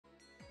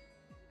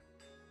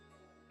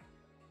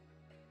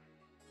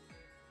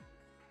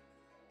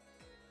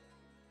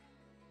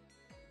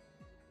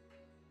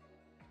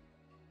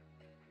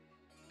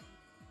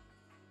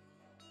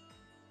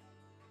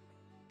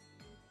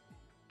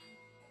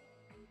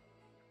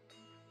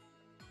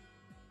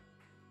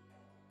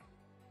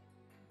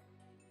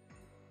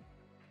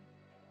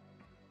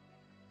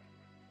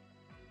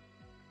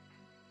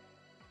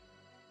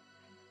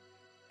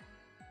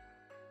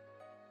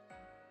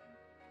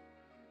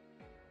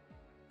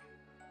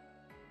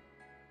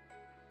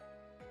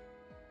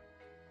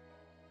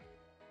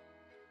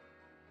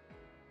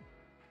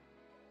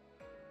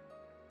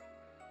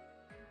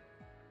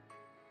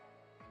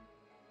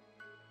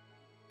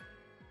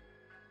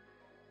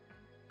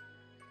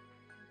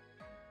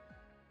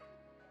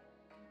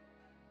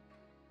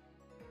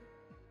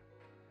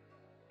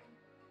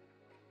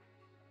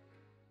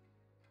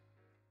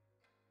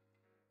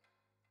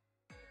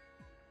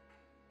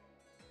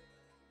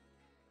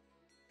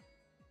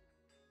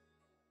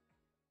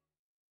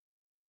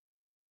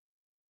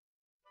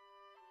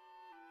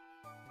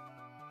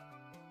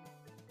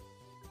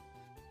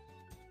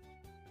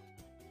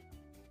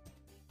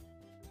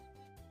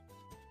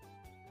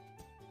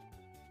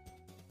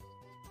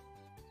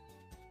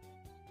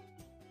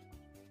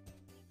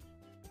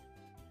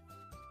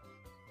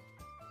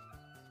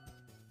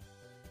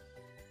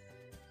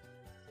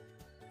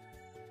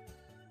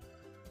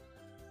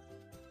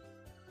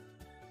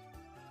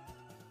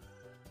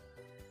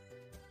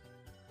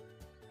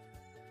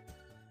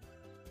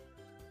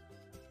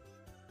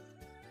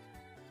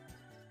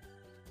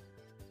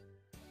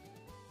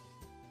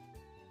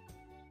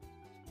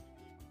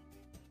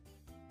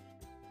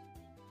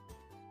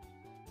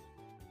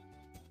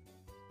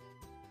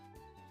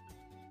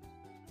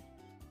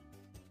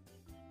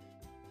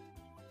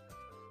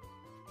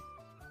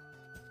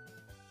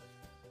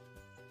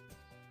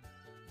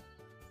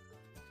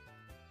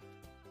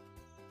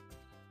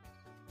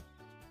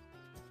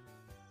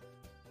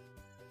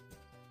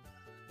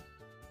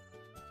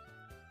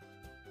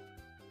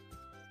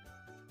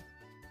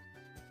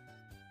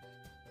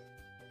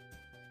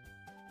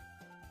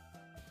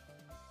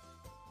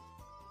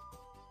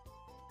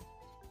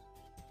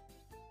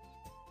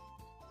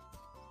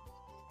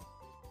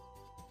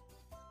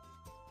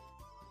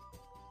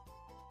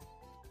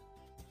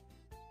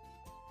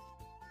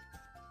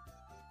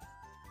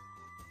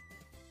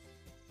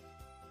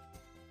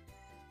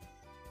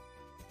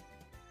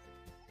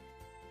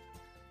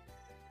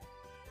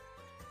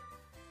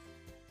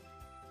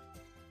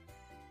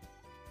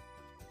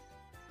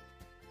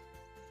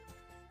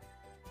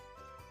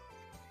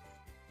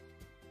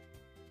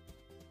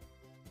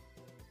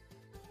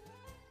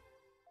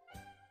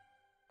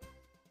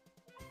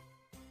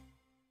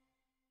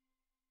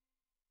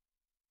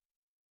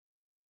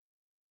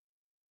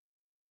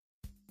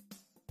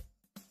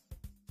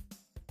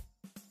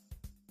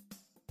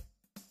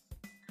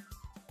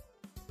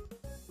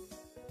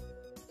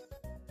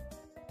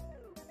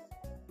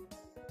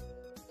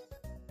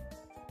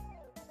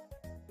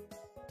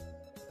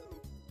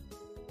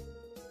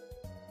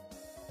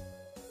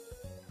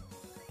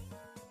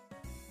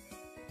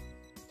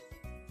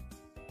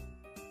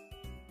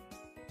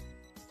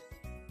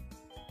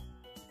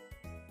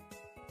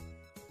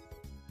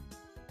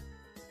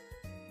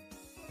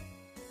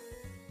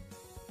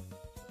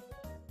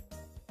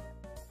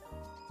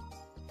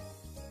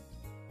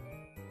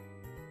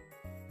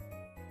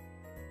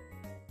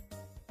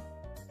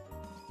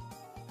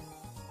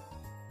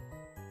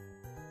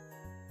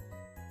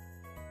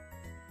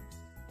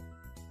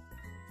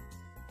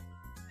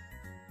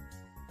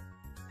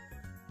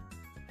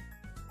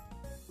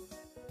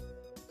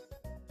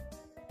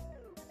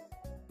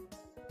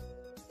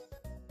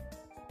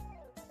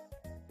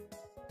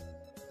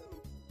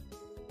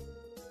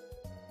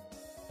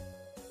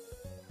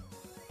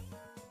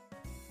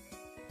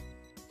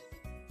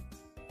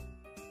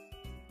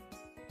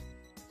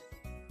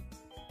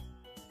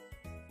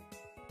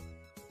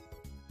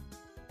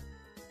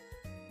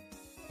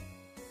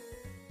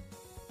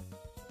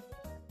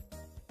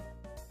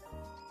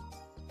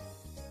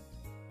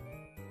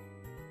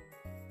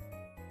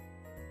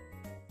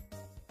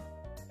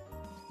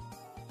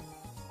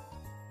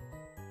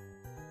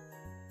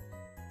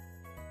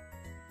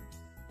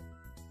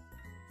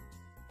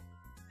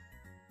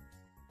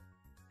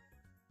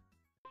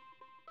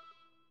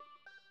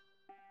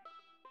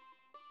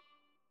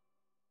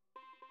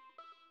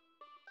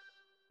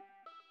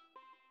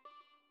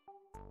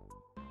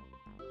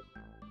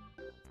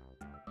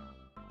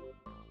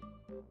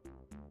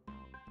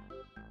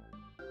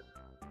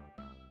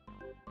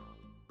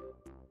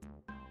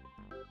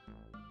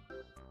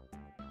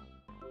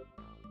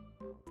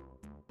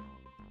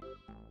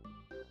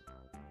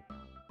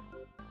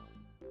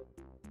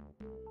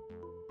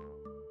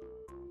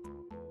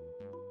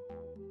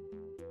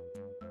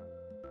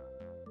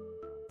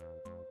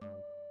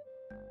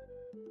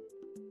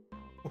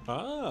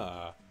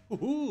Ah.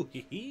 Ooh,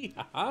 hee hee,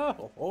 ha ha,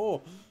 ho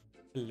ho.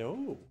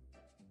 Hello.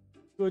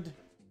 Good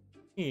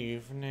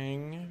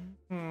evening.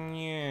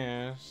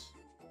 Yes.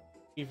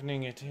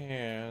 Evening it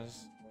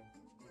is.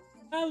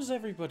 How's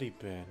everybody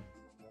been?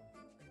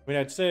 I mean,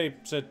 I'd say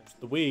since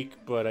the week,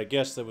 but I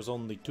guess that was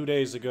only 2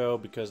 days ago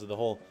because of the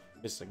whole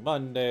missing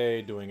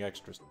Monday, doing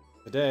extras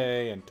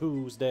today and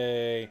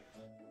Tuesday.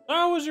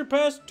 How was your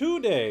past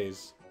 2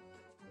 days?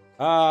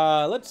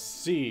 Let's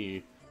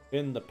see.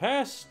 In the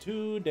past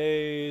 2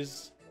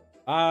 days,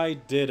 I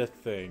did a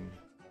thing.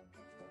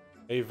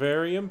 A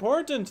very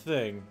important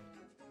thing.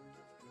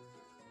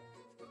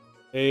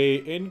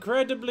 A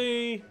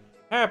incredibly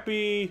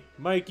happy,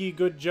 Mikey,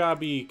 good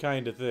jobby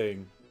kind of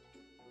thing.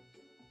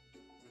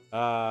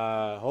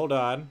 Hold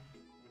on.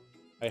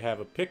 I have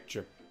a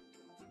picture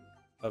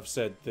of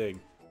said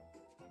thing.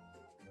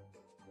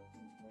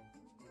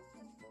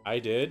 I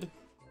did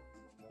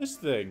this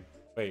thing.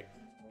 Wait.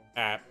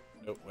 Oh,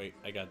 wait,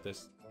 I got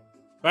this.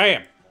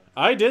 Bam!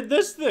 I did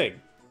this thing!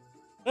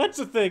 That's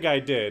a thing I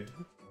did.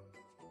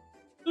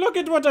 Look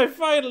at what I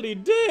finally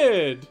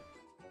did!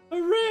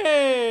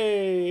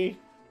 Hooray!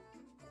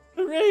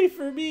 Hooray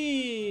for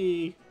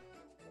me!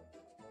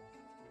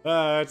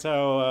 That's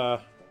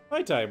how,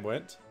 my time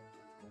went.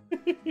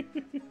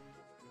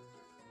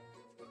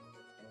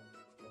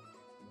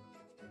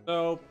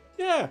 So,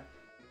 yeah.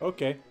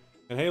 Okay.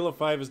 And Halo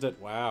 5 is dead.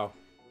 Wow.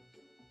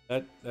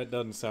 That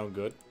doesn't sound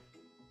good.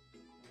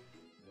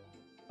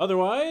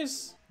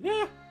 Otherwise,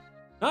 yeah.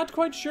 Not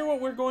quite sure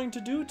what we're going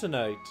to do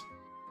tonight.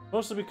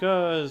 Mostly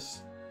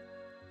because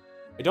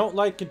I don't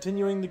like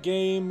continuing the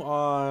game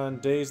on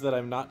days that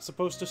I'm not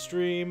supposed to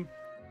stream.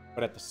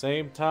 But at the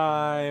same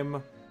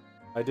time,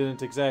 I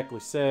didn't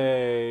exactly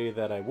say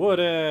that I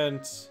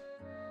wouldn't. So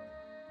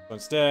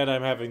instead,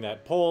 I'm having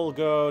that poll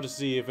go to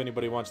see if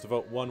anybody wants to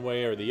vote one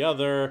way or the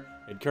other.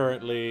 And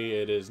currently,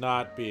 it is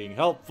not being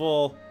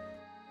helpful.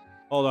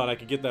 Hold on, I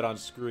can get that on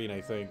screen, I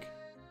think.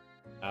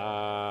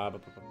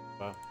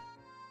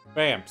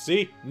 Bam,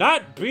 see?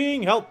 Not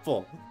being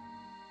helpful!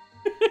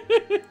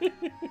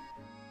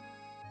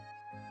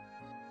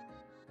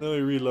 Let me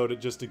reload it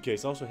just in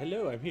case. Also,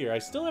 hello, I'm here. I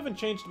still haven't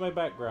changed my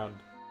background.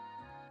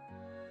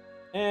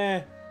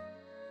 I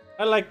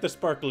like the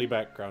sparkly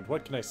background.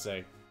 What can I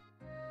say?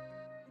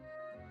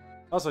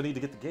 Also, I need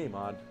to get the game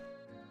on.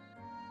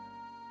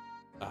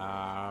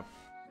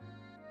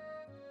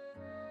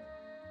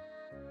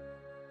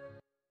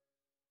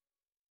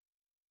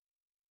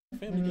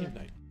 Family game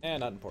night.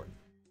 Not important.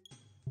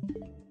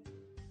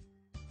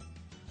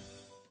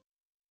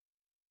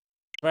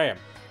 Bam.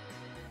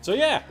 So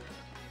yeah.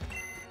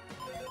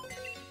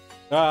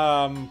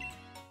 I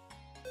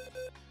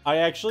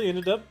actually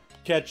ended up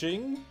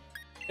catching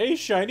a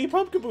shiny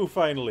Pumpkaboo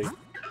finally.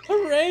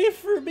 Hooray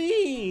for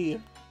me!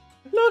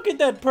 Look at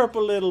that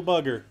purple little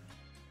bugger.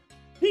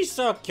 He's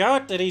so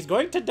cute and he's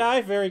going to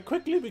die very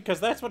quickly because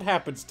that's what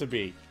happens to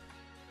me.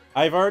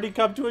 I've already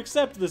come to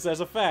accept this as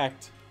a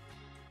fact.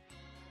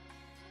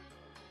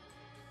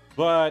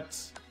 But,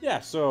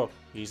 yeah, so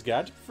he's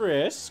got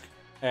Frisk,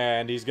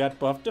 and he's got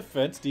buffed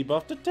defense,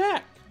 debuffed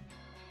attack.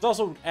 It's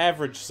also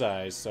average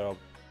size, so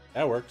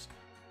that works.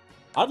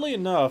 Oddly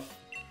enough,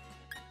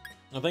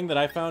 the thing that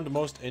I found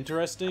most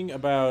interesting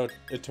about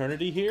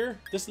Eternity here,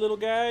 this little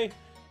guy,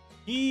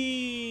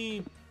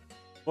 he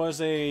was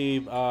a,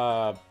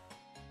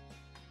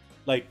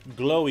 like,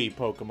 glowy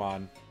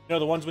Pokemon. You know,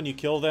 the ones when you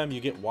kill them, you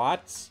get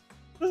watts?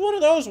 It was one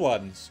of those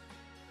ones.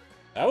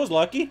 That was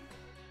lucky.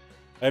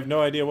 I have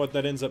no idea what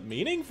that ends up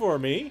meaning for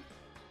me.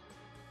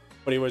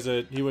 But he was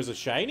a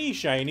shiny.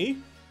 So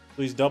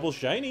he's double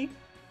shiny.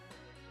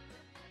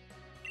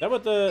 Is that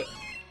what the...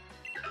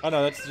 Oh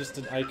no, that's just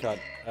an icon.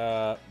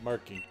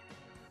 Marking.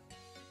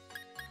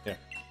 Yeah.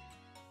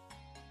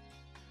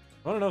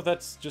 I don't know if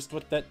that's just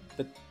what that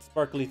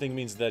sparkly thing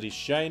means, that he's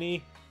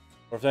shiny,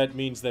 or if that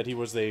means that he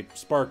was a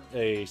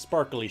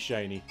sparkly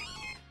shiny.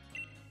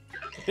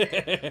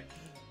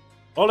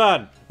 Hold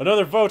on!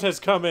 Another vote has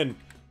come in,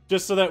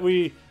 just so that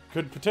we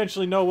could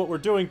potentially know what we're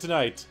doing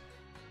tonight.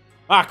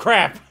 Ah,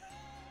 crap!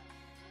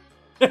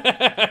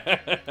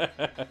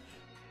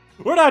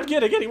 We're not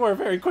getting anywhere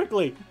very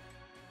quickly.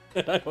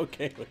 And I'm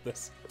okay with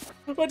this.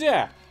 But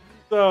yeah,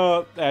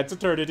 so that's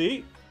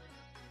Eternity.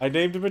 I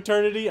named him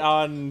Eternity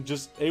on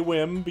just a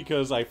whim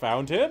because I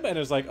found him and it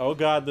was like, oh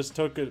god, this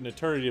took an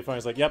eternity to find. I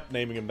was like, yep,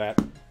 naming him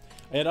that.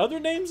 I had other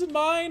names in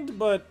mind,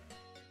 but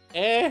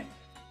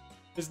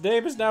his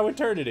name is now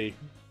Eternity.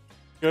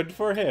 Good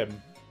for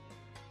him.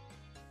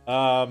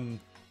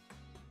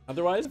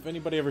 Otherwise, if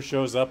anybody ever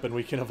shows up and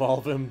we can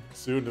evolve him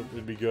soon,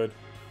 it'd be good.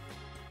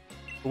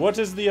 What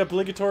is the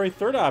obligatory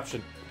third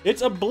option?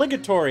 It's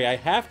obligatory. I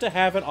have to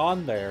have it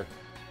on there.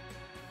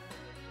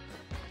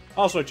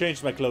 Also, I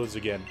changed my clothes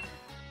again.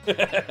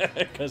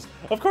 Because,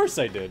 of course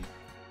I did.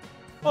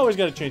 Always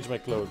gotta change my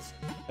clothes.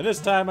 And this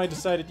time I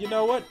decided, you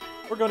know what?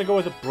 We're gonna go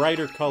with the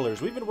brighter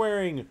colors. We've been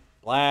wearing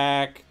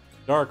black,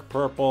 dark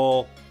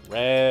purple,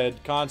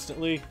 red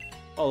constantly.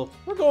 Oh,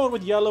 we're going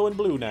with yellow and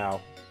blue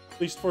now. At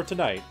least for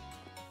tonight.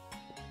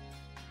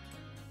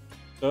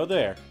 So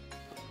there.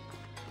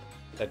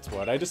 That's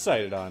what I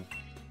decided on.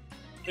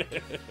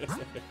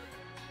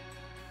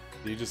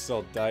 You just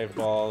sell dive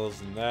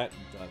balls and that.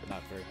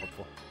 Not very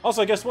helpful.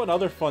 Also, I guess one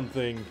other fun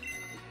thing.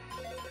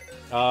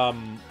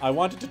 I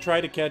wanted to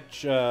try to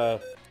catch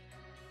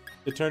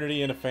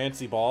Eternity in a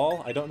fancy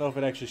ball. I don't know if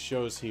it actually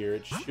shows here.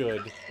 It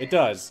should. It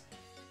does.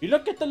 You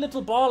look at the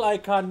little ball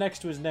icon next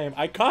to his name.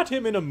 I caught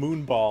him in a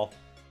moon ball.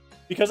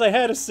 Because I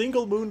had a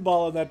single moon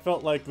ball and that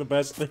felt like the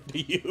best thing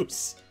to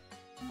use.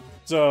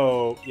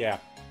 So, yeah.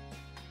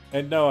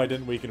 And no, I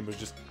didn't weaken him. It was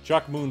just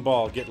chuck moon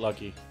ball, get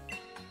lucky.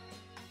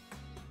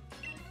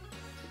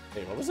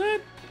 Hey, what was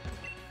that?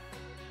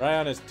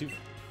 Ryan has 2...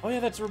 Oh yeah,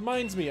 that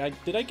reminds me.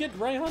 Did I get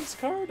Ryan's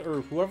card?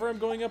 Or whoever I'm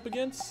going up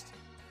against?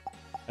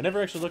 I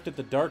never actually looked at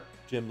the Dark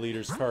Gym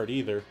Leader's card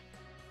either.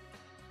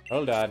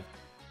 Hold on.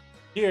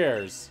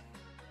 Piers.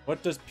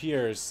 What does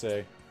Piers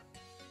say?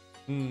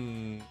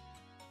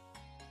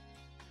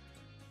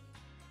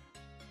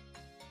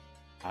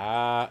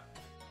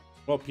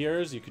 Well,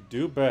 Piers, you could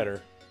do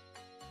better.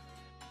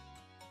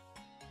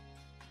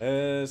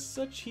 As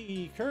such,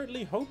 he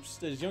currently hopes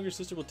that his younger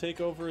sister will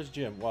take over his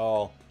gym.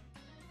 Well,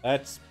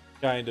 that's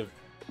kind of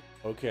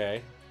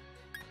okay.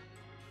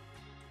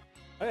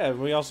 Oh yeah,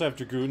 we also have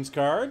Dragoon's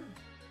card.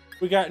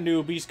 We got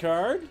Newbie's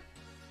card.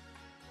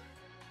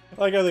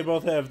 I like how they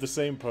both have the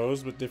same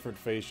pose but different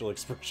facial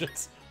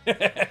expressions.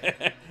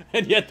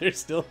 And yet they're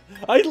still...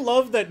 I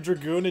love that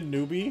Dragoon and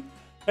Newbie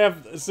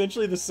have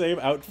essentially the same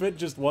outfit,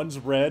 just one's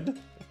red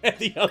and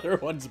the other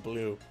one's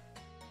blue.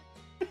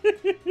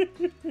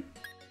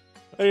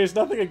 There's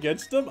nothing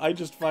against them, I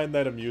just find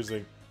that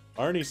amusing.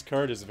 Arnie's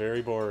card is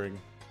very boring.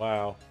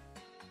 Wow.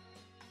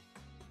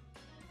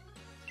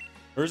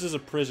 Hers is a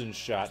prison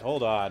shot.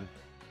 Hold on.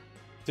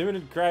 Timid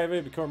and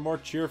crybaby become more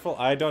cheerful.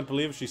 I don't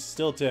believe she's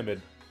still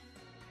timid.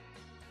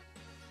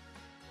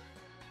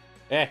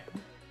 Eh.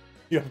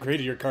 You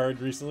upgraded your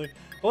card recently?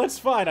 Well, that's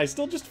fine. I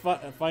still just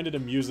find it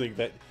amusing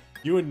that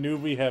you and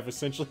Newbie have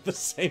essentially the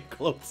same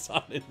clothes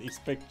on in these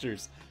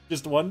pictures.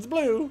 Just one's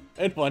blue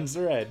and one's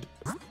red.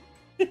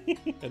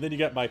 And then you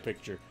got my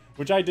picture,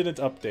 which I didn't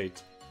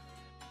update.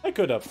 I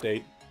could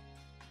update.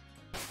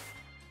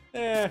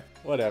 Eh,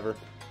 whatever.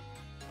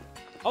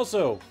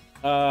 Also,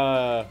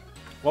 while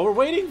we're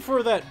waiting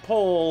for that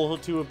poll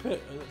to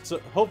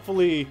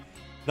hopefully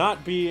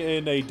not be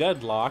in a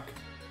deadlock,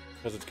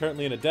 because it's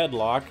currently in a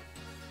deadlock.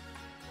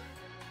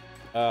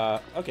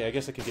 Okay, I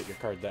guess I can get your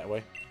card that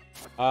way.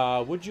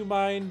 Would you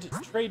mind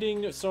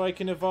trading so I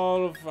can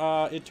evolve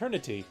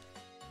Eternity?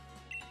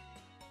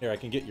 Here, I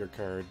can get your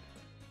card.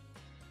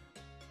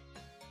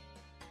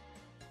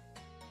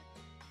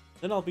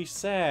 Then I'll be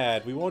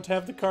sad. We won't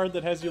have the card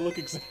that has you look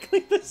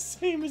exactly the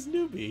same as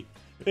Newbie,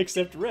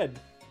 except red.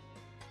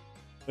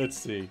 Let's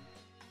see.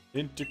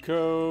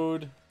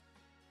 Intercode.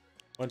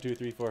 1, 2,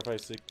 3, 4,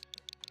 5, 6.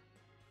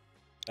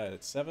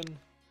 That's 7.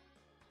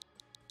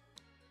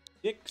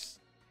 6.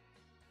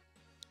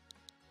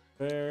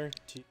 Fair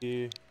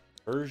to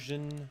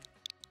version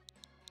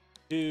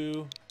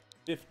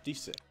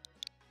 256.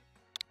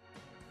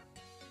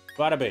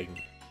 Bada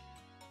bing.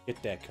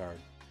 Get that card.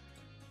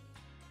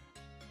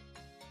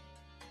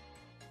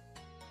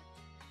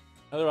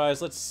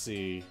 Otherwise, let's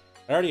see.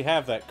 I already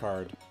have that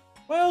card.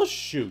 Well,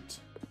 shoot.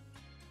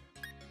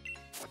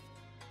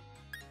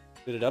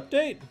 Did it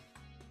update?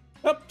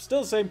 Oh,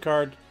 still the same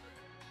card.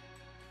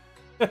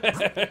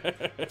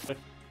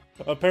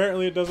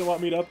 Apparently it doesn't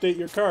want me to update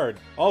your card.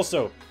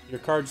 Also, your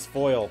card's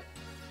foil.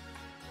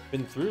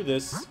 Been through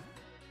this.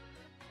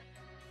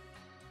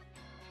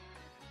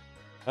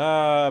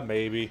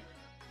 Maybe.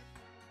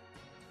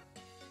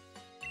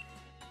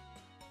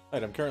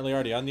 Right, I'm currently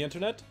already on the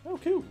internet. Oh,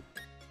 cool.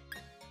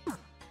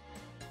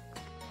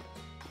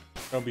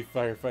 Don't be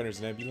firefighters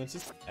and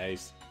ambulances.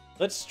 Nice.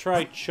 Let's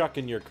try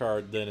chucking your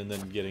card then and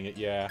then getting it.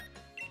 Yeah.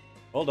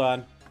 Hold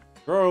on.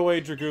 Throw away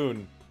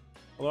Dragoon.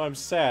 Although I'm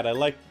sad. I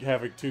like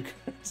having 2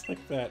 cards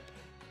like that.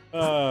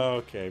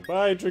 Okay.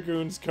 Bye,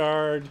 Dragoon's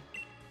card.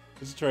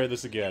 Let's try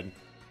this again.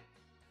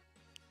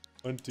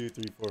 1, 2,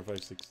 3, 4,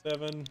 5, 6,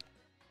 7.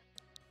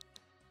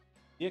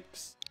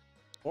 6.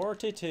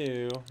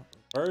 42.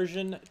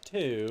 Version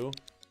 2.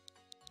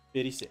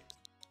 56.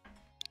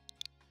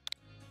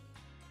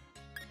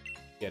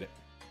 Get it.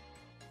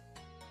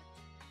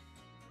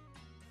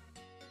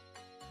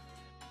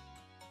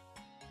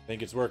 I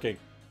think it's working.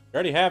 I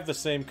already have the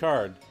same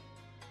card.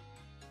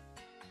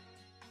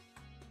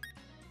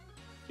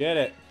 Get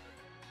it.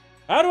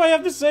 How do I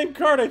have the same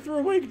card? I threw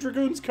away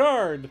Dragoon's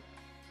card.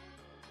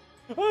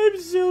 I'm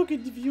so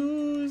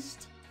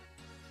confused.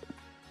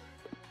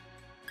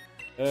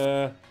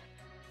 Yeah,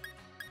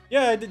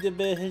 I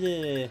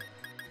did.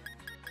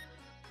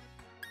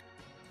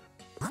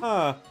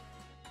 Huh.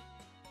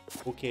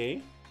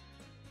 Okay.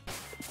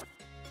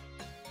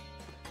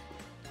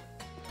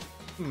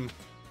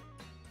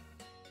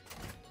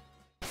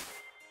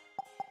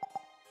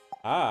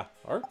 Ah,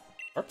 are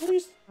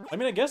police? I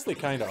mean, I guess they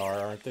kind of are,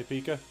 aren't they,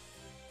 Pika?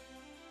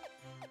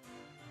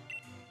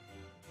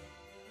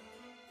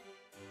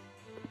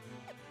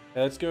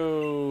 Let's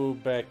go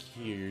back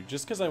here,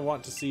 just because I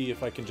want to see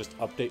if I can just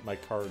update my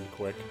card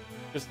quick.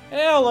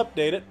 I'll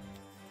update it.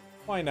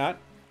 Why not?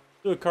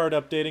 Do a card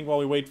updating while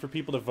we wait for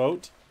people to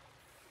vote.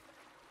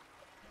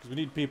 Because we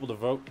need people to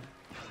vote.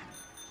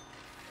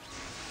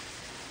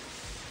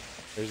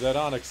 There's that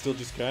Onyx still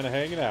just kind of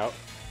hanging out.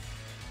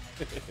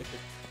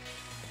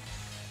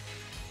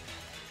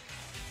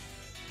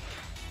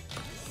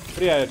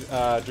 But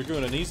yeah,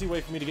 Dragoon, an easy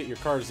way for me to get your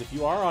card is if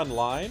you are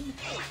online,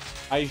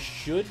 I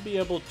should be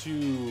able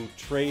to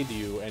trade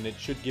you, and it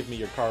should give me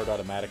your card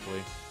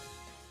automatically.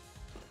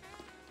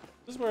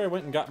 This is where I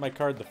went and got my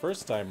card the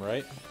first time,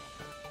 right?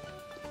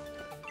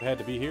 It had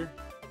to be here?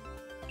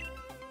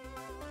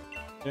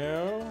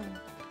 No?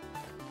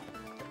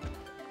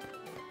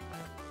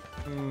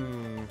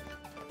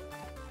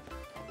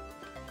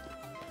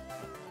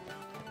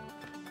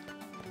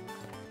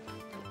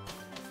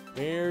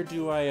 Where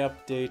do I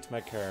update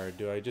my card?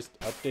 Do I just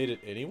update it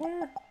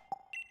anywhere?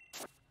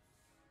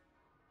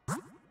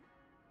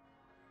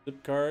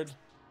 Zip card.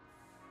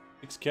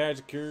 6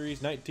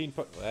 categories, 19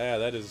 ah,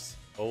 that is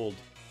old.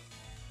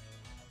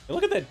 Hey,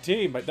 look at that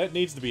team, but that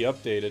needs to be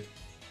updated.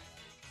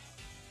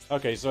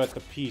 Okay, so at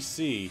the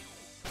PC.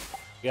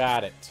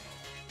 Got it.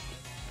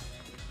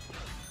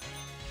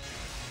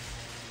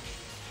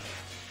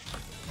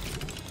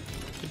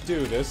 Could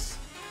do this.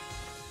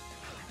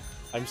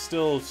 I'm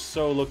still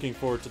so looking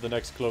forward to the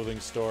next clothing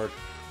store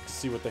to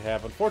see what they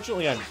have.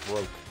 Unfortunately, I'm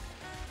broke.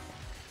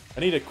 I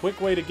need a quick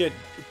way to get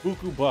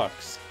buku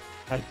bucks.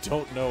 I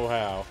don't know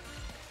how.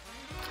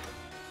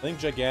 I think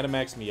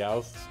Gigantamax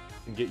Meowth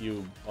can get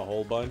you a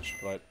whole bunch,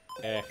 but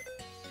eh.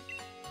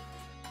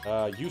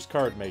 Use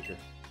card maker.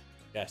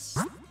 Yes.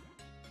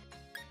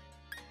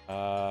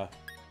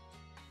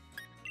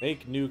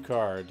 Make new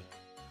card.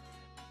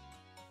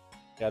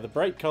 Yeah, the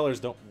bright colors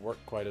don't work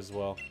quite as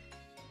well.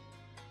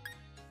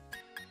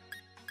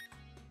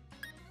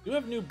 Do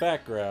have new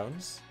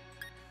backgrounds.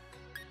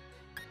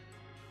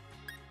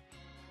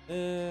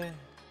 That.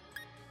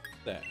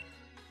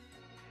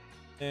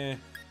 Kinda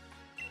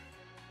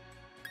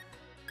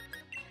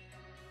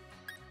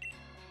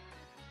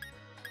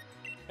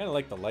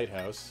like the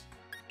lighthouse.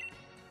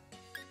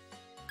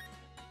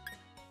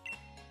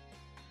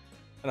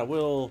 And I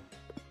will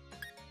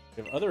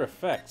have other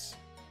effects.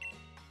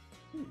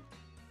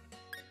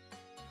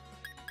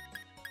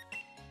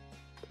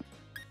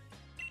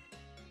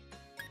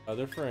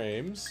 Other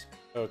frames.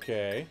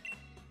 Okay.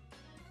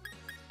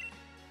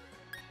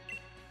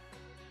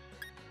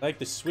 I like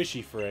the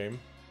swishy frame.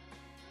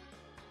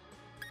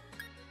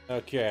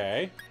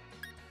 Okay.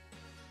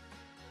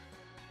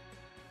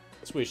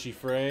 Swishy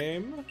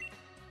frame.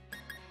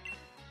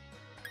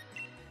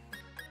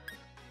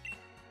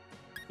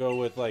 Go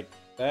with, like,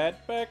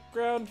 that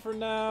background for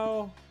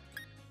now.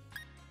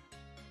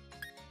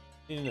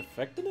 Need an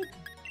effect in it?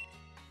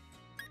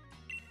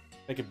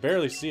 I can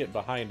barely see it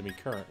behind me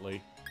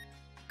currently.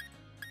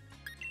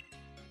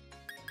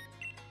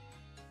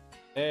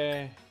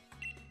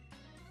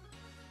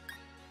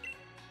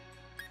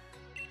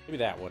 Maybe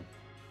that one.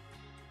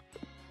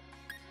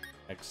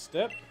 Next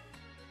step.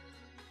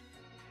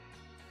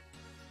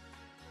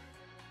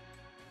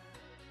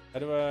 How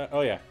do I...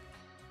 Oh, yeah.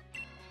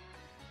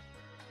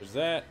 There's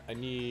that. I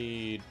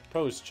need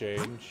pose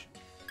change.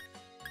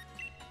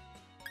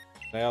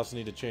 I also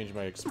need to change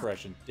my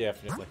expression.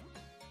 Definitely.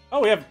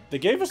 Oh, we have... They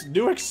gave us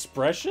new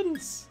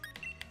expressions?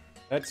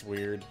 That's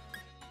weird.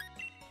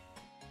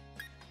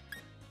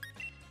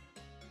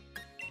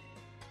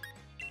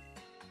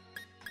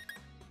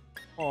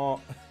 Aw.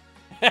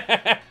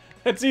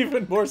 That's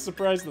even more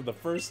surprised than the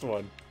first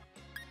one.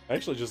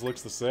 Actually just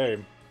looks the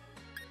same.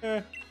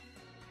 Eh.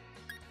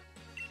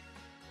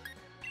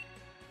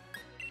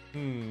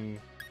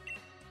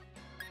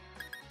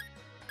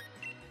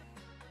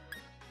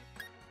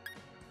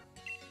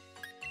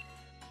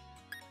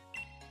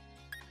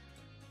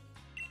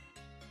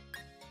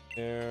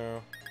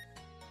 No.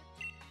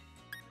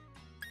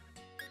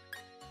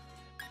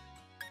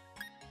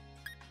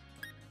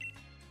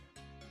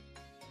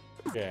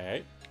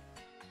 Okay.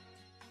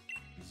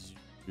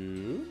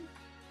 Zoom.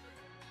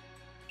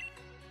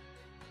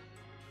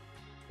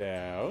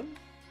 Down.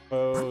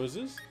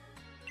 Poses.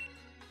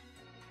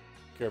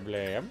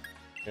 Kerblam.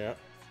 Yeah.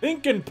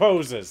 Thinking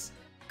poses!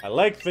 I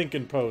like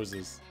thinking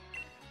poses.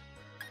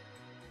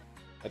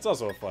 That's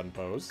also a fun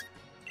pose.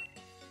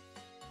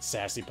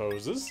 Sassy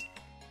poses.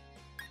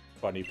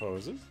 Funny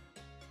poses.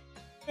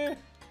 Eh.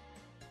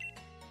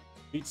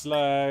 Feet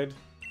slide.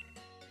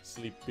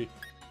 Sleepy.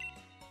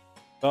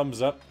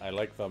 Thumbs up. I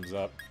like thumbs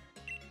up.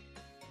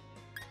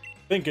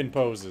 Thinking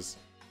poses.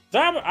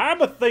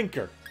 I'm a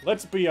thinker.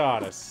 Let's be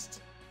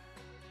honest.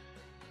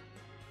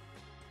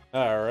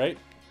 Alright.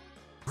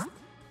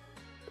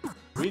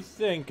 We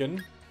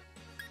thinking.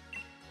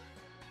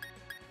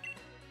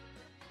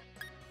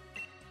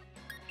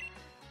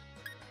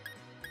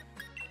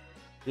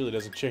 Really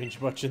doesn't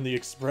change much in the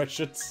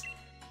expressions.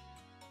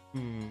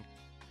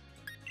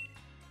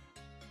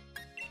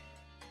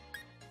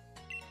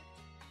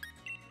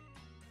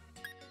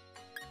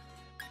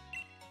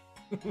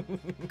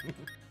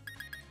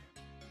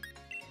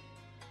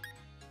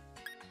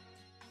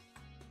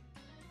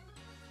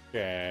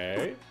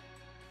 Okay.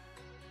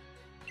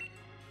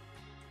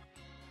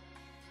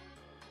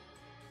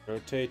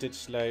 Rotate it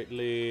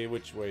slightly.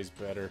 Which way's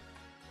better?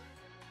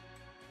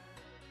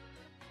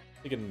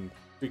 Taking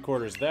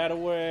 3/4 that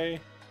away.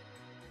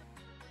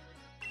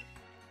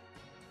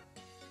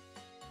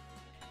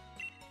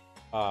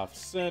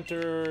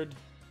 Off-centered.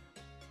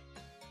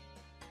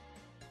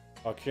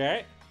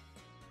 Okay.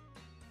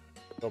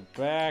 Go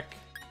back.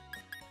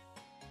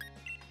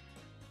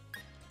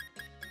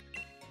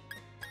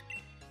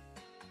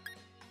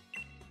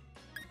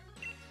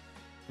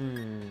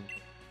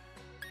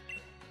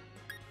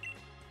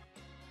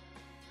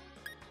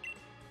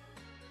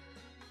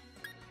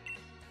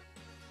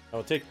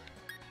 I'll take...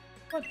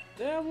 What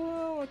that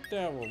one? What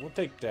that one? We'll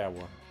take that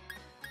one.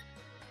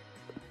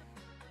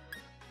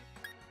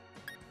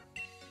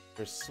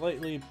 There's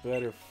slightly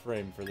better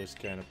frame for this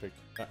kind of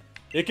picture.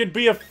 It can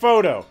be a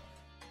photo!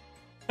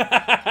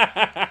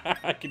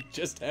 I can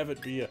just have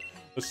it be a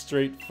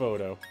straight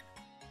photo.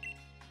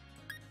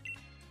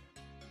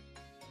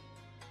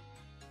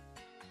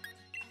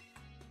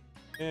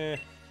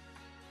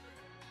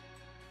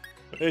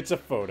 It's a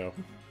photo.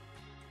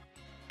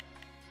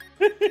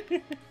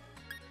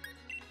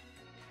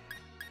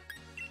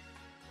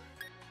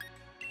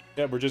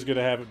 Yeah, we're just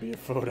gonna have it be a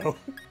photo.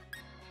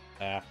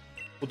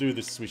 We'll do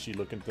this swishy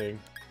looking thing.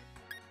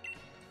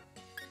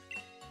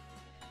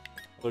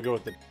 We'll go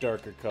with the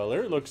darker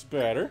color. Looks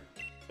better.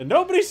 And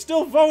nobody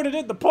still voted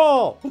in the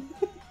poll!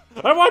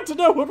 I want to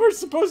know what we're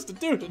supposed to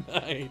do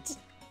tonight!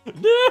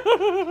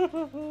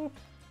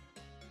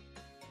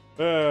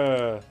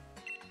 No!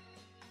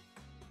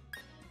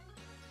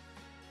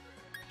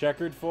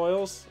 Checkered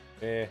foils?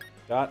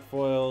 Dot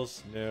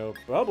foils? No.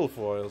 Bubble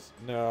foils?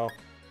 No.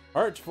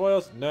 Arch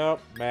foils? No.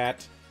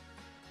 Matte.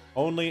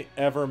 Only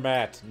ever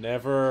matte.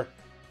 Never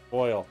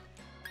foil.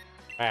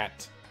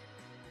 Matte.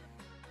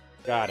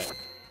 Got it.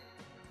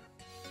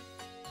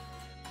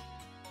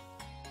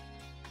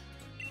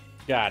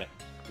 Got it.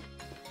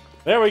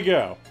 There we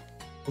go.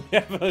 We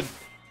have a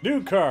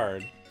new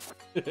card.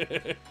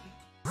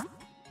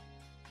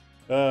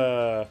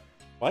 Why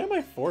am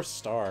I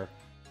 4-star?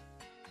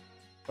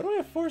 Why do I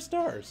have 4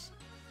 stars?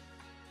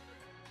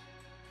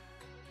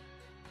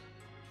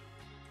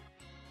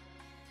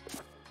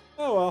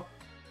 Oh well.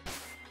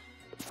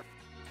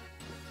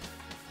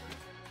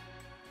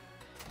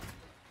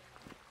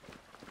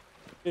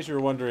 In case you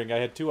were wondering, I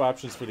had 2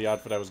 options for the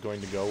outfit I was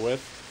going to go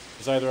with. It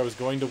was either I was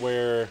going to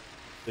wear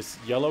this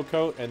yellow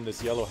coat and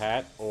this yellow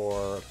hat,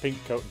 or a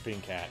pink coat and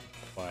pink hat.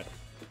 But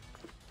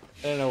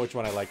I don't know which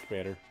one I liked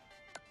better.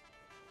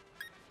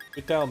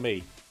 You tell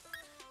me.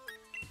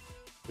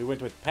 We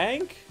went with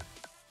pink.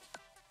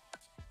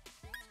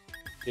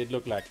 It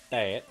looked like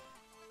that.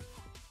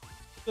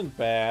 Isn't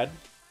bad.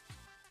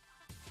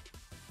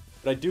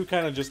 But I do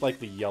kind of just like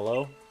the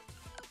yellow.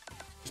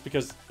 Just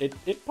because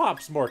it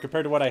pops more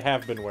compared to what I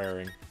have been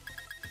wearing.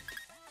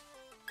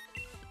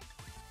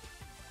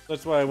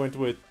 That's why I went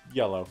with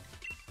yellow.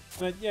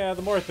 But yeah,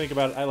 the more I think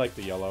about it, I like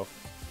the yellow.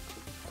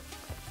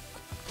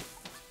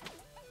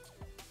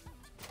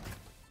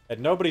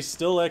 And nobody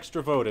still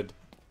extra voted.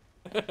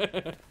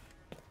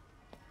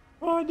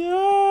 Oh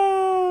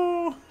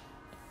no!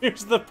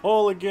 Here's the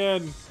poll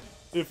again.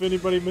 If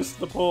anybody missed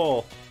the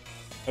poll.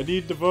 I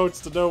need the votes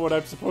to know what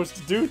I'm supposed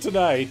to do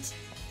tonight.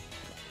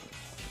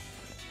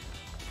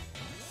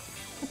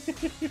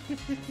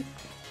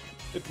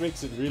 It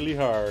makes it really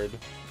hard.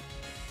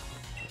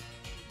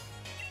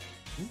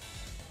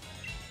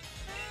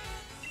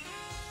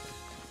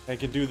 I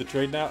can do the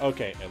trade now?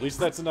 Okay, at least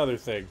that's another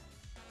thing.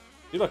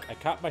 See, look, I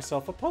caught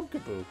myself a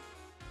pumpkaboo.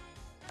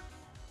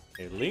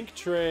 Okay, link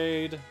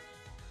trade.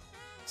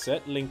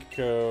 Set link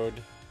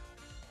code.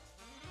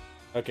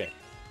 Okay.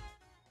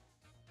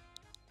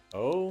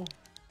 Oh.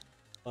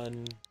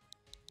 1,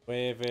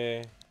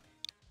 9.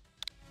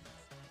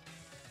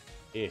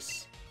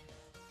 Yes.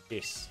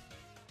 Yes.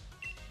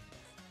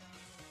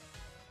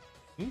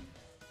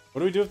 What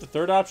do we do if the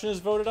third option is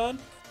voted on?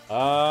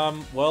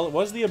 Well, it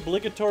was the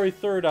obligatory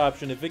third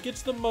option. If it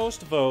gets the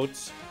most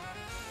votes,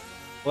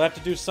 we'll have to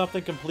do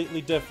something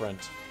completely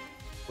different.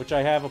 Which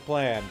I have a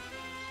plan.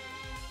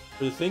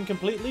 For the thing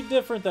completely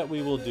different that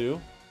we will do.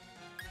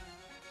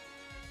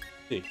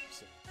 Let's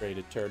see. Great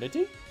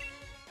Eternity.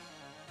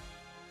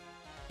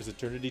 Because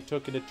Eternity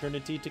took an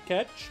eternity to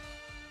catch.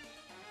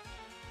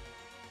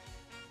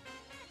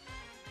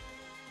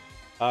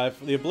 If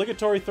the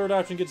obligatory third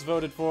option gets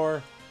voted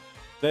for,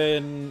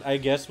 then I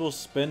guess we'll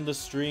spend the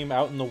stream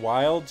out in the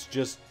wilds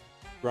just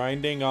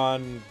grinding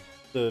on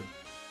the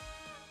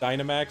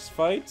Dynamax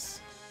fights.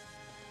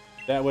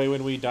 That way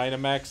when we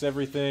Dynamax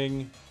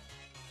everything,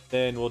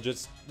 then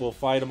we'll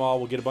fight them all,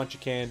 we'll get a bunch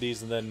of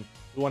candies, and then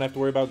we won't have to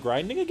worry about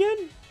grinding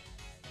again?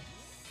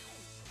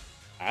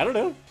 I don't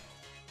know.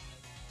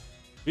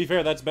 To be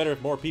fair, that's better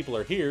if more people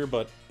are here,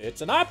 but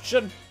it's an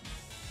option!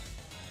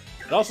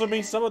 It also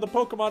means some of the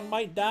Pokemon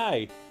might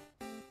die.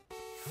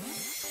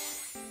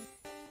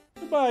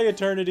 Goodbye,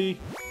 Eternity.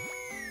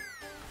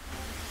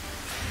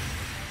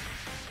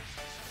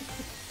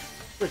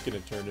 Frickin'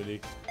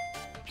 Eternity.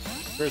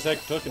 Sure as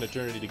heck took an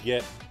eternity to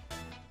get.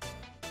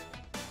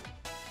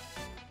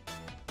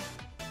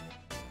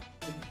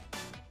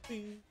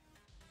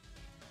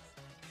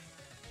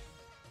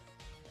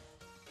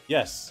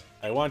 Yes,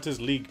 I want his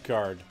league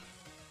card.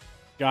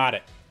 Got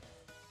it.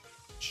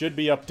 Should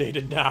be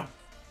updated now.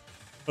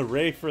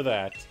 Hooray for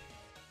that.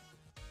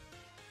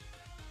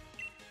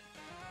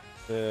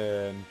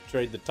 Then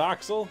trade the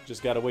Toxel.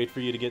 Just gotta wait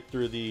for you to get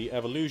through the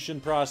evolution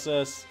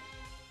process.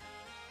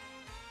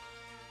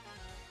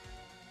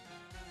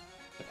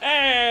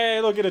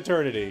 Hey, look at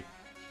Eternity.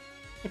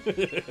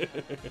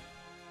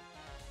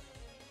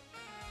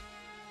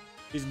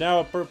 He's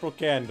now a purple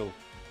candle.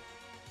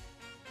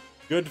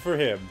 Good for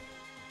him.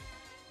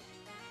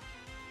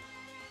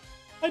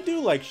 I do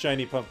like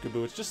shiny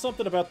Pumpkaboo. It's just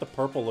something about the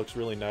purple looks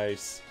really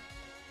nice.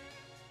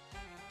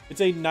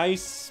 It's a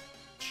nice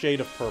shade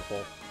of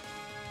purple.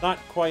 Not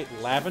quite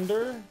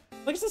lavender.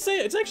 Like it's the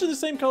same. It's actually the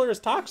same color as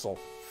Toxel.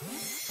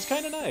 It's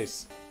kind of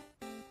nice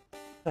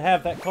to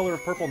have that color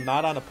of purple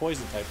not on a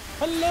poison type.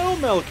 Hello,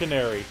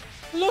 Melcanary.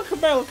 Look,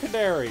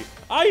 Melcanary.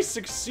 I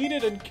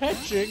succeeded in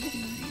catching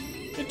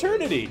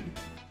Eternity.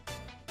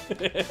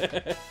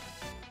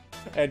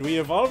 And we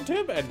evolved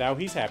him, and now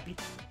he's happy.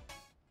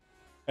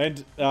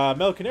 And,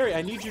 Melcanary,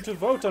 I need you to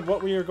vote on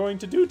what we are going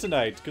to do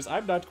tonight, because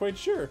I'm not quite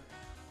sure.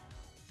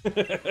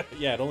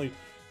 Yeah,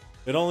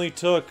 it only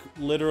took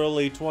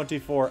literally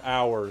 24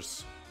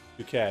 hours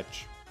to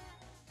catch.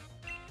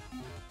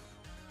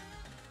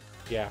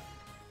 Yeah.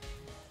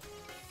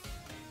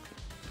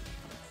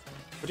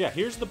 But yeah,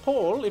 here's the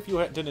poll. If you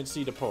didn't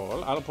see the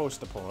poll, I'll post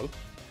the poll.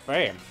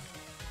 Bam.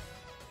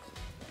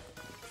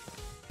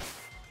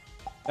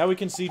 Now we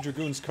can see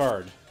Dragoon's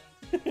card.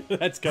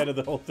 That's kind of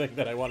the whole thing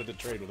that I wanted to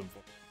trade with him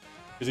for.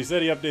 Because he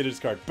said he updated his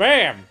card.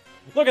 Bam!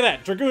 Look at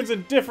that! Dragoon's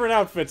in different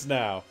outfits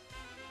now.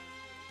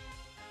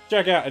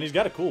 Check out. And he's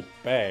got a cool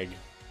bag.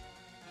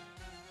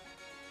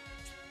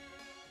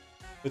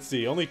 Let's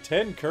see. Only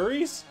 10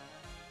 curries?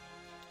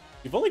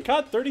 You've only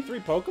caught 33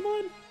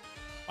 Pokemon?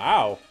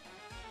 Wow.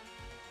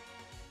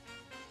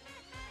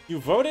 You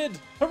voted?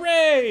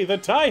 Hooray! The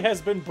tie has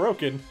been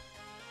broken.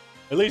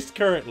 At least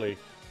currently.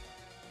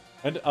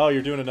 And, oh,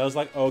 you're doing a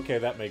Nuzlocke? Okay,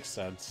 that makes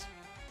sense.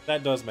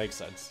 That does make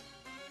sense.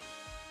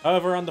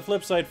 However, on the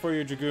flip side for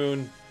you,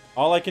 Dragoon,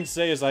 all I can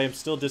say is I am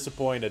still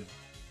disappointed.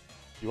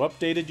 You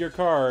updated your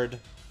card,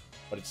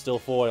 but it's still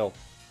foil.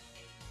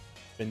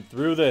 Been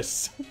through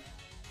this.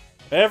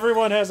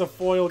 Everyone has a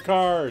foil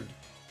card.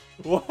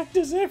 Why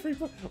does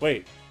everybody...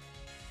 Wait.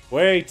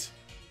 Wait.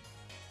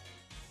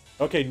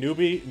 Okay,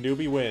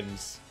 Newbie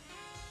wins.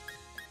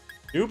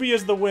 Newbie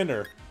is the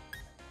winner.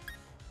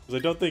 Because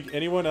I don't think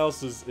anyone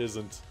else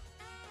isn't.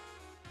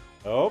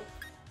 Oh.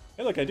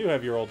 Hey, look, I do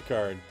have your old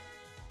card.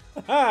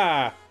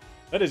 Ha!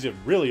 That is a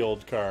really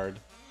old card.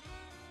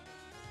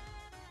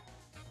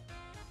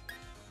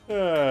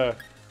 We'll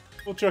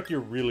chuck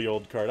your really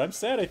old card. I'm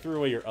sad I threw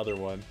away your other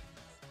one.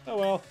 Oh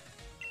well.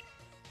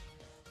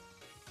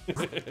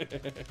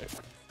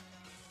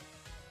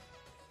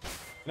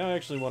 Now I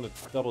actually want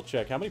to double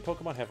check. How many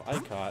Pokemon have I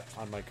caught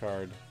on my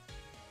card?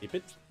 Keep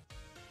it.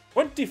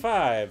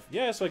 25!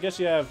 Yeah, so I guess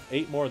you have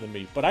 8 more than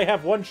me. But I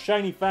have 1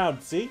 shiny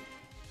found, see?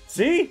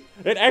 See?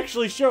 It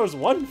actually shows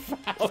 1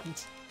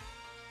 found!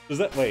 Does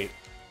that... Wait.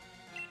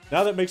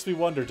 Now that makes me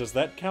wonder, does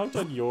that count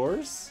on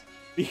yours?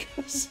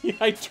 Because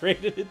I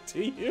traded it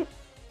to you?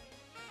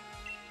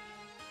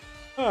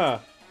 Huh.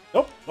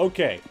 Nope.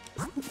 Okay.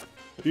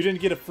 You didn't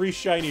get a free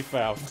shiny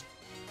found.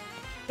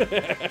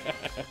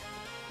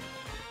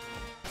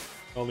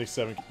 Only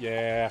 7...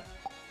 Yeah.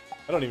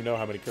 I don't even know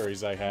how many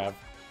curries I have.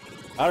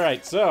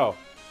 Alright, so...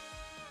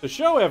 To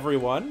show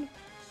everyone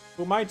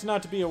who might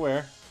not be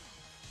aware...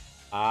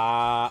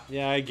 yeah,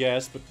 I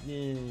guess, but...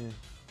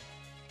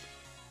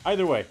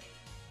 Either way.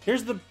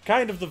 Here's the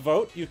kind of the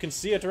vote. You can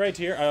see it right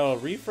here. I'll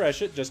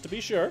refresh it just to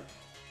be sure.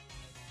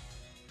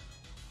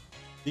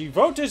 The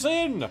vote is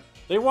in!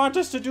 They want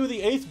us to do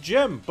the 8th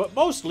gym, but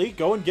mostly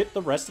go and get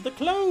the rest of the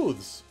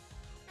clothes.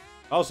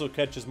 Also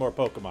catches more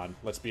Pokemon,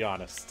 let's be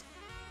honest.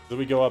 Then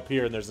we go up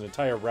here and there's an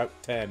entire Route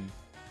 10.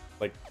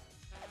 Like,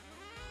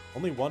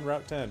 only 1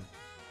 Route 10.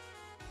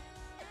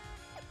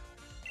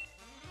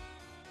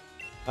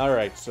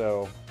 Alright,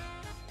 so...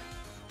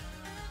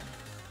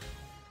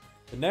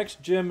 The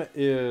next gym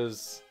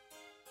is...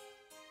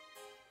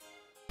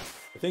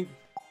 I think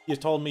you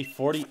told me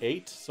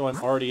 48, so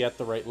I'm already at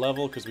the right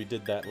level because we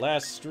did that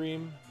last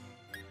stream.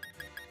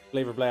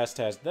 Flavor Blast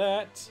has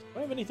that. Do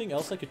I have anything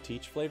else I could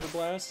teach Flavor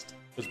Blast?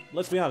 Because,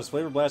 let's be honest,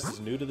 Flavor Blast is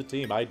new to the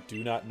team. I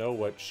do not know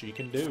what she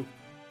can do.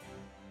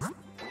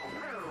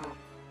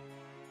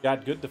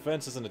 Got good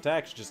defenses and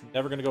attacks, just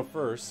never gonna go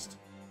first.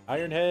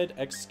 Iron Head,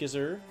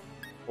 X-Skizzer.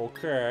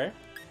 Okay.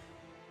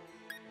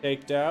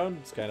 Takedown,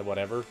 it's kind of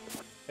whatever.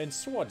 And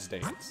Swords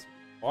Dance.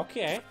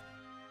 Okay.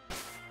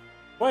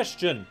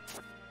 Question.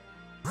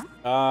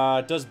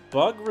 Does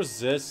Bug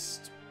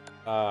resist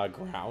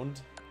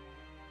ground?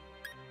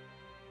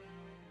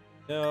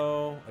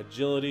 No.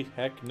 Agility?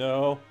 Heck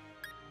no.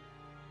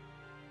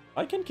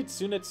 Why can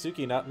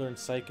Kitsunetsuki not learn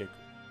Psychic?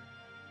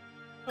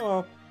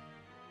 Oh.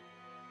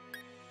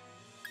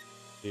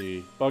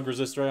 The bug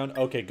resist round.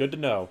 Okay, good to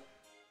know.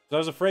 So I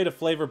was afraid of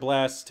Flavor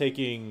Blast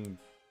taking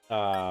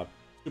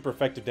super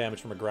effective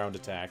damage from a ground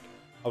attack.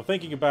 I'm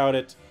thinking about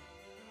it.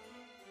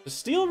 Does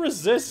Steel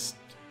resist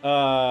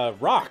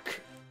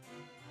rock?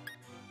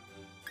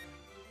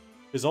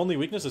 His only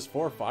weakness is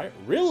 4 fire?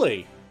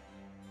 Really?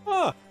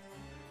 Huh.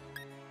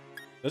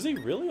 Does he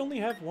really only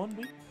have 1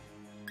 weakness?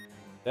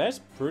 That's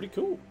pretty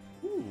cool.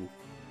 Ooh.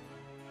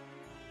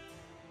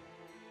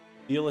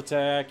 Steel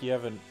attack, you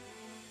have an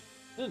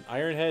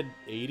Iron Head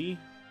 80?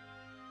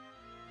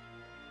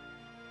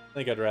 I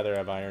think I'd rather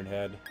have Iron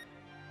Head.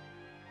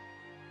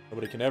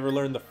 Nobody can ever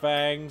learn the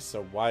Fangs,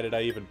 so why did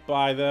I even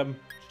buy them?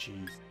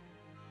 Jeez.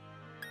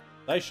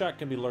 Ice Shot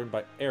can be learned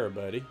by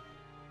everybody.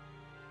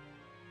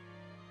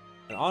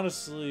 And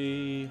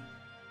honestly,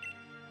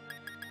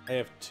 I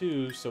have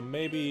 2, so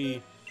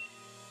maybe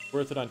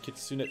worth it on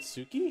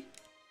Kitsunetsuki?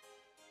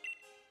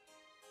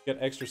 Get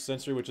extra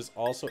sensory, which is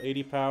also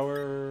 80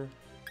 power.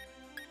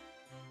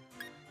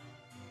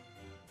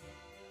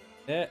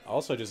 Yeah,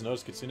 also I just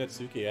noticed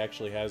Kitsunetsuki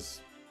actually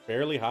has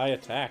fairly high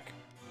attack.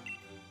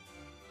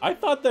 I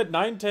thought that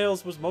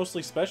Ninetales was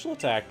mostly special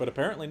attack, but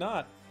apparently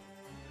not.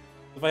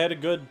 If I had a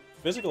good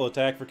physical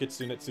attack for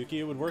Kitsunetsuki,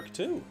 it would work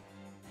too.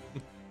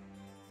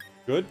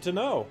 Good to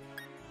know.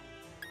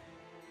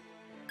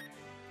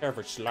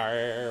 Cover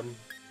Slam.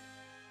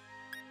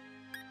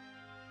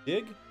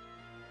 Dig?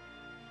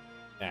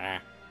 Nah.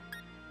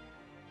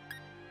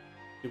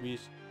 Do we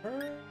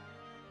turn?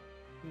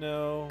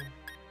 No.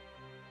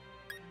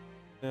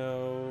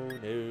 No,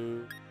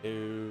 no,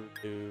 no,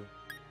 no.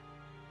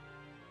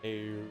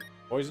 No.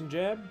 Poison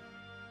Jab?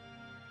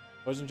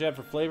 Poison Jab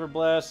for Flavor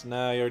Blast?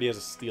 Nah, he already has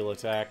a Steel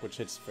attack, which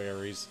hits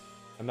fairies.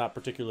 I'm not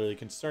particularly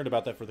concerned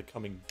about that for the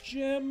coming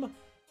gym.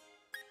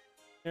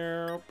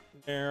 Nope,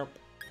 nope.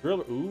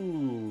 Drill.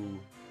 Ooh.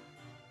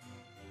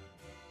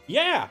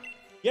 Yeah!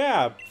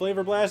 Yeah,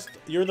 Flavor Blast,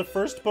 you're the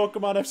first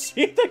Pokemon I've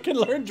seen that can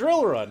learn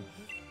Drill Run.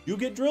 You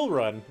get Drill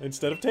Run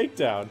instead of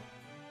Takedown.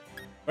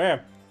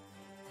 Bam.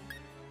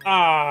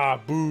 Ah,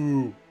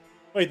 boo.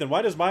 Wait, then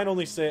why does mine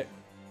only say...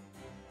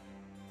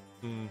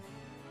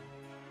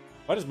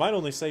 Why does mine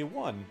only say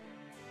 1?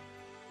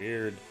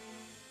 Weird.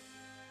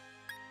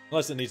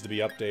 Unless it needs to be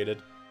updated.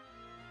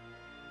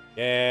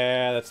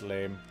 Yeah, that's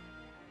lame.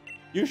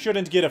 You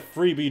shouldn't get a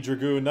freebie,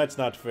 Dragoon. That's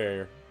not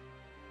fair.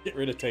 Get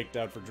rid of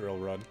Takedown for Drill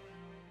Run.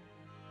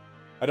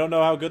 I don't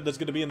know how good that's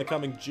going to be in the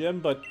coming gym,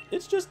 but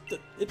it's just...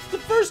 It's the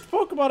first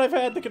Pokemon I've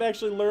had that can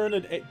actually learn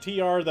a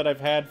TR that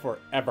I've had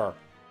forever.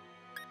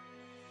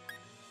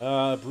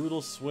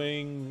 Brutal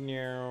Swing,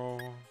 no.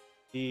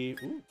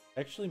 Ooh,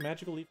 actually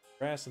Magical Leaf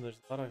Grass, and there's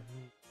a lot of...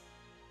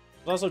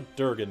 There's also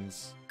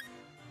Durgans.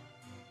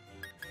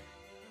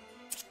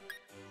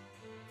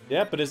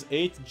 Yeah, but his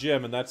 8th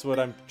gym, and that's what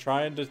I'm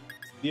trying to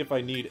see if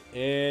I need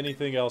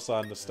anything else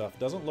on the stuff.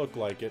 Doesn't look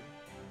like it.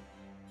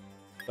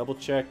 Double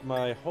check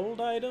my hold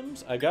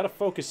items. I got a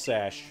Focus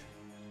Sash.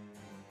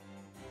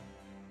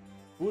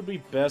 Who would be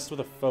best with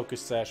a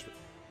Focus Sash?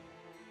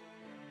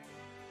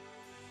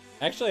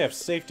 Actually, I have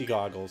Safety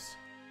Goggles.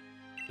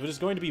 If it is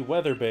going to be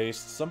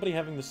weather-based, somebody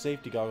having the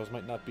Safety Goggles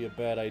might not be a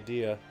bad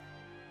idea.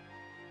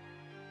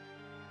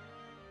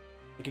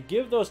 I could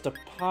give those to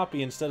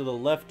Poppy instead of the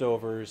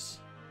leftovers.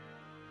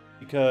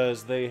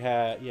 Because they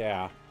had...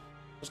 Yeah.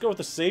 Let's go with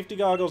the Safety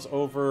Goggles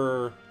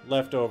over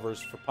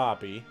leftovers for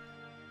Poppy.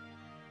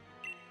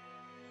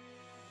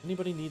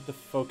 Anybody need the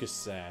Focus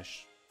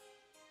Sash?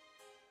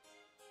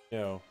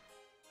 No.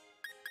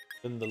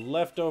 Then the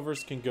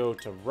leftovers can go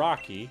to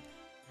Rocky.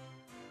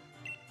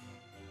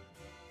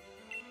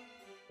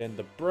 And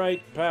the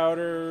Bright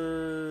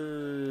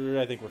Powder...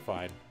 I think we're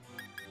fine.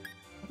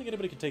 I don't think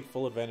anybody can take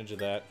full advantage of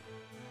that.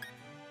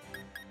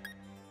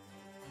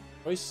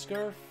 Voice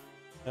Scarf?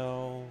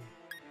 No.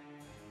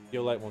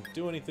 Geolite won't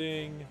do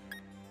anything.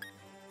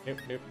 Nope,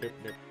 nope, nope,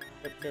 nope.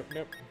 Nope, nope,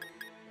 nope.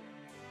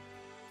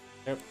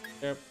 Nope,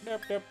 nope,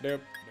 nope, nope,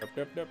 nope. Nope,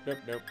 nope, nope, nope,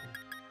 nope.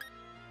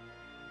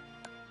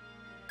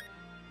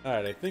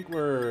 Alright, I think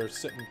we're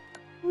sitting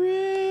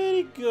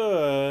pretty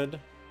good.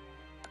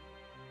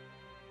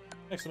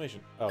 Exclamation.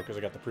 Oh, because I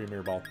got the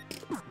Premier Ball.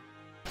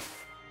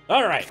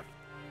 Alright.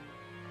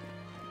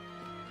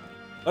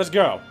 Let's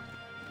go.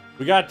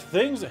 We got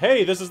things.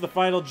 Hey, this is the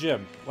final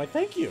gym. Why,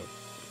 thank you.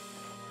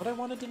 What I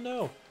wanted to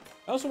know.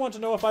 I also want to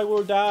know if I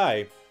will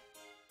die.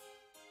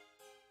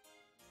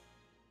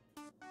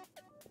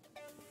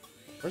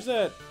 Where's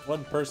that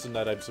one person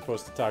that I'm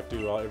supposed to talk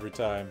to every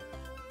time?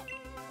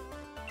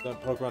 Some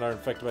Pokemon are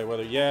infected by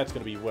weather. Yeah, it's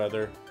gonna be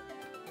weather.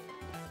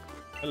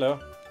 Hello.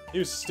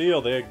 Use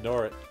Steel, they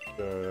ignore it.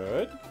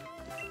 Good.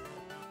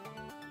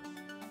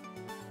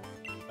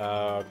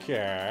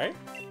 Okay.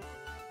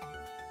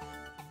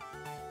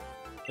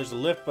 There's a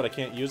lift, but I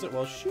can't use it.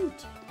 Well,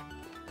 shoot.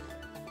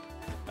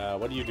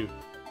 What do you do?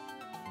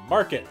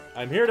 Market.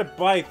 I'm here to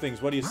buy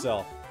things. What do you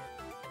sell?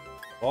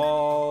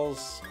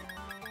 Balls.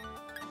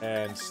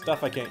 And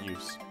stuff I can't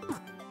use.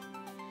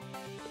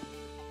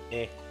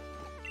 Eh.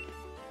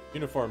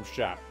 Uniform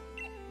shop.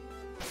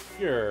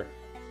 Sure.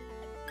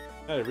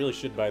 I really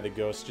should buy the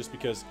ghost just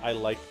because I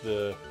like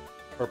the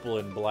purple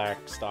and black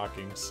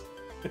stockings.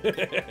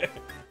 If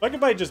I could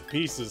buy just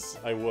pieces,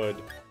 I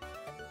would.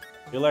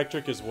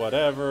 Electric is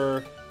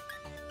whatever.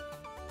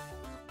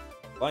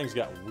 Flying's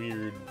got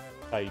weird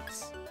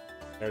types.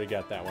 I already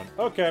got that one.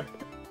 Okay.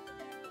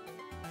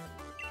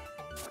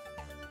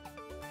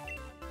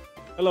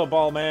 Hello,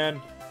 ball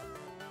man.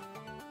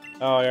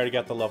 Oh, I already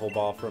got the level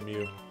ball from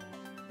you.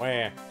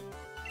 Wah.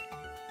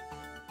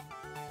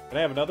 Can I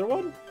have another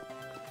one?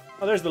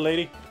 Oh, there's the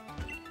lady.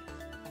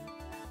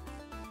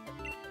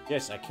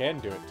 Yes, I can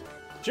do it.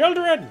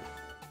 Children!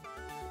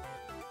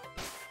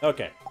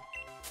 Okay.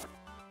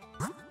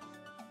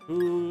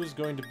 Who's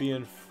going to be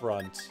in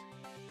front?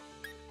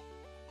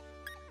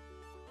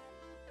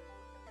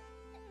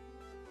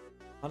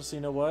 Honestly,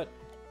 you know what?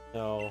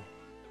 No.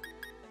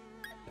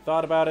 I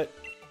thought about it.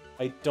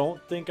 I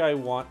don't think I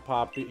want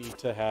Poppy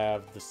to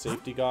have the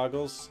safety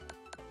goggles.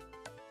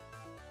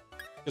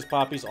 Because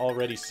Poppy's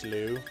already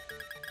slew.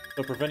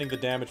 So preventing the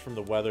damage from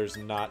the weather's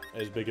not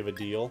as big of a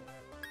deal.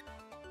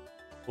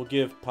 We'll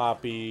give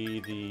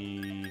Poppy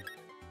the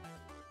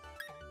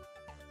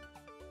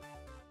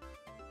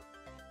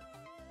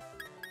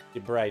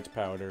bright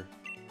powder.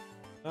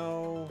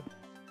 No.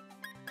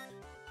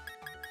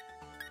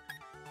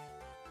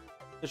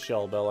 The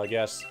shell bell, I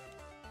guess.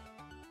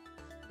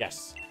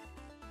 Yes.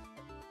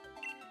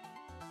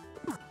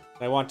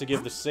 I want to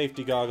give the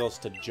safety goggles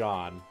to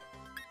John.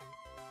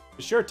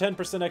 Sure,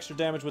 10% extra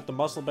damage with the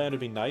muscle band would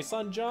be nice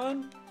on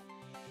John.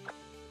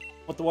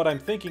 But what I'm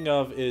thinking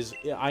of is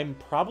I'm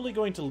probably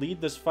going to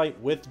lead this fight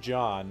with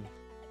John.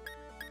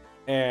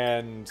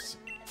 And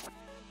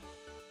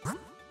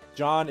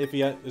John, if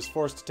he is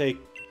forced to take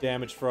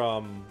damage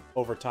from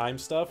overtime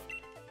stuff,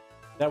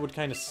 that would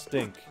kind of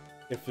stink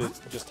if it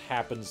just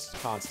happens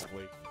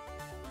constantly.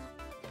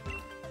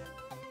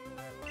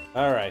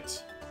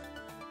 Alright.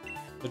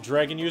 The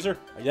dragon user?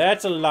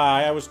 That's a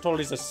lie. I was told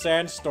he's a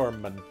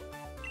sandstormman.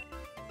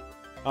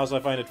 Also,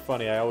 I find it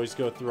funny. I always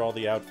go through all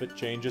the outfit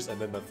changes,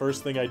 and then the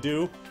first thing I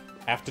do,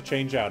 have to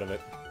change out of it.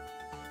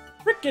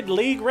 Frickin'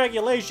 league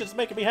regulations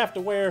making me have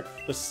to wear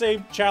the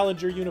same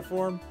Challenger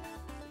uniform.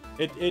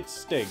 It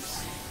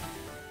stinks.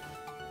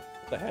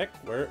 What the heck?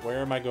 Where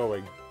am I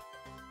going?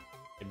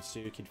 I'm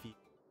so confused.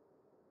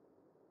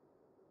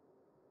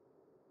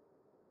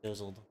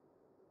 Dizzled.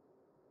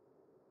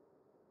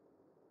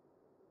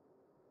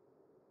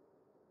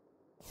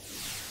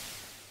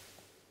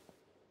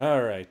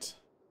 Alright.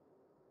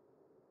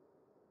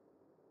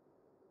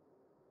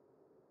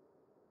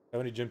 How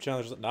many gym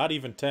challenges? Not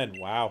even 10.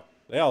 Wow.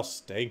 They all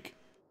stink.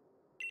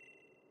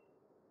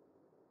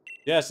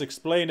 Yes,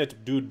 explain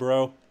it, dude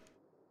bro.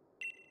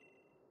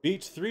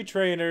 Beat 3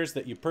 trainers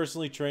that you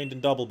personally trained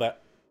in double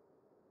bat.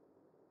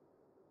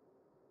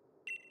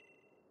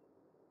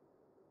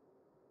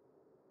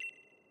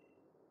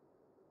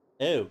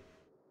 Oh.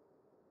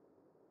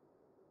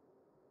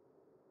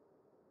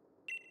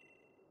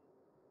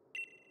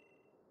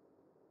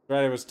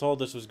 Right, I was told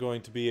this was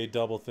going to be a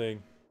double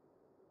thing.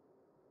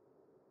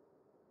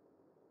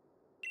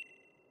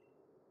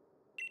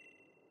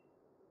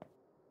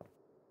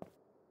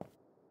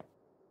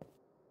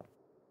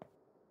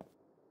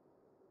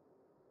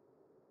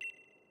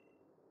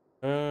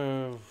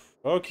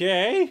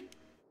 Okay.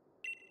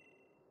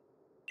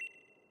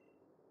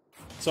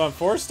 So I'm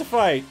forced to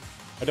fight.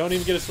 I don't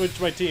even get to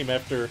switch my team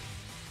after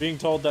being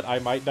told that I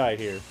might die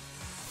here.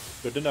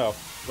 Good to know.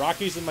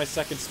 Rocky's in my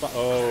second spot.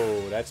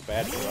 Oh, that's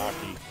bad for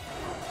Rocky.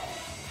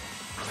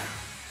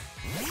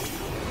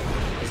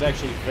 It's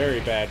actually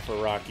very bad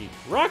for Rocky.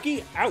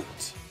 Rocky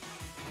out!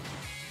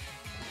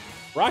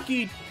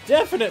 Rocky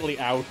definitely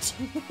out!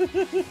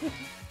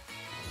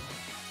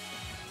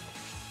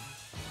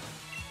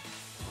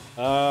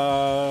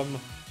 We're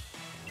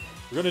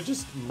gonna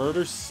just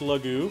murder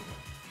Slugoo.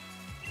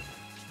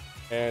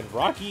 And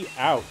Rocky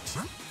out.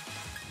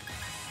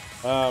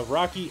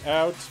 Rocky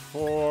out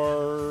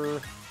for...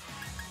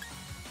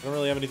 I don't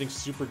really have anything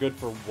super good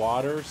for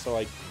water, so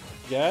I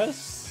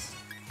guess...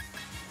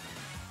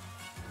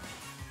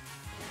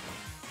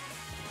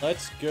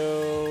 Let's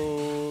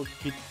go...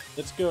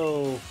 Let's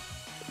go...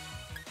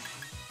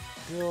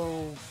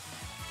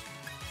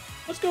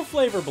 Let's go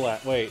Flavor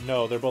Blast. Wait,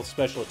 no, they're both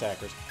special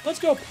attackers. Let's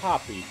go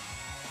Poppy.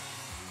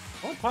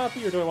 I want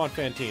Poppy or do I want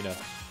Fantina?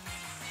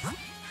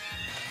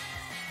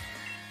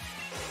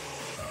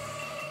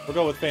 We'll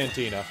go with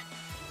Fantina.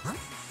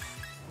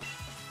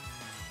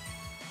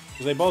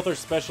 Because they both are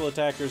special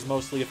attackers,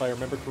 mostly, if I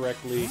remember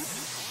correctly.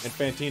 And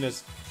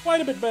Fantina's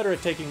quite a bit better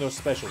at taking those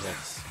special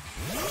hits.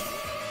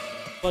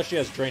 Plus, she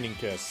has Draining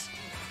Kiss.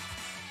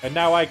 And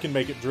now I can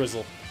make it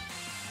drizzle.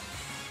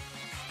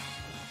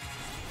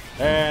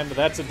 And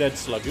that's a dead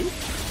Slugoo.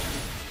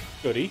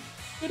 Goody.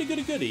 Goody,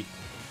 goody, goody.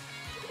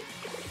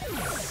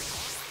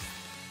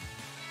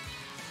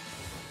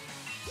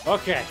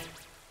 Okay.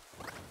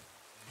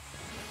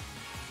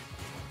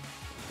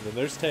 And then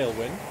there's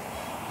Tailwind.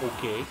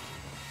 Okay.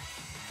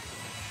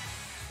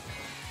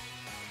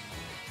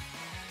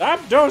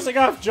 I'm dozing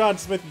off, John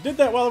Smith. You did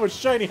that while I was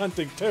shiny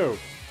hunting, too.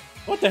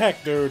 What the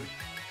heck, dude?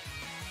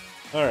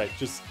 Alright,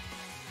 just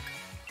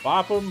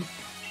bop him.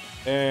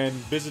 And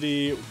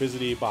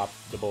Bizzity Bop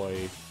the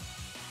boy.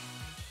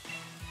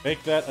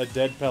 Make that a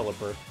dead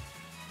Pelipper.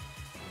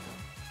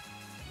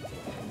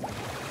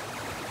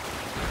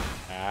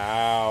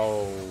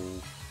 Ow.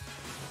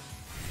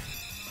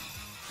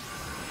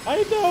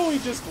 I know he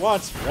just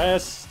wants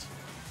rest.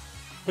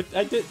 But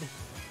I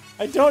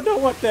don't know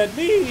what that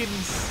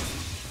means.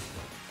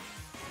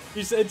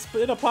 It's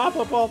been a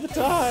pop-up all the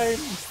time.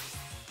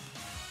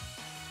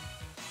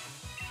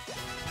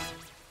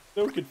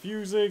 So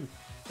confusing.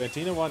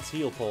 Fantina wants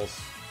Heal Pulse.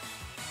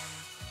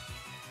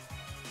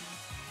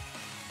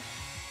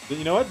 But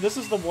you know what? This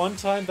is the one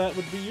time that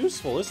would be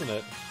useful, isn't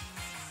it?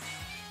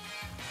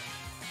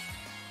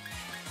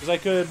 Because I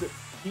could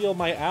heal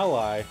my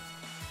ally.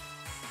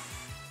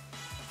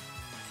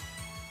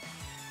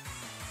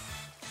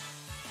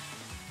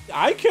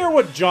 I care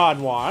what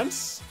John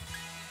wants.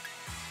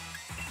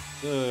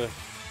 Ugh.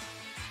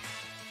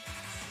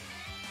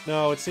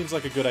 No, it seems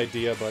like a good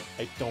idea, but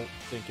I don't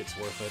think it's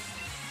worth it.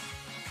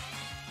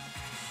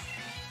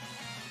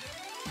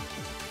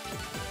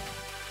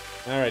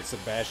 Alright,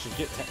 Sebastian,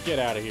 get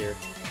out of here.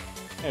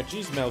 Yeah,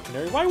 geez,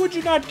 Melcanary, why would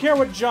you not care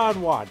what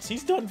John wants?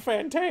 He's done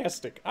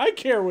fantastic. I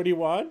care what he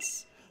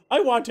wants.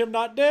 I want him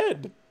not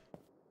dead.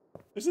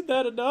 Isn't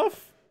that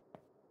enough?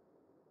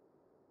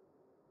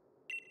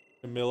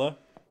 Camilla.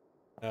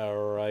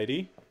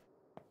 Alrighty.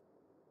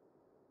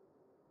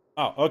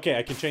 Oh, okay,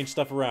 I can change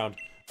stuff around.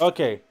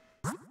 Okay.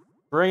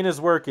 Brain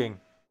is working.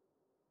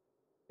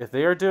 If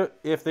they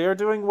are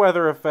doing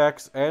weather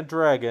effects and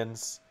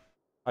dragons,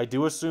 I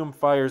do assume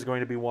fire is going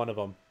to be one of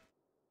them.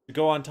 To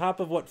go on top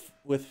of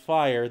with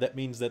fire, that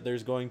means that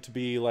there's going to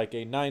be like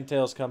a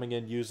Ninetales coming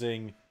in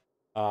using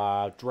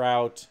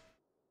drought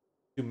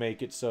to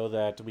make it so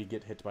that we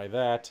get hit by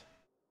that.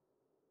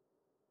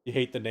 You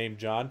hate the name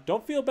John?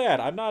 Don't feel bad.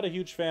 I'm not a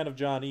huge fan of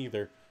John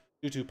either,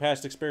 due to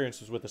past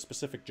experiences with a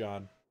specific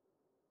John.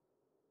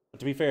 But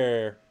to be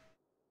fair,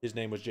 his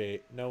name was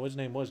J. No, his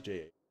name was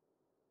J.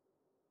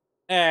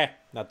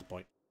 Not the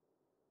point.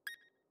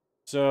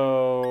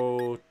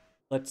 So,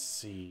 let's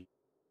see.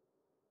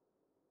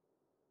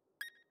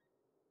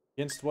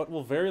 Against what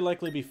will very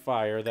likely be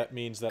fire, that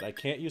means that I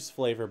can't use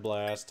Flavor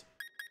Blast.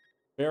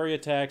 Fairy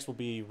attacks will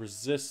be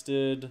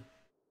resisted.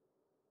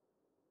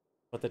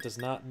 But that does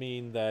not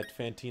mean that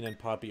Fantina and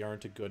Poppy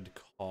aren't a good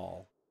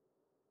call.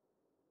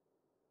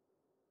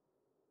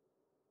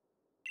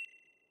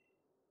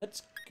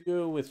 Let's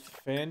go with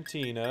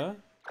Fantina.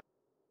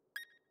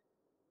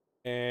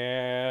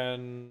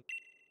 And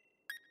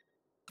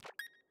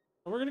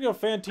we're gonna go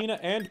Fantina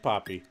and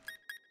Poppy.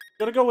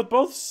 Gonna go with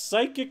both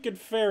Psychic and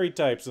Fairy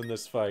types in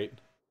this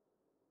fight.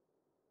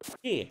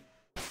 Yeah.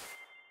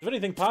 If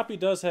anything, Poppy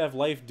does have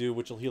Life Dew,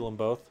 which will heal them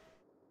both.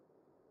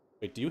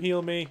 Wait, do you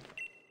heal me?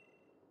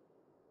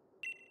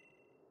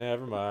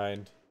 Never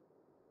mind.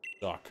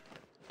 Suck.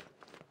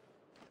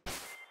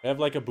 I have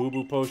like a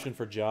boo-boo potion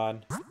for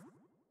John.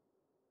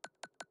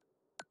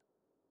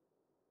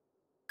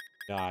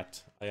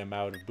 Not. I am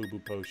out of boo-boo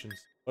potions.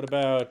 What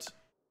about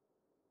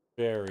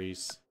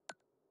berries?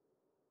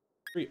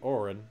 3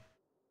 Orin.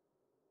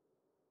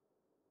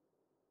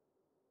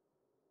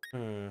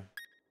 6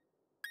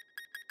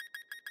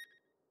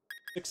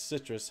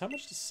 citrus. How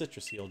much does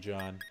citrus heal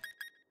John?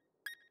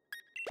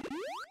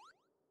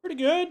 Pretty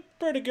good.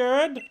 Pretty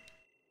good.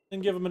 Then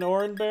give him an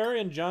Orin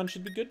berry and John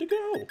should be good to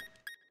go.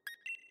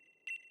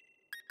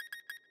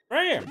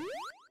 Bam!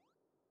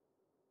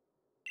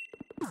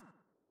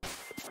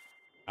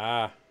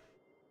 Ah.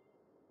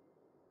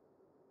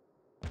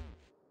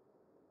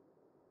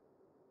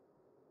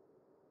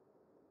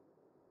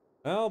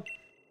 Well,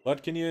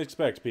 what can you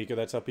expect, Pika?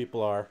 That's how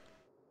people are.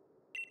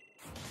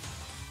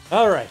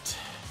 Alright.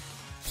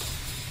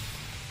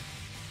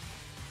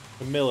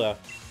 Camilla.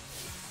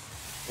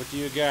 What do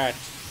you got?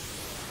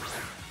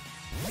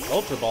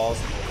 Ultra Balls.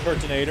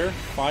 Pertinator.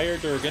 Fire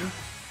Durgan.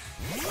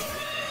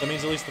 That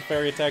means at least the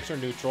fairy attacks are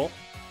neutral.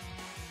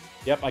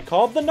 Yep, I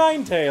called the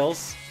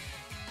Ninetales.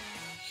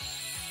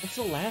 What's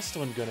the last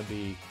one gonna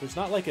be? There's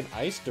not like an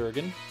Ice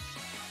Durgan.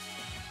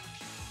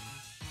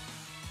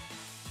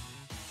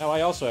 Now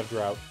I also have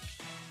Drought.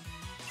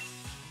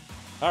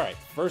 Alright,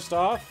 first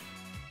off,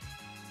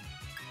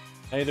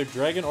 either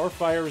Dragon or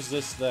Fire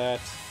resist that.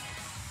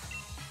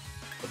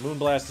 But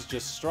Moonblast is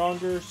just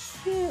stronger,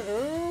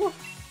 so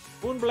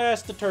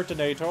Moonblast the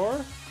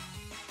Turtonator.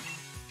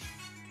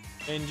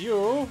 And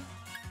you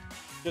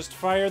just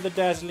fire the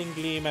Dazzling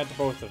Gleam at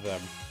both of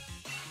them.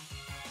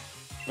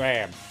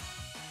 Bam.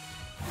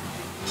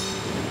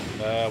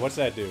 What's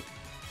that do?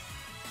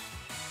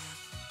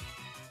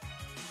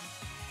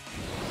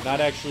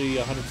 Not actually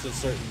 100%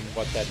 certain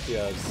what that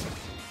does.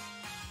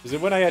 Is it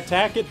when I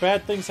attack it,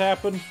 bad things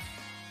happen?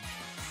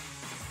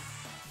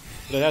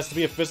 But it has to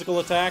be a physical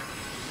attack?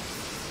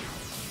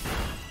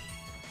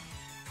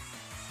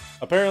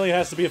 Apparently it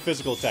has to be a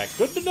physical attack.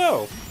 Good to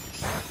know!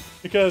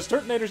 Because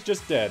Turtonator's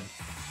just dead.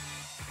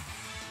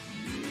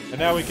 And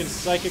now we can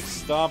Psychic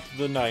Stomp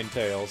the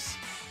Ninetales.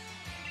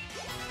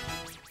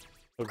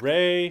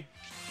 Hooray!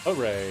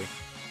 Hooray.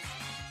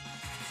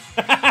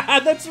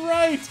 That's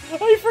right!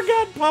 I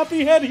forgot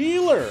Poppy had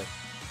healer!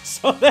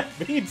 So that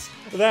means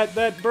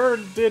that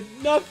burn did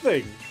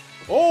nothing!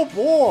 Oh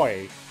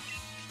boy!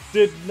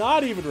 Did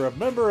not even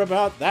remember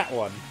about that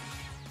one.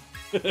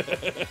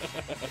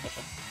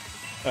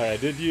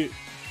 Alright, did you...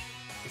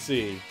 Let's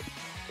see.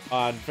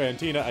 On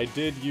Fantina, I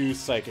did use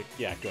Psychic.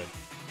 Yeah, good.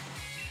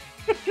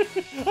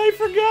 I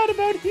forgot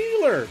about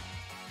healer!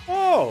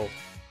 Oh!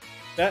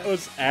 That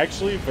was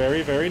actually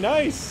very, very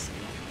nice!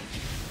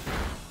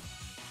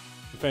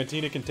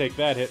 Fantina can take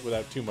that hit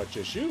without too much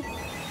issue.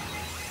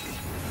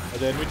 And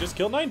then we just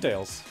kill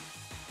Ninetales.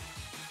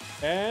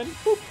 And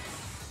boop!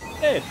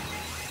 Dead!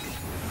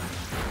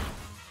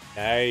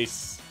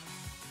 Nice!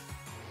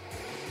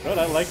 But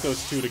I like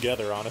those two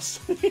together,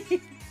 honestly.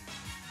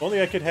 If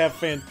only I could have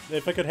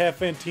if I could have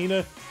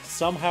Fantina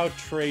somehow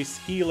trace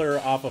healer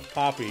off of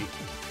Poppy.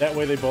 That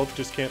way they both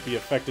just can't be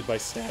affected by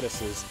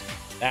statuses.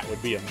 That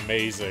would be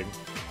amazing.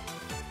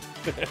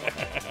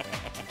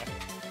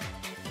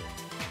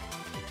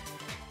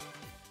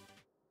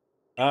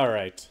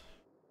 Alright.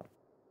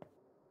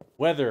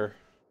 Weather.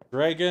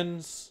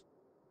 Dragons.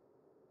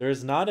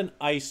 There's not an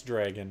ice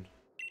dragon.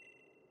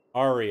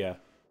 Aria.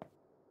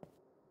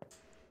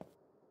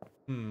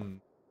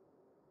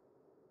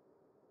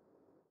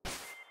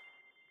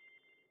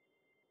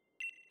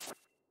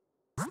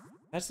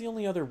 That's the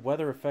only other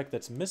weather effect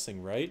that's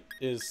missing, right?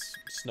 Is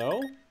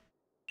snow?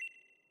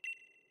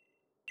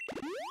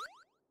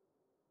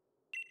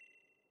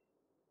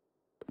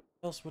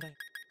 What else would I...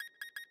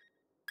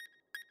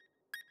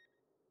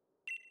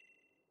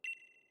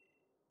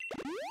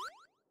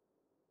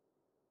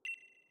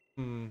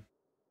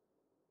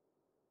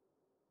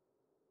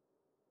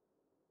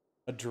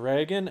 A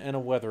dragon and a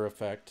weather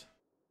effect.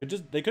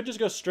 They could just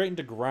go straight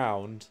into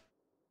ground.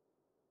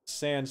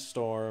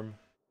 Sandstorm.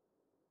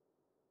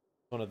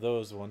 One of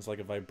those ones, like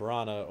a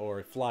Vibrana or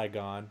a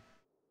Flygon.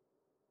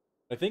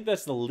 I think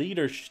that's the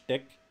leader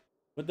shtick.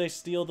 Would they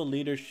steal the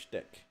leader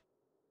shtick?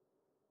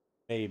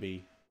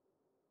 Maybe.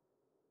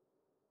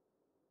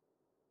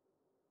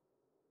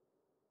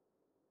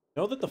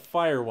 Know that the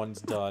fire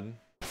one's done.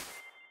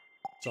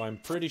 So I'm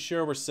pretty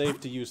sure we're safe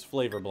to use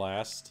Flavor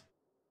Blast.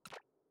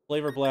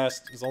 Flavor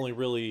Blast is only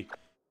really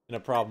in a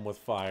problem with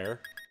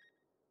fire.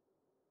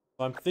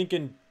 So I'm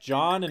thinking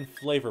John and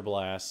Flavor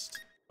Blast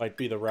might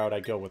be the route I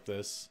go with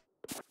this.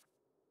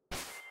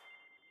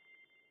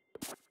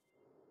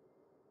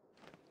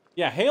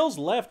 Yeah, Hail's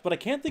left, but I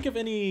can't think of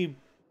any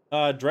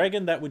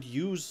dragon that would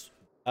use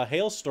a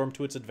Hailstorm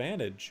to its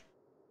advantage.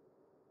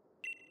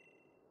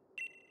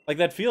 Like,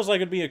 that feels like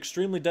it'd be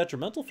extremely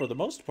detrimental for the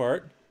most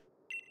part.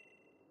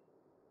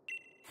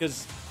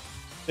 Because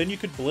then you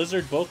could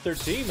Blizzard both their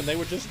team and they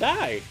would just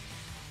die.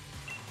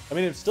 I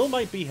mean, it still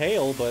might be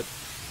Hail, but...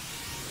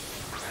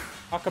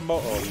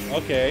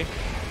 Hakamoto. Okay.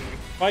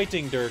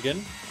 Fighting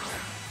Durgan.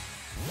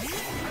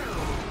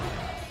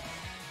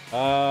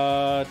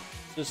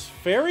 Does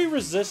Fairy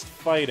resist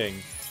fighting?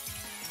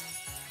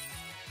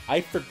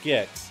 I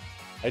forget.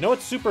 I know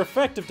it's super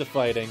effective to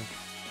fighting,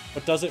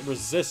 but does it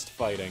resist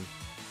fighting?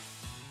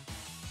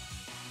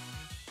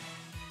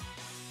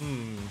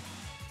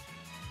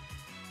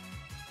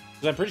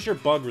 Because I'm pretty sure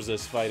Bug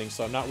resists fighting,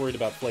 so I'm not worried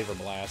about Flavor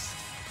Blast.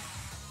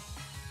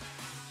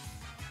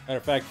 Matter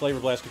of fact, Flavor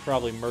Blast could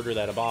probably murder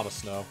that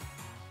Abomasnow.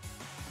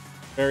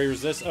 Fairy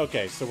resists?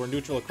 Okay, so we're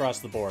neutral across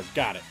the board.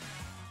 Got it.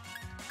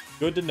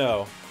 Good to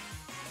know.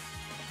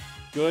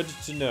 Good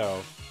to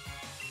know.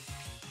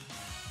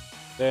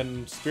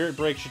 Then Spirit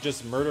Break should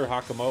just murder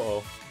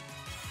Hakamoto.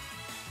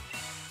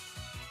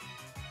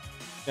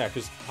 Yeah,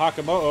 because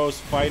Hakamoto's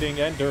fighting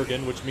and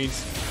Durgan, which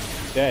means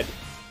dead.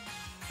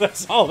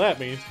 That's all that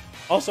means.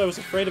 Also, I was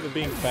afraid of it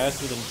being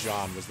faster than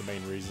John was the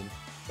main reason.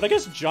 But I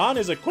guess John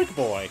is a quick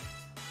boy.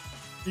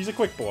 He's a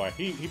quick boy.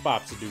 He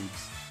bops the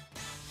dudes.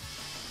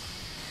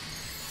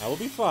 That will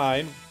be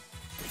fine.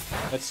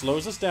 That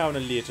slows us down a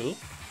little.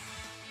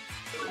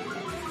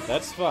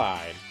 That's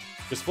fine.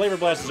 Because Flavor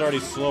Blast is already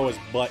slow as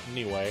butt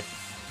anyway.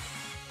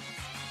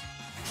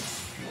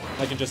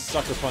 I can just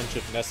Sucker Punch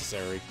if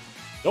necessary.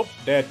 Nope,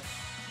 dead.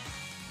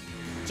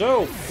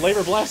 So,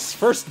 Flavor Blast's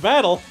first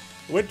battle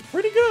went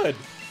pretty good.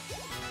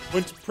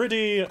 Went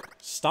pretty...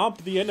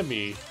 Stomp the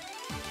enemy.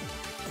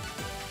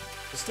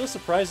 It still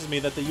surprises me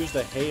that they used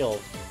a Hail.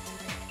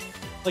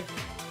 Like,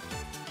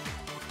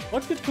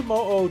 what could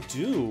Komodo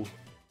do?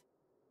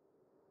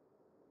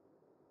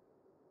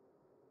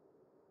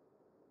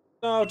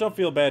 No, don't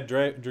feel bad,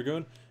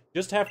 Dragoon.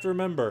 Just have to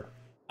remember,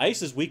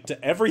 Ice is weak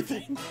to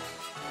everything.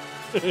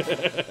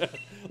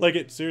 Like,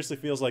 it seriously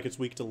feels like it's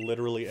weak to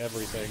literally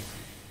everything.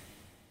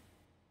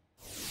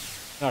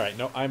 Alright,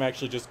 no, I'm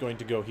actually just going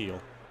to go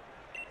heal.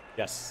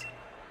 Yes.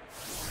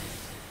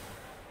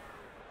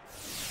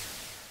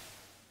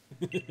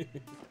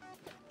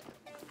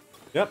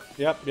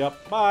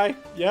 Yep. Bye.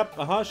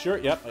 Yep, sure,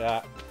 yep,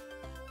 yeah.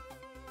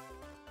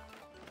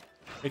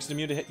 Makes it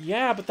immune to hit.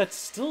 Yeah, but that's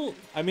still...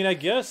 I mean, I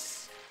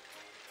guess...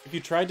 If you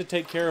tried to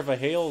take care of a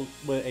Hail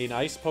with an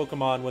Ice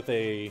Pokemon with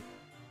a...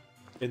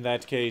 In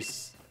that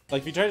case...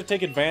 Like, if you try to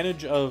take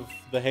advantage of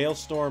the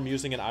Hailstorm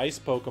using an Ice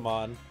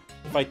Pokemon,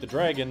 to fight the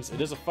dragons.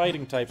 It is a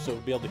fighting type, so it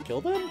would be able to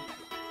kill them?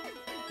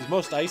 Because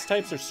most ice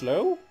types are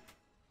slow?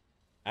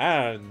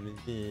 Ah,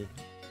 your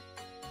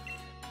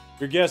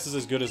guess is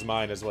as good as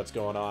mine as what's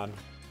going on.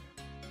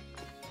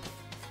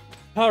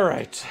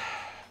 Alright.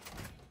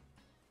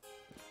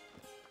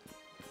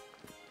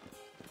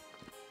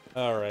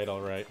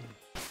 Alright.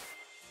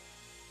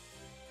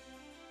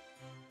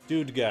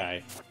 Dude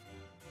guy.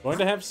 Going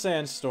to have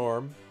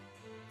Sandstorm.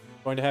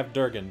 Going to have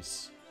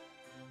Durgans.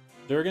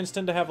 Durgans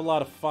tend to have a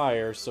lot of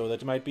fire, so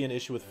that might be an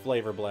issue with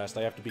Flavor Blast.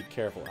 I have to be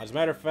careful. As a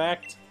matter of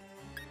fact,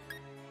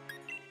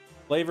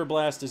 Flavor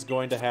Blast is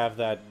going to have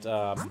that,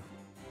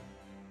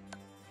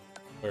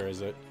 where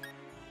is it?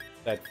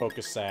 That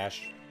Focus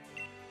Sash.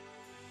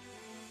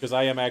 Because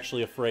I am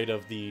actually afraid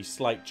of the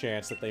slight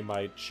chance that they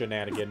might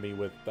shenanigan me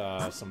with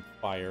some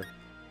fire.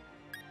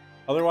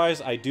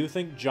 Otherwise, I do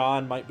think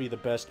John might be the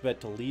best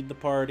bet to lead the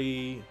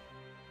party.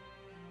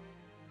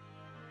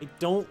 I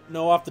don't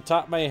know off the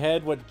top of my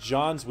head what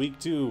John's weak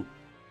to.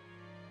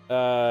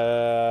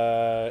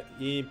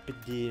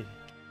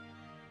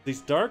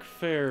 These Dark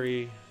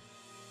Fairy.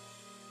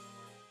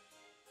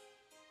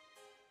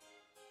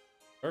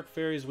 Dark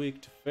Fairy's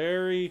weak to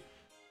Fairy,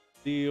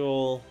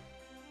 Steel,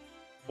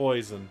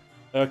 Poison.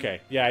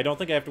 Okay, yeah, I don't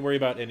think I have to worry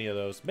about any of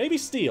those. Maybe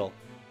Steel.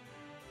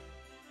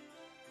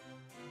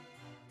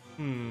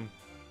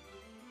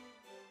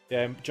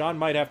 Yeah, John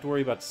might have to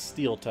worry about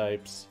Steel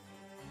types.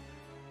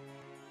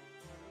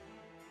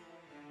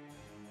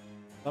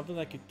 Something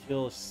that could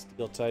kill a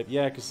Steel type.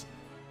 Yeah, because...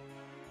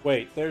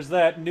 Wait, there's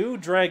that new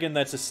dragon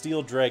that's a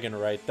Steel Dragon,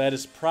 right? That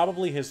is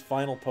probably his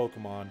final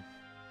Pokemon.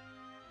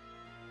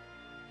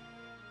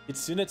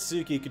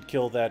 Kitsunetsuki could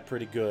kill that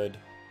pretty good.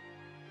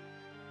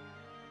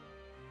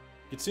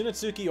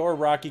 Kitsunetsuki or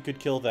Rocky could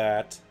kill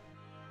that.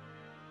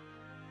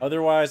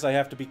 Otherwise, I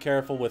have to be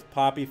careful with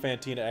Poppy,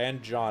 Fantina,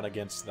 and John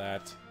against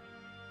that.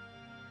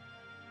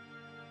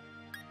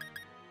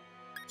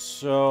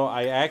 So,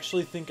 I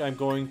actually think I'm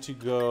going to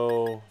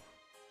go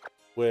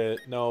with...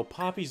 No,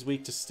 Poppy's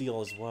weak to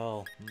Steel as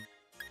well.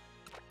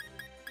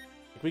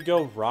 Could we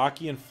go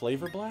Rocky and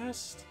Flavor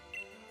Blast?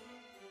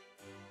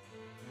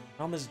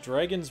 Problem is,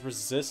 dragons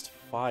resist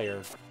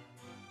fire.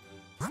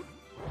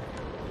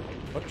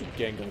 What you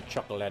gonna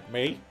chuckle at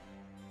me?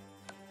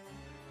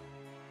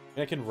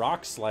 I can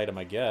Rock Slide him,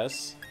 I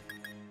guess.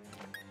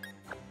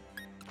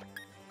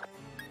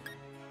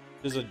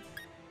 There's a...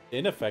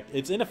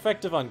 It's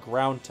ineffective on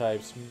ground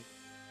types.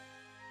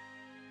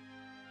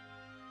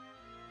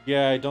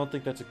 Yeah, I don't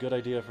think that's a good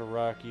idea for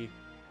Rocky.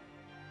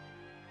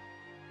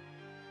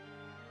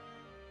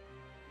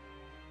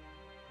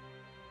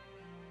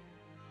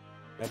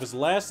 If his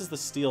last is the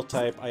Steel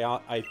type,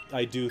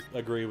 I do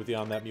agree with you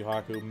on that,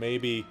 Muhaku.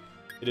 Maybe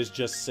it is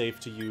just safe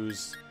to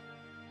use,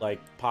 like,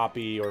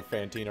 Poppy or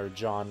Fantina or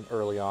John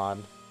early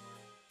on.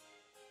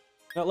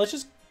 Now, let's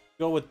just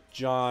go with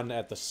John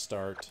at the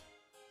start.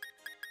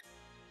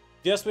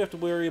 Yes, we have to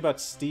worry about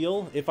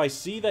Steel. If I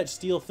see that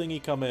Steel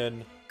thingy come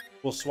in,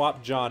 we'll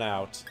swap John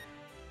out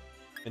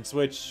and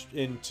switch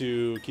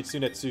into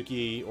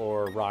Kitsunetsuki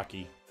or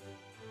Rocky.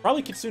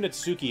 Probably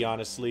Kitsunetsuki,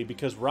 honestly,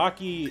 because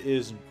Rocky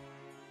is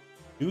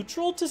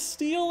neutral to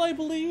Steel, I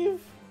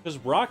believe? Because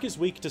Rock is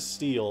weak to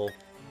Steel,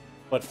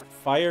 but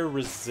Fire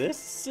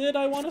resists it,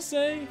 I want to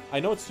say?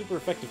 I know it's super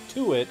effective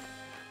to it,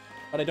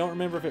 but I don't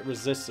remember if it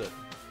resists it.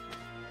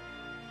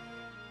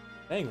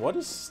 Dang, what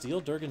is Steel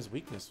Durgan's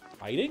weakness?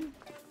 Fighting?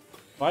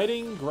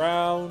 Fighting,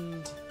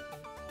 ground...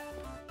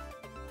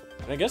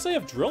 And I guess I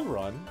have Drill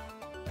Run.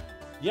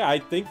 Yeah, I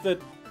think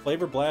that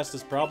Flavor Blast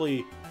is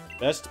probably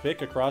best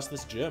pick across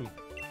this gym.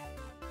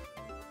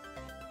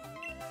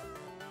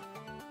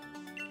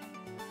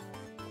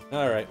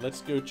 Alright,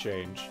 let's go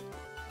change.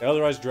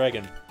 Otherwise,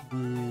 Dragon.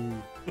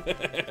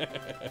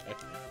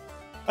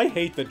 I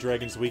hate that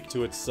Dragon's weak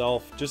to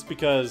itself, just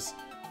because...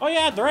 Oh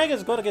yeah,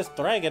 Dragon's good against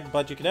Dragon,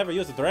 but you can never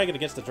use the Dragon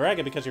against the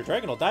Dragon because your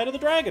Dragon will die to the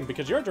Dragon,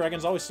 because your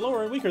Dragon's always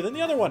slower and weaker than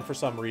the other one for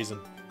some reason.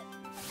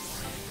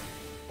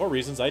 Or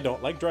reasons I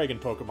don't like Dragon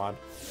Pokemon.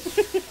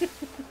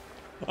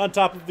 On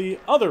top of the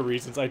other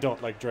reasons I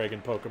don't like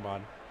Dragon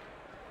Pokemon.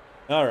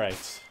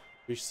 Alright.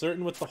 Be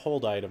certain with the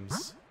hold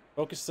items.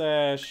 Focus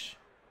Sash.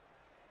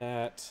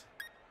 That.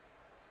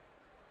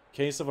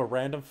 Case of a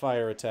random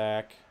fire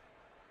attack.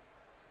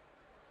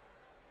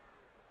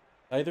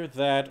 Either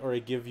that or I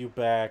give you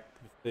back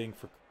the thing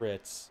for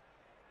crits.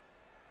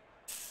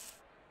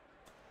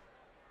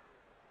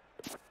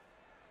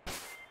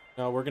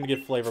 No, we're gonna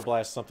give Flavor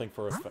Blast something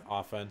for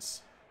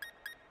offense.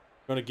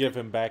 I'm gonna give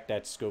him back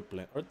that scope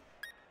lens.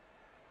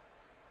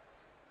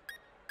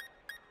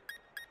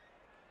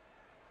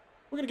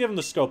 We're gonna give him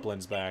the scope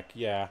lens back,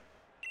 yeah.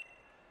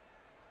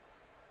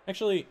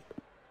 Actually,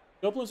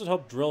 scope lens would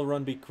help Drill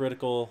Run be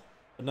critical,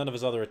 but none of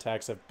his other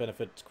attacks have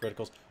benefit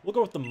criticals. We'll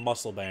go with the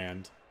Muscle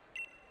Band.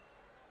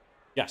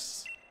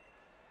 Yes.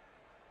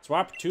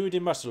 Swap to the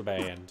Muscle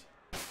Band.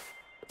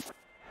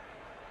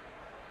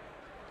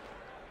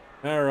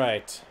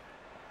 Alright.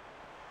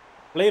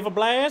 Flavor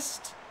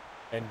Blast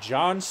and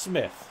John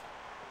Smith.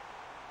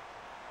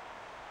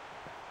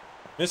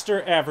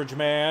 Mr. Average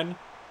Man,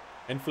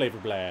 And Flavor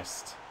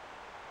Blast.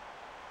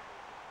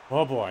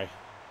 Oh boy.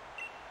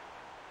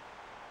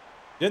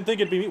 Didn't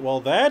think it'd be me. Well,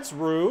 that's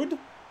rude.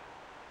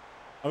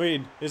 I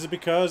mean, is it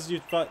because you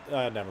thought...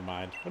 never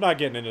mind. We're not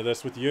getting into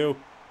this with you.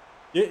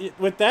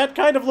 With that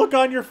kind of look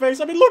on your face,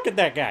 I mean, look at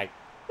that guy.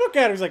 Look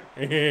at him. He's like...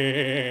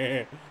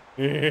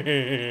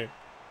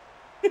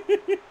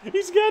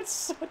 He's got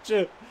such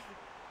a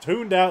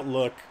tuned out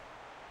look.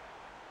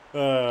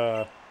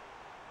 I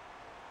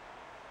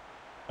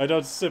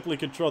don't simply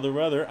control the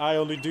weather. I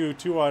only do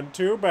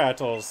 2-on-2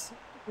 battles.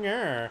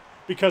 Yeah.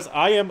 Because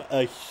I am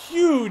a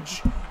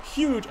huge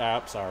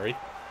sorry.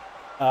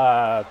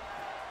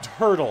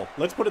 Turtle.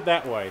 Let's put it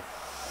that way.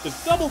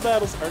 Because double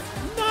battles are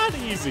not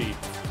easy.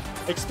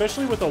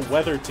 Especially with a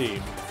weather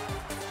team.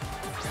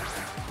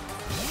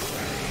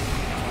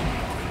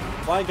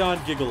 Flygon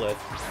Gigalith.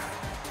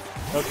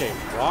 Okay,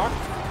 Rock.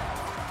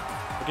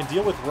 I can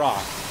deal with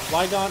Rock.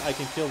 Flygon I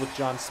can kill with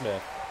John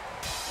Smith.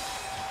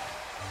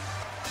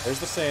 There's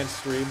the Sand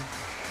Stream.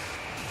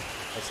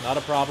 That's not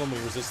a problem. We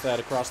resist that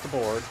across the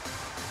board.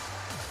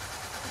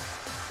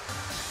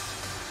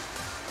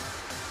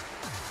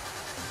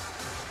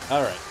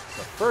 Alright,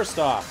 so first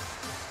off,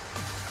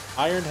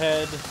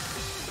 Ironhead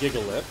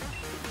Gigalith.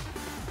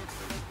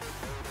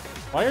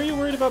 Why are you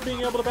worried about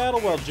being able to battle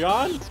well,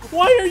 John?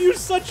 Why are you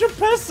such a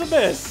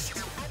pessimist?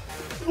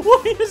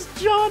 Why is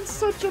John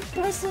such a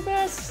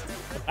pessimist?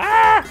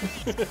 Ah!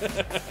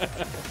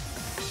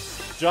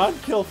 John,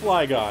 kill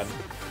Flygon.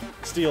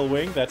 Steel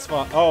Wing, that's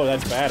fine. Oh,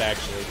 that's bad,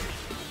 actually.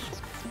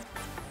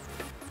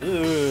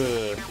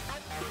 Ugh.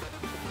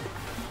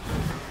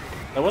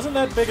 That wasn't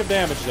that big of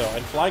damage, though,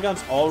 and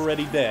Flygon's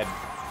already dead.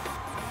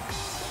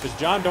 Because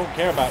John don't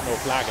care about no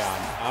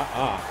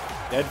Flygon.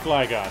 Dead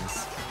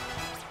Flygons.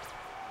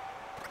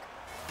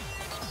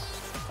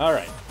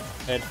 Alright.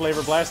 And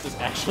Flavor Blast is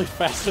actually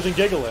faster than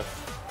Gigalith.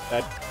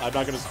 That, I'm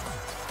not gonna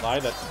lie,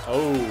 that...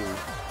 Oh.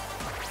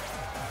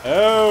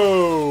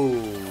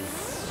 Oh!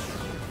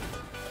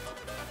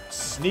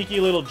 Sneaky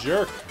little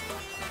jerk.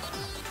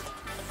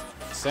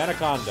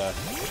 Sandaconda.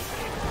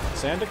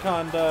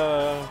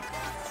 Sandaconda...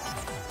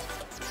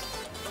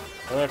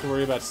 I don't have to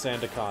worry about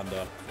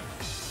Sandaconda.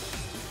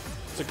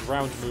 It's a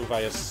ground move,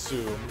 I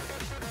assume.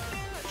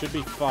 Should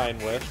be fine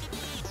with.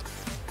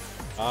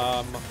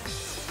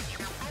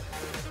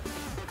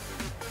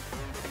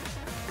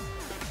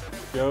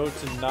 Go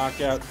to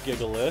knock out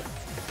Gigalith.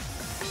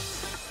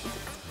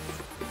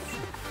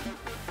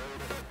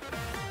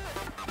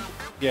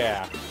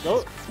 Yeah.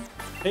 Go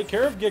take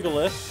care of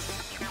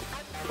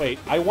Gigalith. Wait,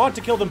 I want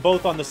to kill them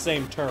both on the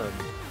same turn.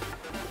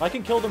 If I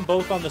can kill them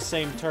both on the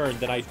same turn,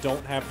 then I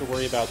don't have to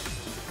worry about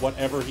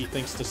whatever he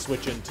thinks to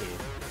switch into.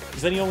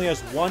 Because then he only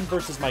has 1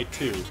 versus my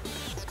 2.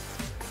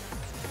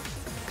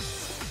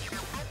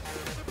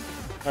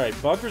 Alright,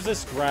 Bug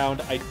resists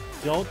ground. I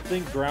don't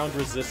think ground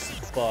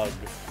resists Bug.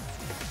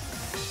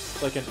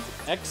 It's like an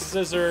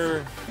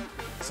X-Scissor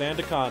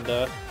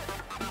Sandaconda,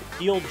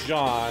 heal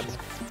John,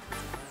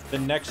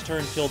 then next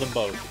turn kill them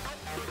both.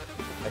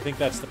 I think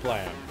that's the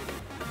plan.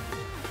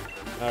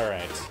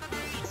 Alright.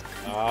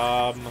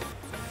 Yeah.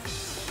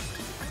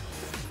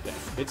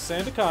 Hit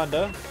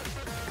Sandaconda.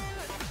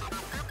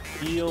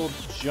 Heal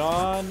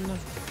John.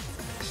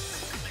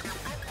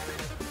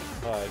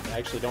 I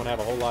actually don't have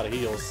a whole lot of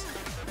heals.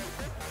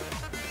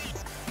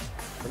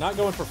 We're not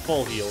going for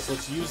full heals.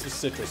 Let's use the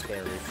Citrus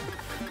Berry.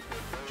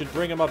 Should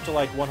bring him up to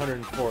like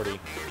 140.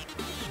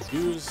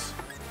 Use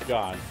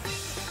God.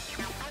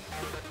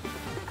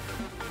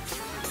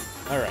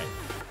 Alright.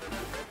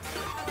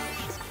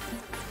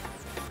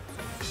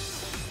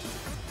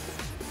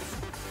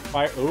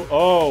 Fire. Ooh,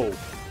 oh!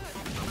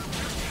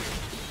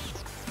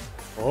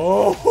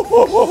 Oh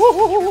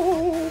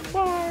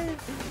my!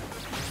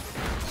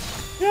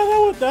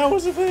 Yeah, that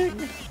was a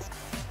thing.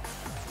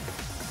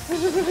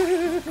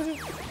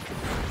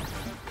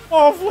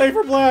 Oh,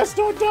 Flavor Blast!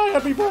 Don't die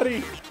on me,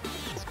 buddy.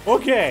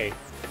 Okay.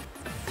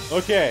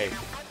 Okay.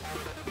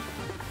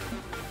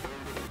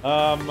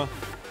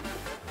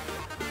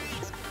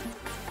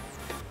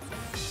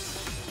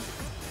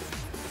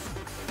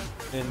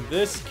 In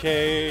this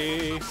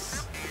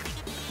case,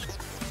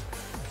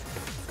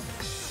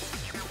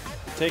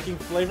 taking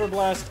Flavor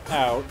Blast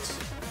out,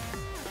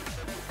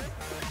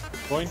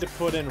 going to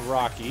put in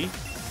Rocky.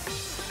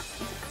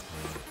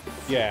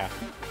 Yeah.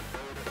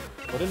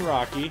 Put in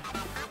Rocky.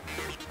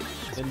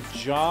 And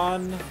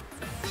John...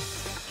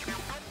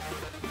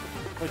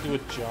 What do I do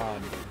with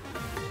John?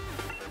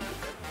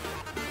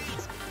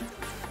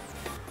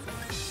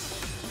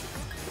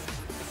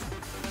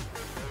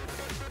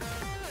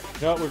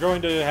 No, we're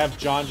going to have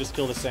John just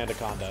kill the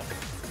Sandaconda.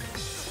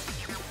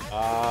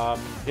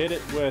 Hit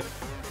it with...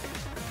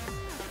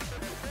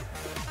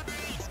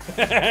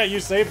 You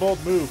say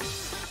bold move.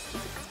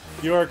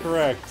 You are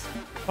correct.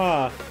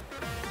 Huh.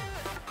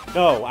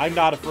 No, I'm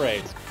not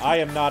afraid. I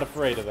am not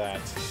afraid of that.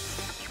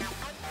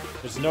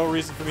 There's no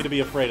reason for me to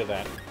be afraid of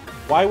that.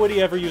 Why would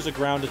he ever use a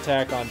ground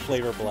attack on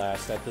Flavor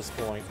Blast at this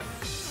point?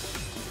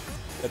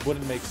 That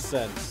wouldn't make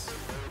sense.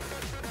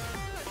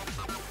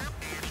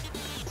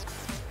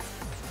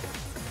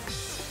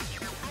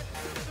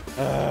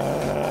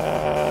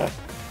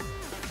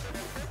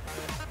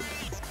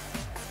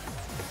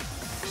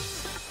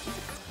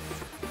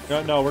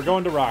 No, we're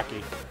going to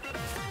Rocky.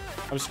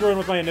 I'm screwing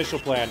with my initial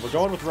plan. We're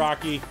going with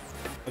Rocky,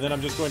 and then I'm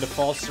just going to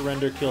false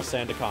surrender, kill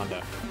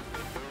Sandaconda.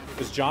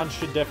 Because John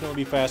should definitely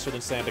be faster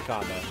than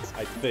Sandaconda,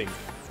 I think.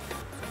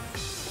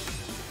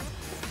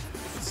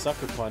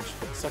 Sucker Punch,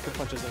 but Sucker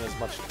Punch isn't as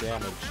much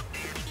damage.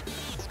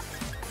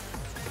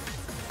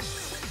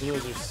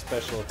 Healers are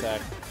special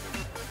attack.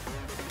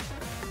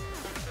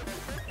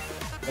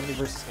 70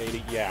 versus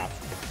 80, yeah.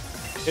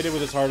 Hit it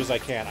with as hard as I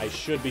can. I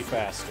should be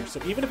faster.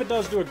 So even if it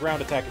does do a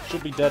ground attack, it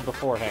should be dead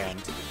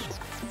beforehand.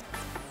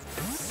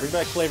 Bring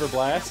back Flavor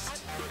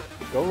Blast.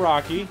 Go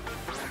Rocky.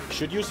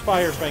 Should use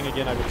Fire Fang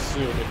again, I would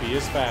assume, if he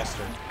is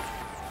faster.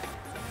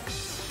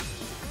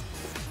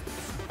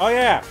 Oh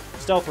yeah!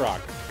 Stealth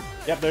Rock.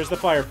 Yep, there's the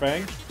Fire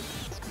Fang.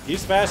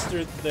 He's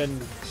faster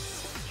than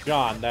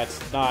John. That's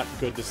not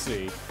good to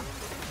see.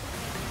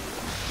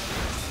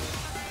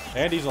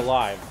 And he's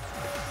alive.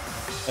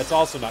 That's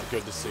also not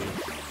good to see.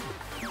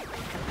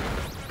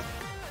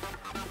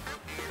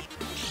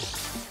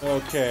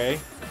 Okay.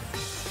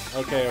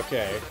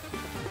 Okay.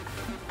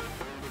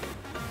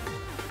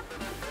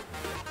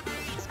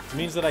 It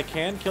means that I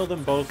can kill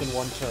them both in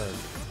one turn.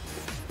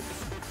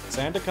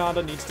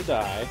 Sandaconda needs to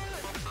die.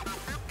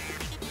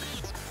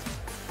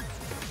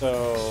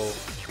 So...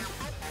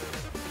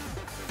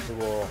 we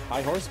will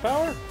high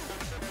horsepower?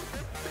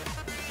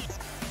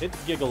 Hit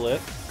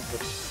Gigalith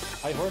with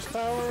high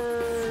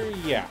horsepower?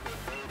 Yeah.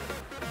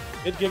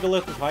 Hit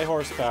Gigalith with high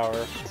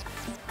horsepower.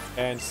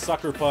 And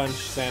Sucker Punch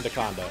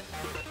Sandaconda.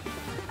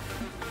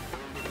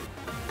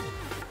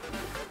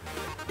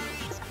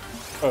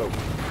 Oh.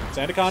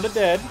 Sandaconda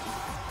dead.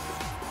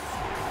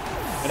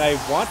 And I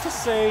want to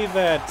say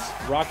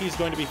that Rocky's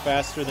going to be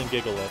faster than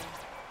Gigalith.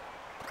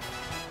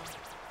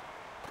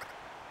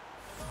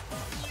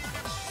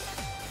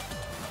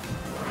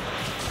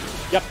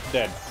 Yep,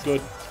 dead.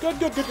 Good. Good.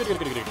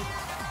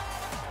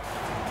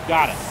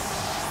 Got it.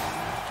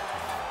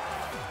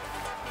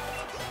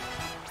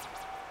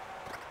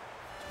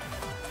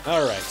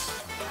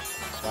 Alright.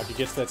 Rocky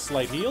gets that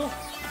slight heal.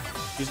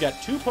 He's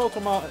got 2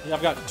 Pokemon.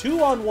 I've got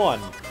 2 on 1.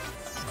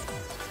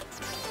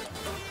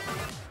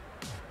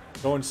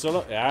 Going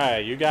solo? Ah,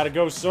 you gotta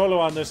go solo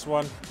on this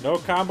one. No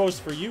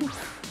combos for you.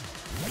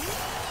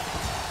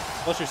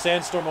 Plus your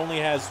Sandstorm only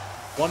has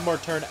 1 more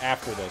turn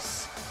after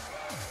this.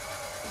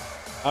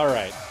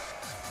 Alright.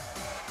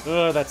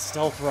 Ugh, that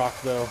Stealth Rock,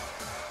 though.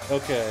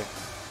 Okay.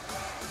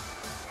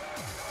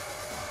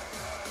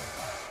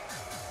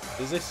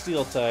 This is a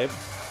Steel type.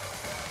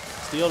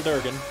 Steel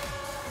Durgan.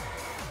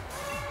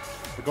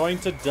 We're going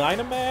to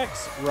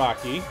Dynamax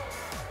Rocky.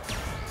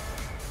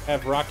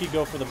 Have Rocky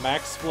go for the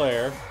Max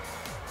Flare,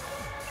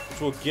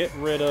 which will get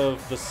rid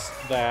of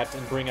that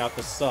and bring out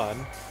the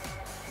Sun.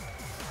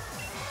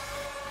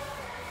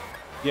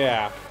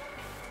 Yeah.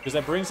 Because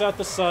that brings out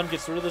the Sun,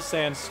 gets rid of the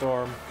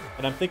Sandstorm,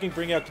 and I'm thinking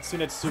bring out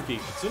Kitsunetsuki.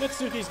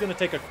 Kitsunetsuki is going to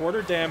take a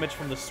quarter damage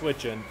from the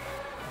switch-in,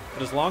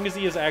 but as long as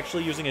he is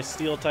actually using a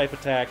Steel-type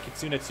attack,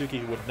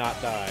 Kitsunetsuki would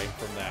not die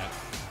from that.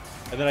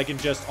 And then I can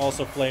just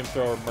also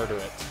Flamethrower murder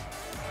it.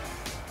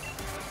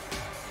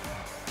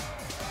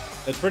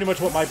 That's pretty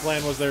much what my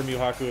plan was there,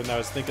 Muhaku, and I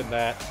was thinking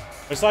that.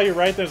 I saw you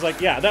right there, I was like,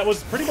 yeah, that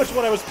was pretty much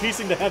what I was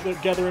piecing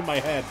together in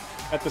my head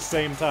at the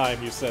same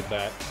time you said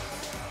that.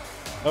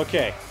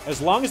 Okay,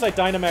 as long as I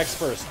Dynamax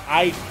first.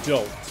 I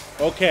don't.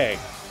 Okay.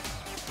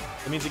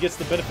 That means he gets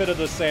the benefit of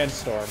the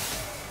Sandstorm.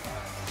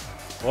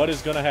 What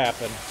is gonna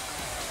happen?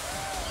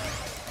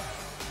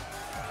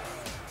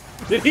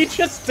 Did he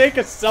just take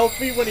a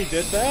selfie when he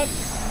did that?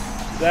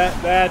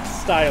 That's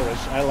stylish.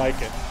 I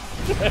like it.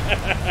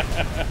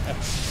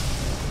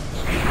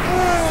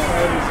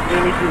 That is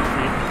really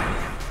goofy.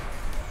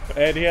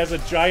 And he has a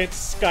giant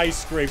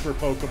skyscraper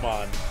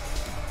Pokemon.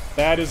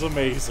 That is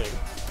amazing.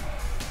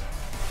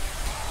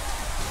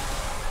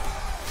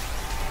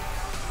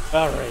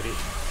 Alrighty.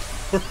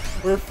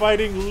 We're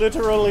fighting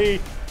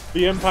literally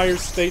the Empire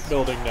State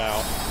Building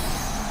now.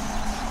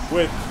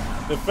 With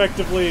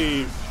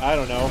effectively, I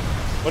don't know,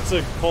 what's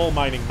a coal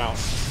mining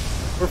mountain?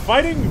 We're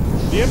fighting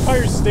the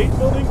Empire State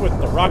Building with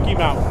the Rocky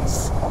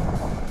Mountains.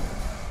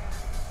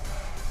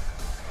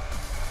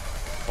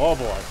 Oh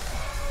boy.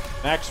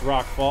 Max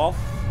Rockfall.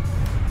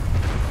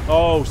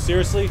 Oh,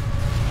 seriously?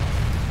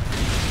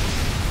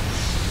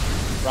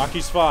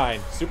 Rocky's fine.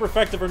 Super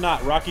effective or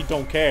not, Rocky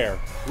don't care.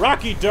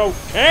 Rocky don't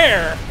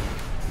care!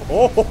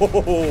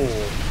 Oh!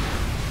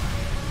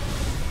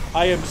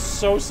 I am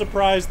so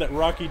surprised that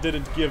Rocky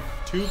didn't give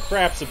 2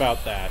 craps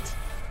about that.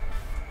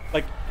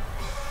 Like,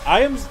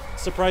 I am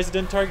surprised he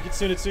didn't target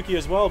Kitsunetsuki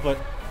as well, but...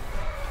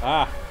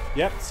 ah,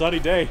 yep, sunny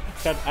day.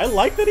 I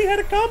like that he had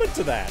a comment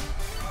to that.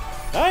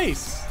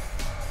 Nice!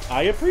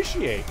 I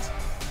appreciate.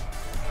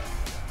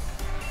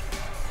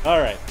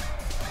 Alright.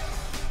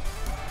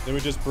 Then we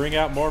just bring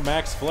out more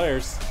Max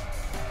Flares.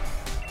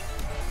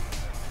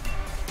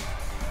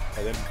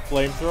 And then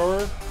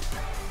Flamethrower.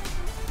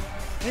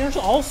 They're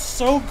all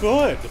so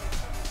good.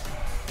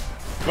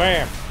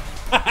 Bam.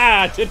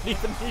 Haha! Didn't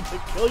even need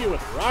to kill you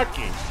with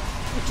Rocky.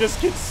 Just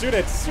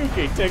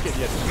Kitsunetsuke taking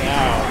you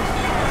down.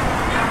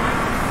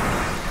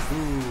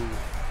 Ooh.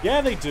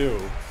 Yeah, they do.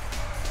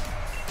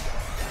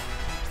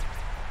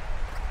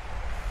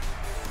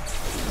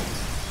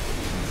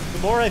 The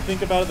more I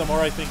think about it, the more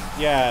I think,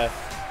 yeah,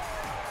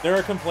 there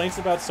are complaints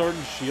about Sword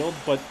and Shield,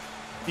 but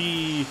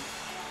the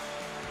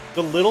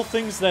little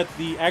things that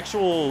the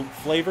actual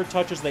flavor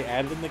touches they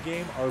added in the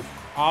game are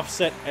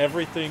offset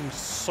everything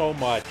so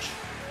much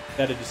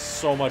that it is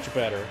so much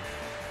better.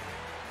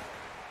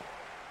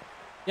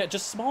 Yeah,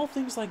 just small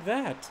things like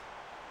that.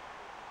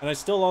 And I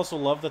still also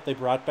love that they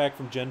brought back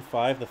from Gen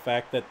 5 the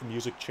fact that the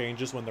music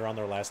changes when they're on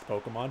their last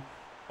Pokemon.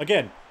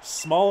 Again,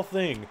 small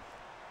thing.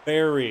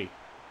 Very,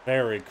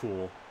 very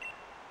cool.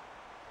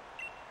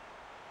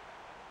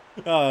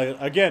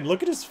 Again,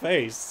 look at his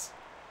face.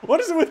 What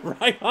is it with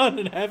Raihan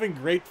and having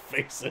great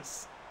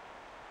faces?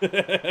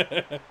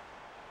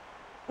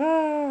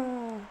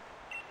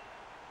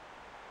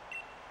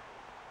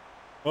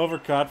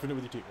 Overconfident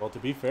with your team. Well, to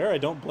be fair, I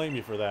don't blame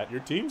you for that. Your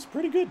team's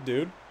pretty good,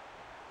 dude.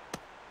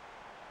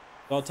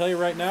 So I'll tell you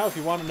right now, if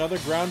you want another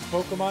ground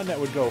Pokemon that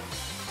would go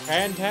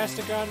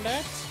fantastic on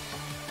that,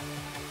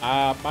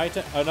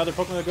 another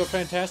Pokemon that would go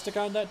fantastic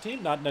on that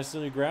team, not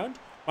necessarily ground,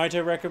 might I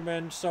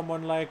recommend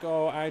someone like,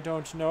 oh, I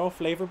don't know,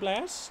 Flavor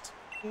Blast?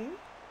 Hmm?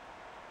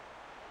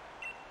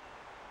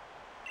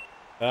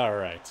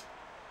 Alright.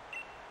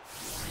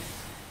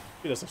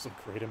 He does have some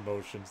great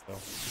emotions, though.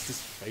 Just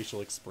his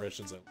facial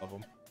expressions, I love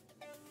them.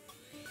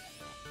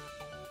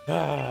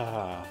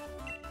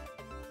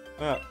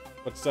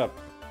 What's up?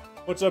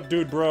 What's up,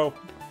 dude, bro?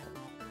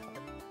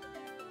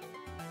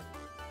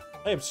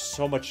 I am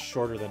so much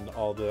shorter than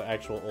all the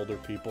actual older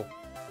people.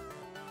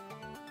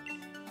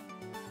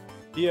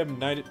 DM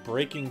Knighted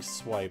Breaking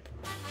Swipe.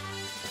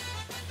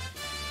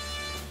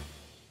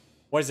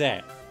 What is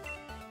that?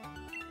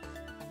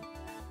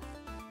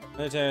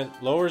 It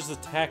lowers the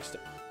tax.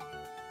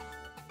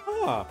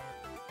 Ah.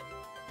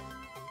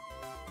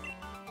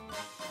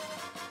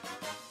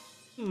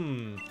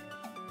 Hmm.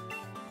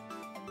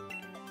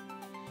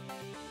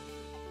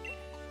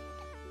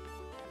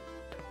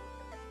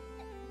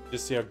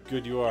 Just see how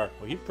good you are.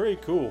 Well, he's pretty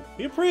cool.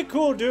 He's a pretty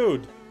cool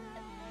dude.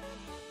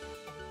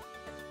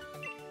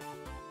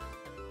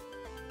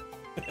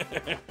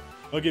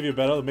 I'll give you a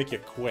bet. I'll make you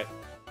quit.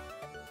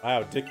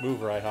 Wow, dick move,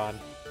 Raihan.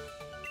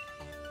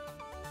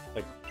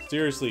 Like,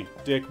 seriously,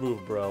 dick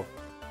move, bro.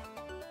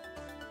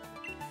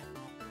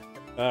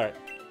 Alright.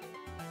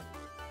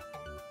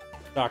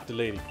 Talk to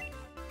lady.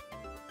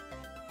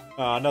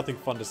 Nothing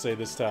fun to say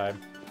this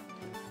time.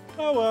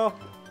 Oh well.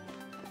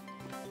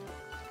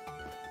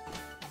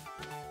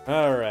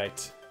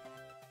 Alright.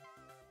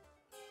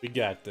 We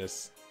got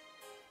this.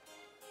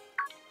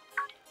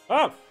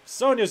 Oh!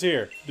 Sonia's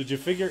here! Did you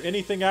figure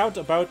anything out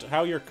about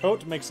how your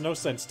coat makes no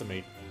sense to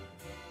me?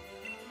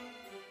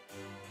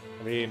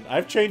 I mean,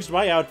 I've changed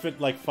my outfit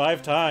like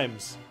 5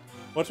 times.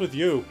 What's with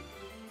you?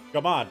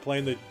 Come on,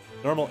 playing the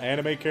normal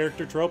anime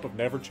character trope of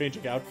never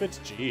changing outfits?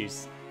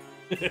 Jeez.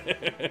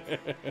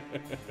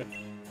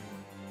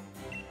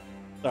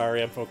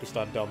 Sorry, I'm focused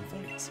on dumb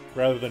things,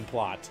 rather than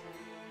plot.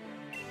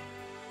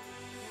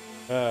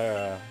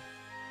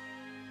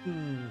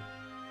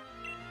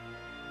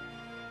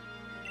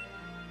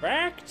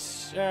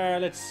 Facts?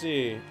 Let's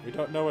see. We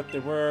don't know what they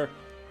were.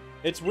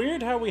 It's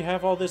weird how we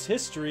have all this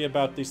history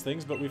about these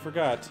things, but we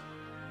forgot.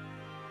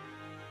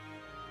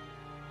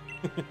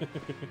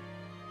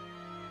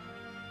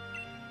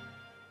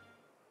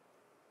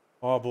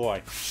 Oh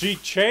boy. She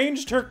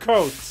changed her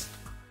coat!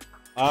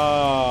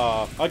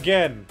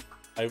 Again.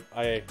 I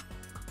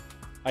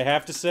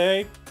have to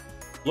say,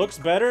 looks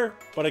better,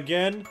 but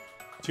again,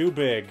 too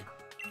big.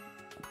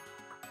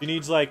 She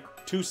needs like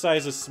 2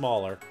 sizes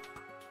smaller.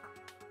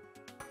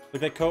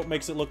 Like, that coat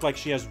makes it look like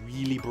she has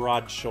really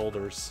broad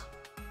shoulders.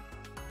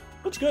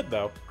 Looks good,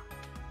 though.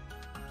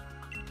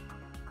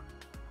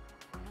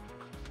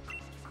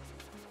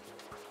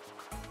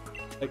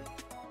 Like,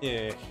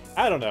 yeah,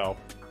 I don't know.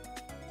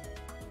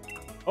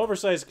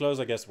 Oversized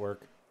clothes, I guess,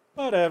 work.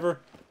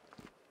 Whatever.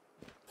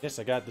 Yes,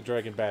 I got the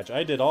dragon badge.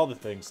 I did all the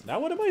things. Now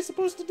what am I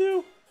supposed to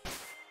do?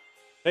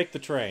 Take the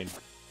train.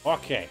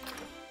 Okay.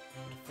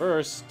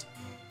 First,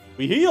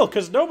 we heal,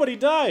 because nobody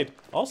died.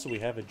 Also, we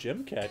have a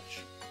gym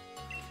catch.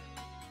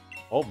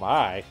 Oh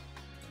my.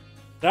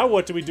 Now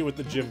what do we do with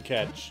the gym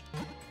catch?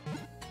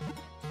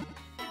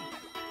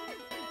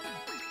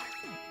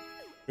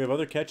 We have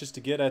other catches to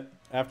get at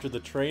after the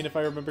train, if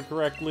I remember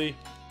correctly.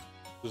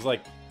 There's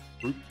like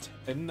Route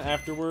 10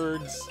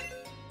 afterwards.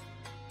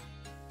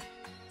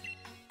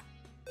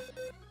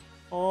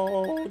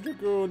 Oh,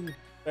 Dragoon.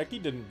 Becky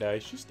didn't die.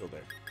 She's still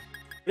there.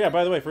 But yeah,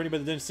 by the way, for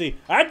anybody that didn't see,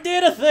 I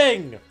did a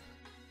thing!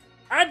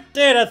 I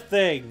did a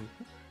thing!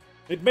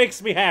 It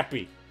makes me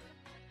happy.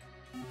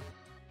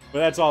 But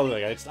that's all the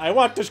thing. I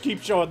want to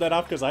keep showing that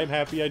off because I'm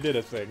happy I did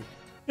a thing.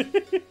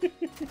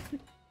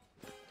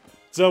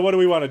 So what do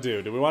we want to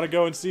do? Do we want to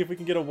go and see if we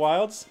can get a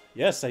Wilds?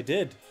 Yes, I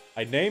did.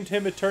 I named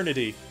him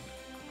Eternity.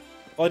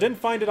 Well, I didn't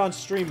find it on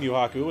stream,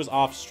 Yuhaku. It was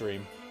off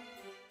stream.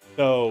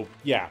 So,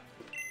 yeah.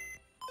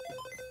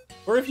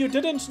 Or if you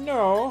didn't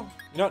know...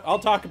 You know what, I'll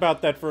talk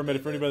about that for a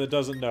minute for anybody that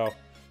doesn't know.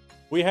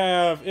 We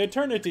have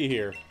Eternity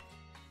here.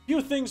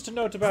 Few things to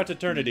note about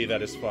Eternity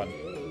that is fun.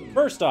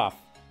 First off,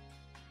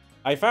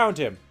 I found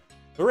him.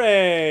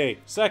 Hooray!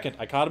 Second,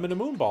 I caught him in a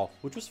moonball,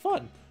 which was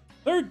fun.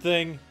 Third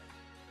thing,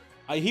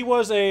 he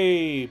was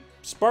a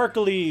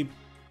sparkly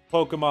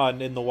Pokemon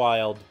in the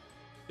wild.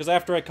 Because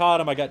after I caught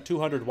him, I got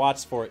 200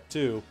 watts for it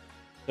too.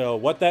 So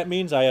what that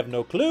means, I have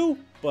no clue,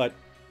 but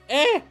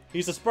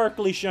he's a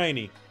sparkly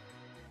shiny.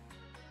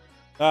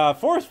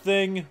 Fourth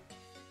thing,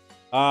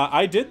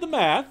 I did the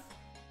math.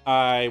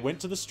 I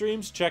went to the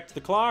streams, checked the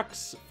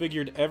clocks,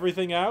 figured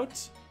everything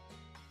out.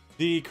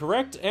 The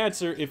correct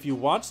answer, if you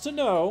want to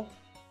know,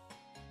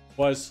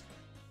 was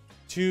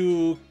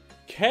to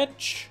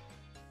catch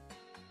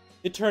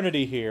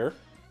Eternity here.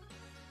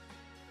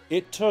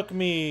 It took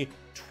me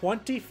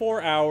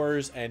 24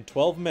 hours and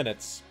 12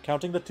 minutes,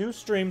 counting the 2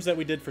 streams that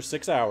we did for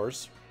 6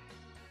 hours.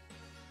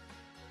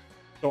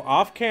 So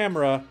off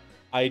camera,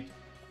 I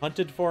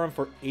hunted for him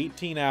for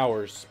 18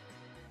 hours.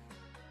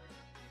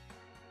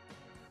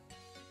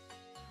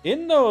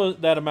 In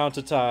that amount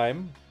of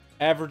time,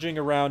 averaging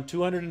around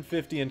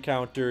 250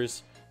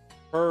 encounters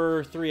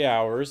per 3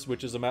 hours,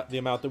 which is the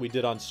amount that we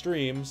did on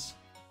streams,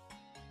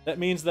 that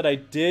means that I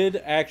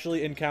did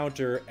actually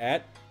encounter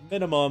at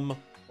minimum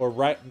or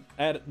around-ish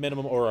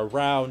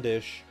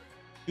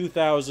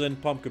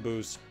 2,000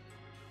 Pumpkaboos.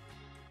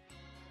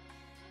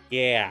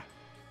 Yeah.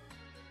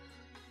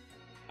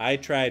 I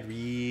tried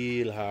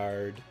real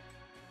hard.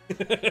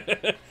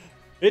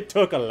 It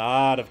took a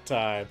lot of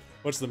time.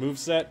 What's the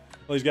moveset?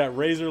 Well, he's got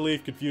Razor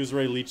Leaf, Confuse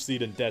Ray, Leech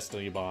Seed, and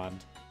Destiny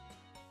Bond.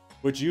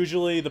 Which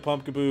usually the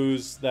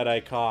Pumpkaboos that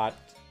I caught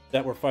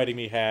that were fighting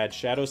me had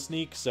Shadow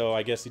Sneak, so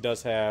I guess he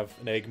does have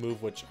an egg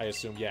move, which I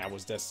assume, yeah,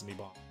 was Destiny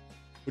Bond.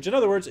 Which, in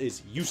other words,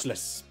 is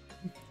useless.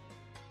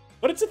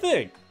 But it's a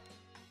thing.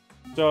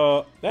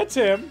 So, that's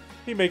him.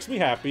 He makes me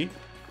happy.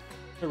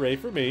 Hooray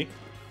for me.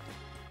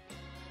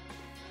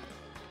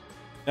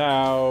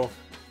 Now,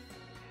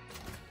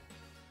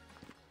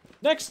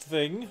 next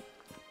thing,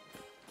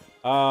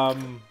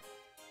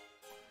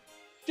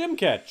 gym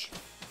catch.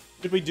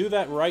 Should we do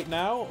that right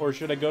now, or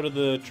should I go to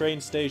the train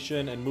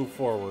station and move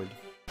forward?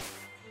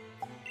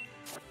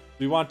 Do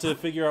we want to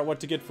figure out what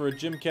to get for a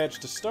gym catch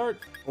to start,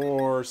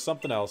 or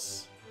something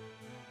else?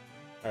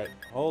 Alright,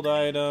 hold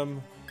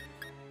item.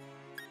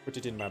 Put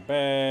it in my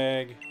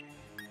bag.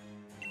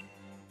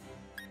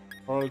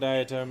 Hold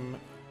item.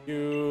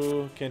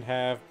 You can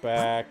have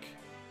back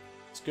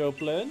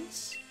scope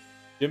lens.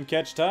 Gym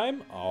catch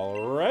time?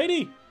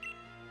 Alrighty!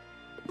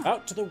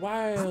 Out to the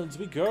wilds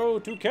we go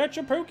to catch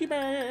a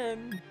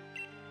Pokemon!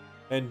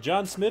 And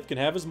John Smith can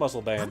have his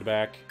muscle band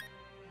back.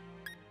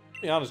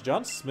 To be honest,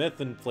 John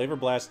Smith and Flavor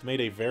Blast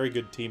made a very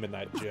good team in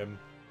that gym.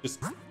 Just,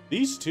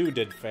 these two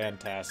did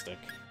fantastic.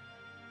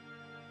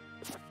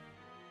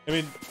 I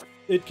mean,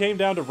 it came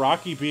down to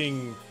Rocky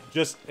being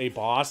just a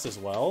boss as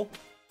well.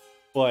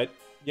 But,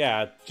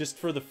 yeah, just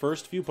for the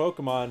first few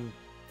Pokemon,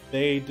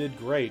 they did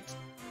great.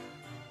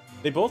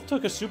 They both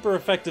took a super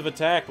effective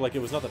attack like it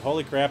was nothing.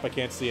 Holy crap, I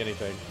can't see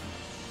anything.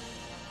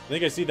 I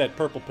think I see that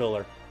purple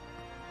pillar.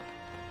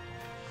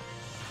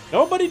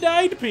 Nobody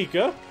died,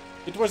 Pika!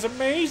 It was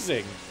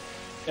amazing!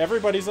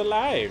 Everybody's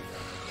alive!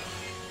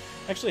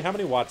 Actually, how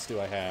many watts do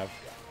I have?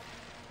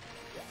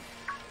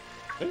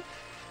 Okay.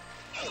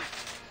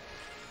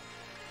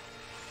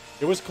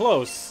 It was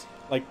close.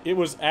 Like, it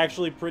was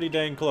actually pretty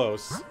dang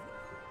close.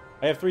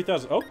 I have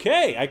 3,000.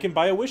 Okay, I can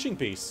buy a wishing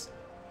piece.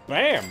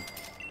 Bam!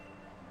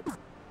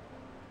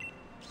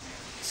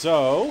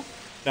 So,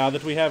 now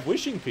that we have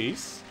wishing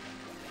piece,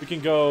 we can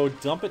go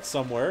dump it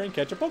somewhere and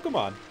catch a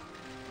Pokemon.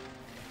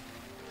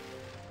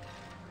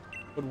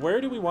 But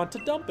where do we want to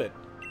dump it?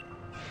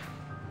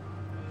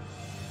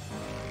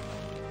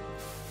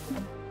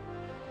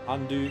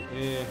 Undo.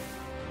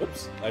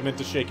 Oops, I meant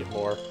to shake it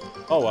more.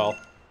 Oh well.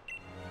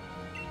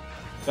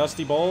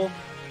 Dusty Bowl.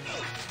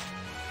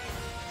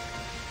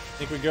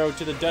 Think we go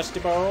to the Dusty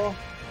Bowl?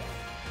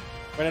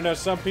 But I know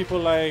some people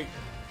like...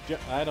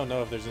 I don't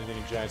know if there's anything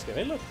in Giant Scale.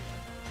 Hey, look.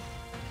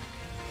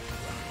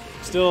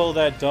 Still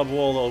that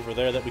Dubwool over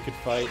there that we could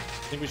fight.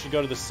 Think we should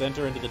go to the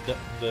center into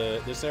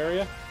this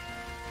area?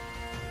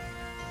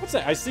 What's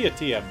that? I see a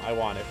TM. I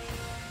want it.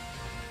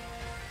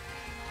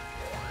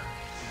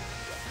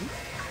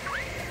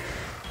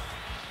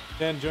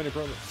 Then join the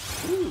program.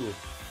 Ooh.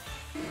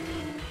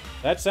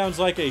 That sounds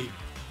like a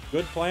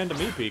good plan to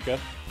me, Pika.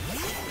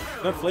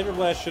 No, Flavor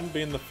Blast shouldn't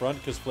be in the front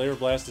because Flavor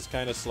Blast is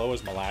kind of slow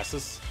as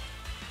molasses.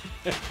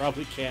 It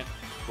probably can't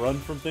run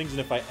from things, and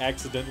if I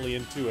accidentally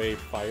into a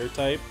fire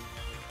type,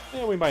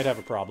 we might have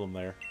a problem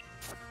there.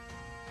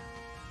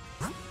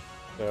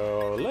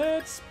 So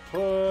let's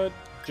put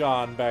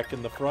John back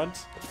in the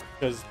front,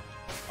 because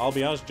I'll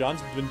be honest,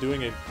 John's been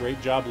doing a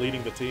great job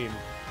leading the team.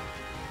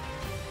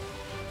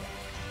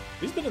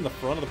 He's been in the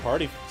front of the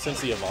party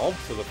since he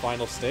evolved to the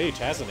final stage,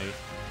 hasn't he?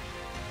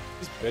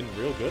 He's been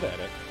real good at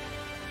it.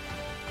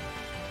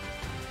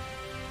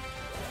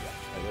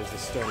 Right, there's the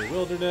Stony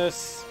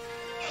Wilderness.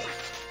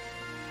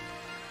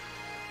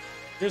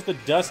 Here's the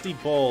dusty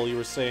bowl you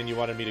were saying you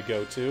wanted me to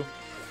go to.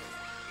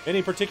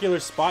 Any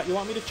particular spot you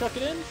want me to chuck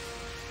it in?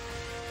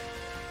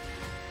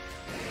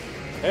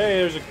 Hey,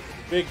 there's a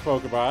big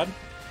Pokemon.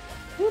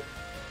 Whoop.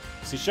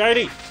 See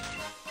shiny!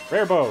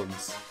 Rare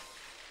bones.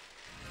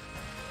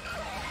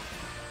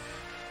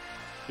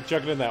 You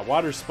chuck it in that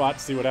water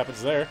spot, see what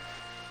happens there.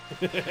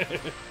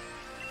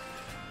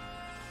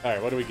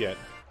 Alright, what do we get?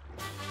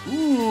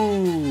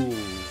 Ooh!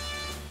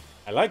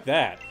 I like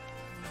that.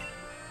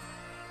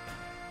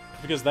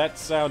 Because that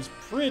sounds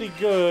pretty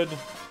good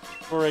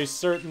for a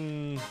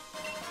certain,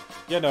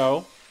 you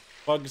know,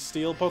 bug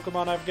steel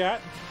Pokemon I've got.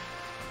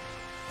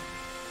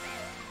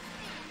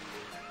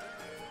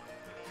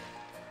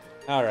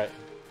 Alright.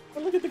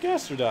 Oh, look at the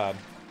Gastrodon.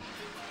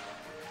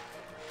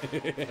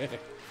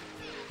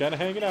 Kinda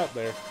hanging out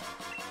there.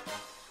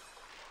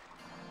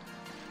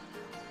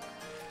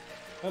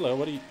 Hello,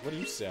 what do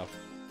you sell?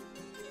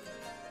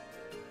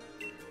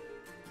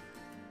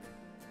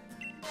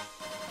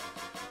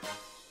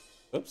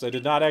 Oops, I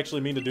did not actually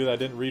mean to do that. I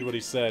didn't read what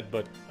he said,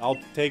 but I'll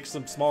take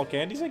some small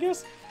candies, I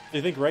guess? Do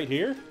you think right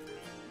here?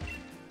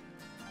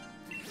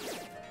 You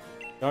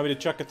want me to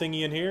chuck a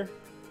thingy in here?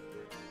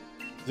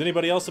 Is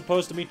anybody else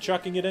opposed to me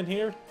chucking it in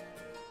here?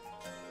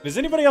 Is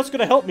anybody else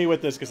gonna help me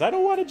with this? Because I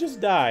don't want to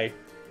just die.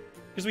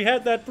 Because we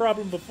had that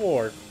problem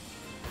before.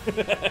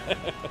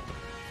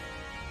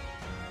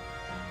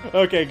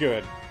 Okay,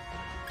 good.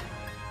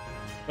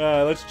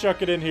 Let's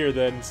chuck it in here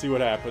then and see what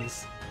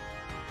happens.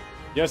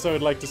 Yes, I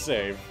would like to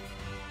save.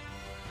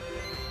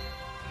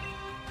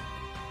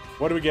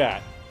 What do we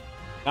got?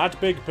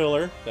 Not Big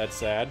Pillar. That's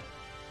sad.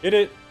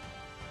 Okay,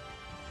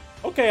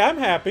 I'm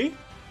happy.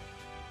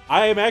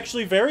 I am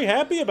actually very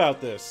happy about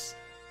this.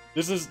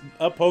 This is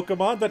a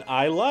Pokemon that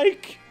I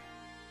like.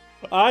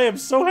 I am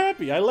so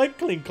happy. I like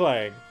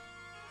Klinklang.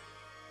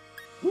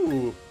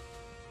 Ooh.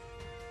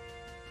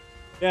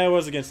 Yeah, it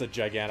was against a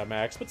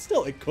Gigantamax, but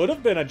still, it could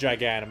have been a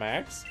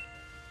Gigantamax.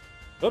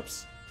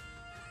 Oops.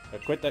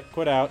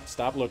 Quit out.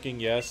 Stop looking,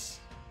 yes.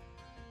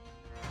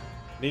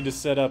 Need to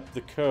set up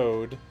the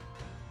code.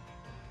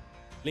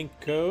 Link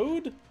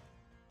code?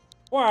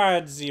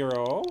 Quad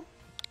 0.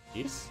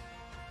 Yes.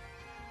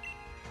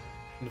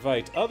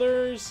 Invite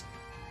others.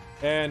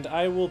 And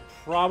I will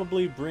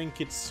probably bring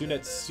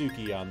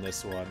Kitsunetsuki on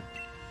this one.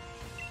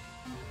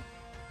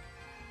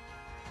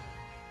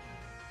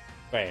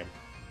 Bam.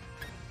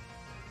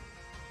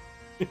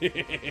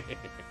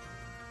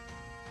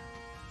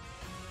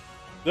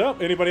 So,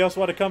 anybody else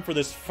want to come for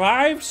this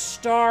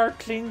 5-star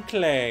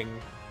Klinklang?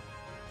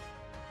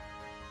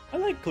 I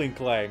like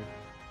Klinklang.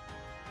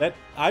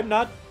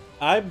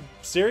 I'm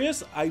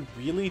serious, I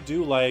really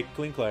do like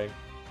Klinklang. You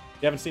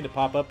haven't seen it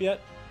pop up yet?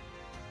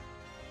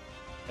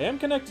 I am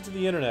connected to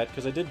the internet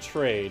because I did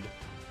trade.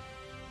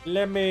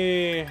 Let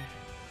me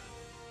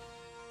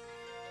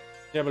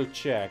double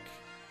check.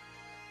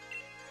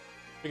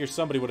 Figure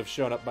somebody would have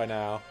shown up by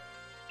now.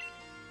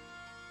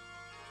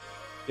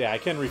 Yeah, I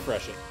can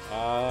refresh it.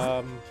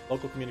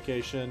 Local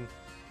communication.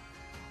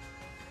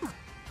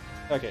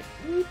 Okay.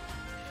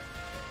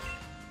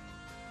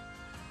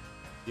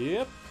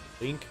 Yep.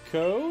 Link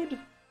code.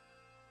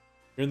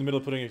 You're in the middle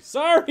of putting a...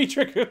 Sorry,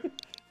 Dragoon!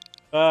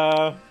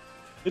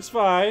 It's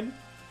fine.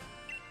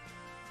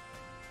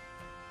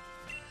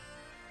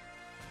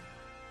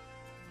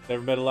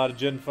 Never met a lot of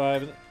Gen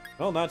 5.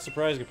 Well, not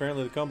surprising.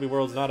 Apparently the Combi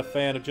World's not a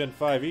fan of Gen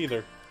 5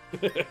 either.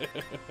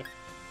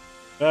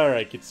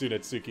 Alright,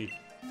 Kitsunetsuki.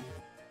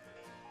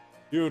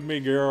 You and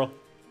me, girl.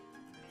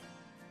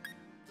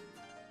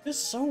 It's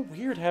so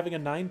weird having a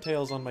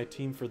Ninetales on my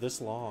team for this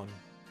long.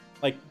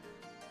 Like,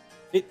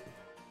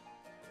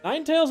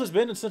 Ninetales has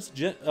been since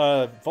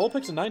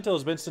Vulpix and Ninetales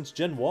has been since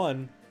Gen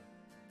 1.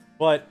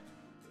 But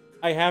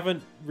I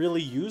haven't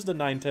really used the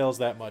Ninetales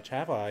that much,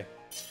 have I?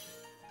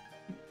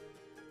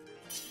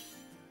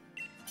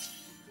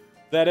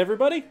 That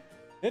everybody?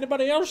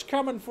 Anybody else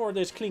coming for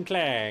this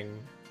Klinklang?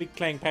 Big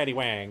Clang Patty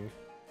Wang.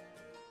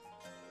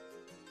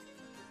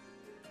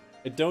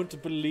 I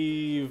don't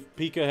believe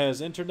Pika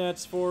has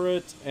internets for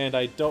it, and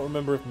I don't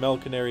remember if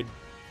Melcanary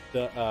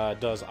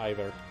does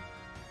either.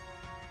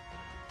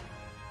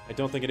 I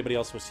don't think anybody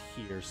else was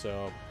here,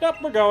 so...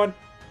 Yep, we're going.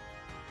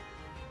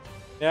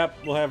 Yep,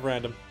 we'll have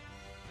random.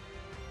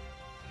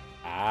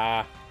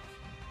 Ah.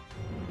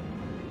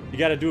 You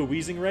gotta do a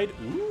wheezing raid?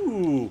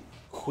 Ooh,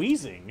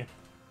 wheezing.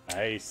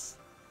 Nice.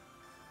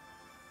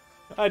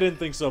 I didn't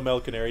think so,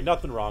 Melcanary.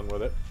 Nothing wrong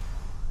with it.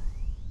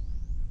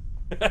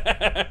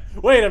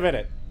 Wait a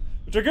minute.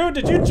 Dragoon,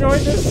 did you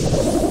join this?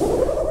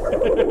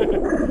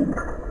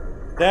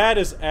 That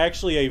is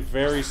actually a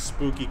very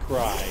spooky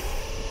cry.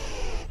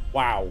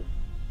 Wow.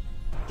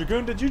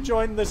 Dragoon, did you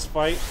join this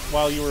fight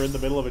while you were in the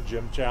middle of a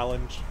gym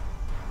challenge?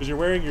 Because you're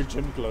wearing your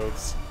gym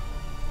clothes.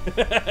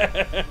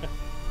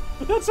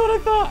 That's what I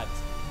thought.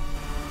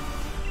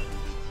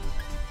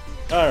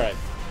 Alright.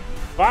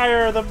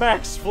 Fire the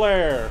Max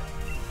Flare!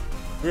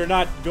 We're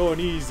not going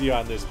easy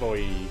on this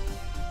boy.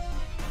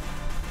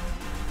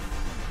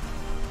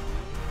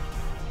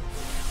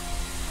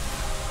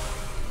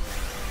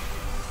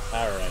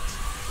 Alright.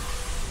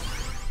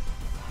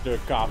 The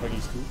coughing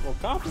is cool. Well,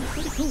 coughing is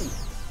pretty cool.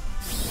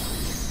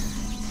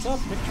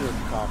 What's a picture of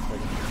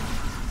coughing?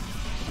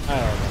 I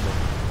don't remember.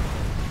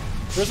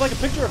 There's like a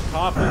picture of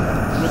coughing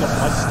with a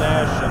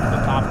mustache and the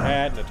top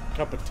hat and a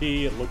cup of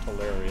tea. It looked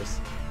hilarious.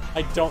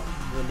 I don't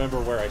remember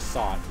where I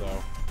saw it,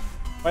 though.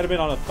 Might have been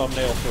on a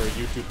thumbnail for a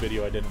YouTube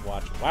video I didn't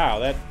watch. Wow,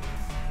 that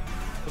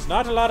was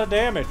not a lot of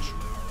damage.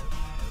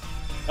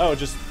 Oh,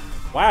 just...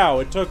 Wow,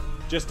 it took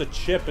just a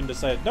chip and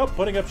decided, nope,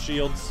 putting up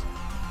shields.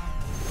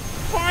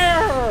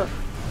 Fire!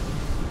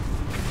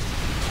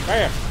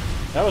 Bam!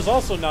 That was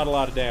also not a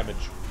lot of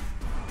damage.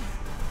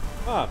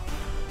 Huh.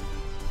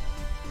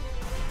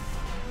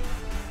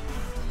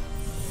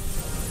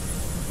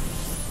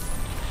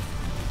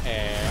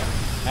 And...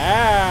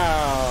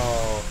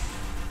 Ow!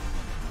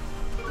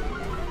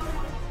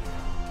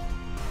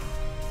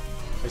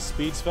 My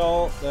speeds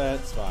fell?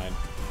 That's fine.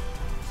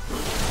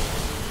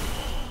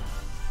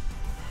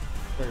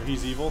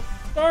 He's evil?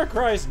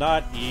 Darkrai's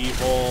not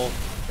evil,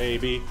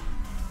 baby.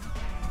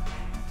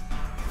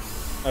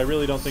 I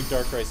really don't think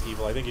Darkrai's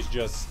evil. I think he's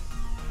just...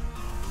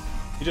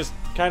 He just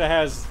kind of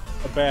has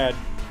a bad...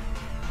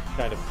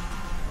 kind of...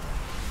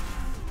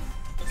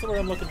 That's the word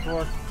I'm looking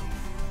for.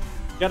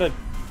 Got a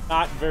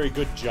not very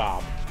good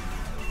job.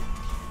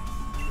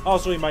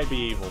 Also, he might be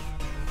evil.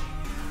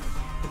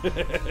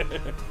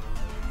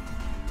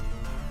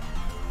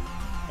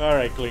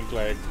 Alright, Kling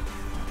Clang.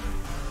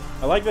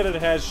 I like that it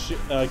has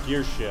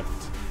gear shift,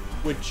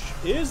 which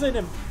is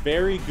a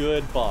very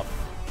good buff.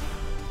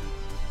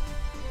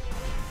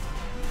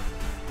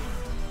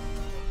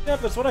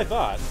 Yep, that's what I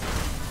thought.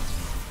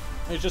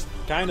 It's just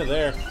kind of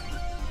there.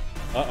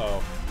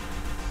 Uh-oh.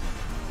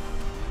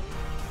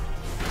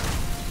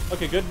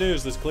 Okay, good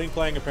news. This Kling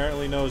Clang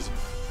apparently knows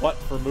what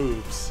for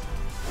moves.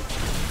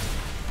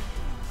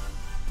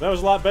 That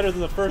was a lot better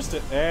than the first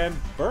hit. And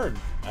burn.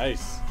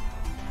 Nice.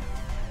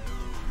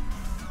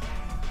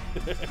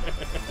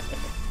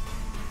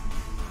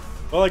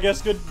 Well, I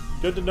guess good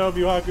to know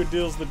Buhaku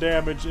deals the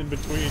damage in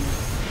between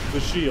the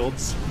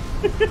shields.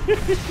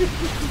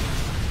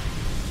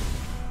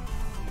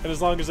 And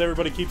as long as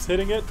everybody keeps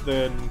hitting it,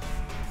 then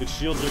its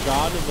shields are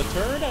gone in the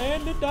turn,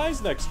 and it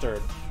dies next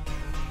turn.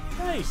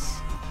 Nice.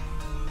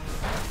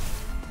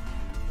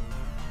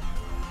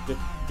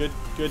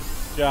 Good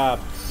job,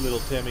 little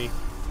Timmy.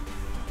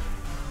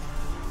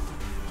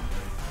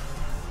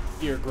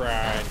 Gear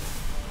grind.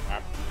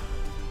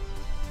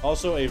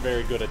 Also a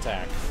very good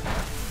attack.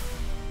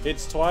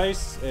 Hits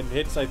twice and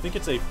hits, I think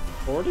it's a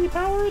 40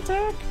 power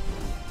attack?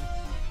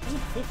 Is it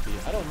 50?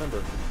 I don't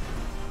remember.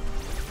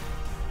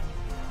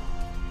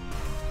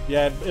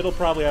 Yeah, it'll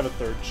probably have a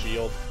third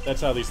shield. That's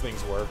how these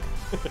things work.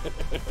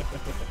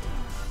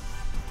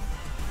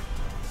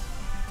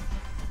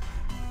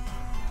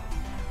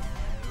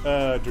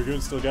 Dragoon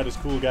still got his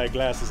cool guy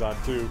glasses on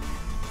too.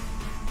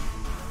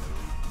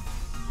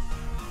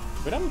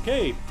 But I'm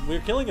okay.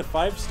 We're killing a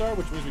 5-star,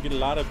 which means we get a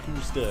lot of cool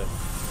stuff.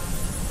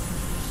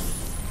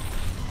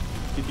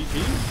 50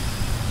 BP?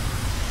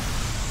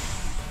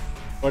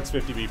 What's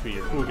 50 BP?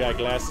 Your cool guy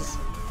glasses?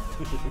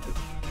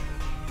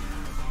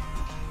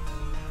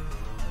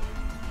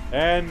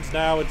 And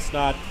now it's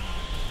not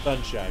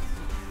Sunshine.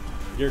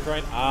 Gear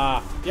grind?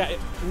 Ah. Yeah.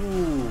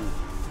 Ooh.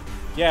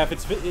 Yeah, if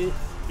it's...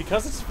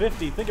 because it's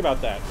 50, think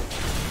about that.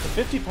 The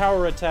 50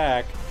 power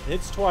attack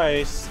hits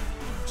twice,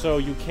 so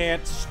you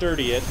can't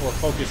sturdy it or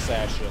focus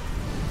sash it.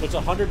 So it's a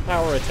 100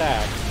 power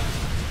attack.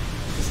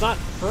 It's not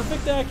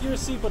perfect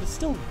accuracy, but it's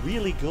still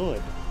really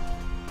good.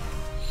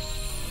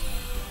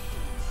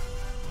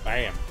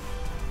 Bam.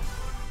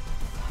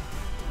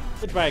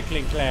 Goodbye,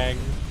 Kling Clang.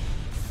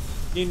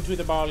 Into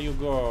the ball you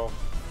go.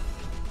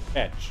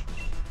 Catch.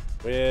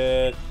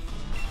 With...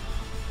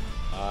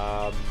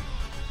 I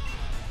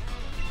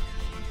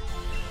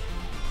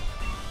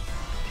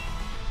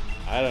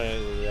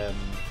don't know.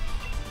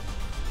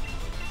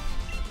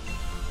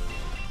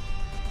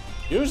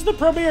 Use the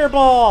Premier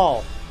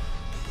Ball!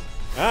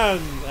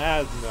 And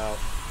no.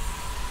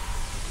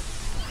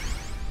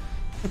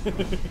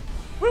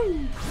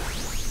 Woo!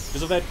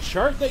 So that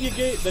chart that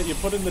you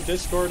put in the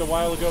Discord a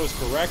while ago is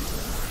correct,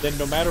 then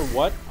no matter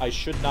what, I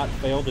should not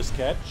fail this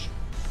catch.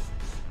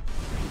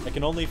 I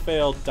can only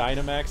fail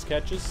Dynamax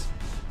catches.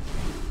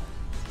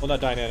 Well,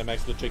 not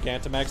Dynamax, but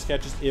Gigantamax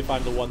catches if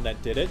I'm the one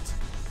that did it.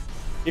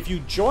 If you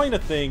join a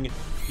thing,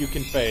 you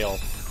can fail.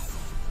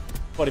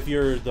 But if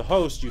you're the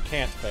host, you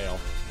can't fail.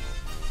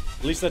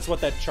 At least that's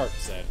what that chart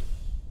said.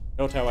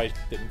 Note how I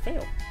didn't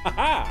fail.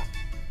 Haha!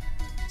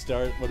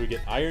 Start, what do we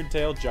get? Iron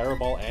Tail, Gyro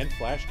Ball, and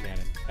Flash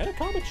Cannon. And a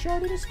Comet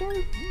Shard in a start?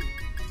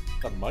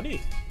 Some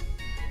money.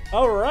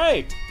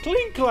 Alright!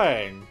 Kling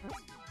Clang!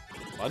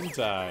 Fun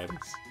times.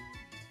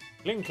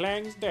 Kling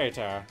Clang's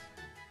data.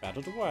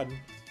 Battle to 1.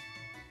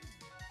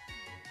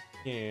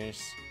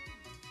 Yes.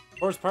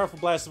 Force powerful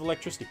blast of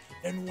electricity.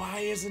 Then why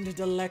isn't it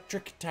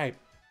electric type?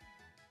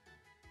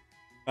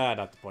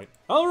 Not the point.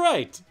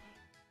 Alright!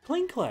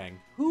 Kling Clang.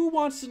 Who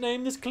wants to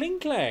name this Kling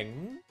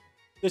Clang?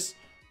 This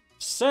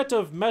set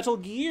of metal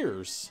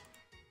gears.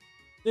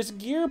 This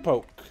gear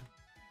poke.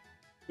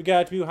 We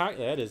got Buhaku.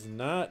 That is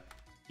not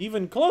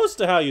even close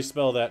to how you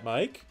spell that,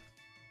 Mike.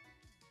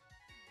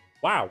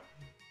 Wow.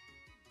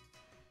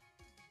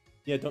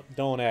 Yeah,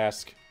 don't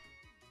ask.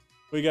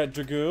 We got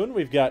Dragoon,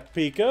 we've got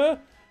Pika.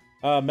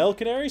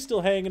 Melcanary still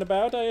hanging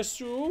about, I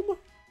assume.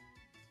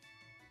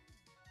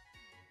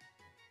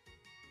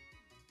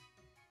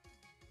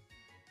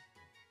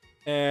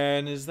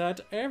 And is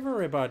that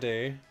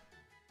everybody?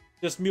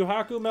 Just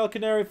Muhaku,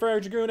 Melcanary, Fire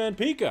Dragoon, and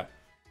Pika.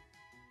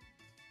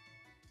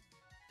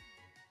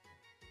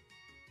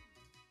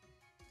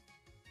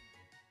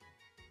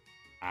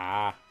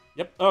 Ah,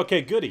 yep,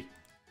 okay, goody.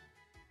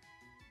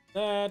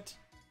 That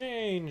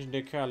changed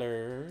the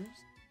colors.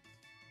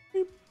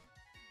 Boop.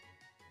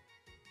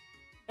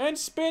 And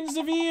spins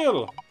the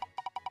wheel.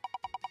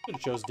 It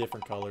shows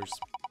different colors.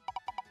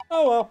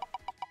 Oh well.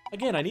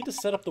 Again, I need to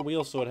set up the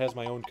wheel so it has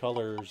my own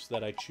colors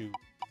that I choose.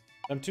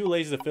 I'm too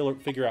lazy to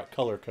figure out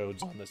color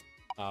codes on this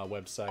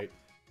website.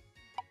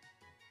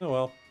 Oh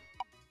well.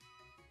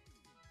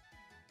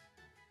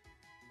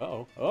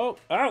 Uh-oh. Oh,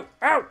 ow,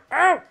 ow,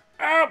 ow,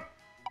 ow!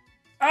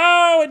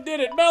 Oh, it did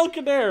it!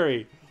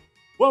 Melcanary!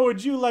 What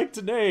would you like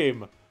to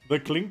name? The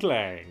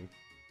Klinklang.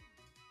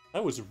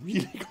 That was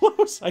really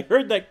close. I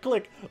heard that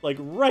click, like,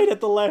 right at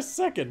the last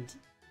second.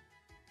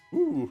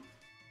 Ooh.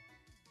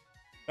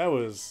 That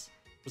was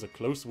a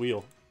close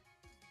wheel.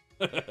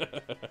 I'm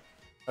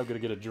gonna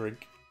get a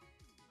drink.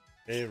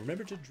 Hey,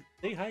 remember to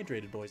stay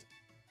hydrated, boys.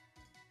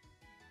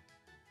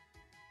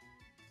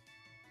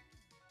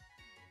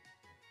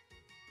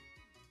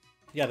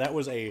 Yeah, that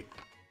was a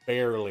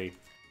barely.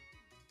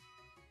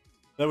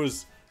 That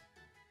was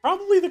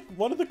probably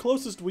one of the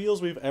closest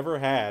wheels we've ever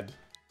had.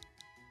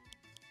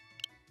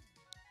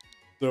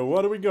 So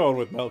what are we going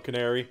with,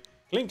 Melcanary?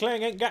 Kling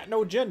Clang ain't got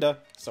no gender,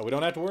 so we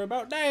don't have to worry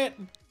about that.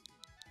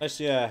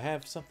 Unless you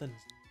have something.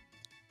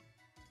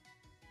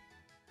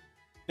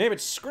 Name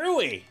it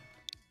Screwy.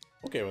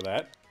 Okay with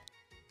that.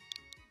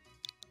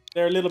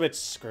 They're a little bit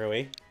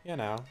screwy, you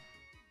know.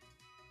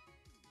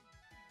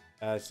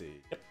 Let's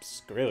see. Yep,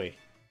 Screwy.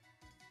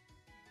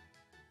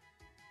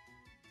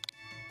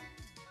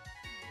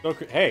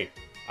 Okay, hey,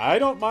 I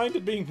don't mind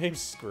it being named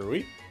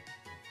Screwy.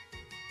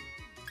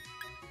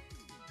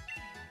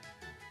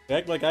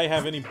 Act like I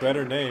have any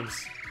better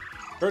names.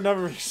 Current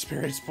number of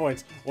experience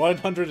points,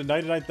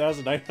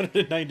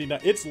 199,999.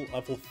 It's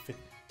level 50.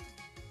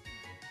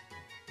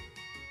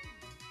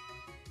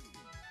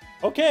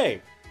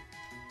 Okay.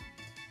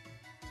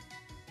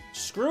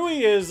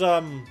 Screwy is,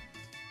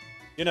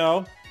 you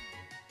know,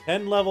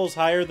 10 levels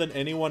higher than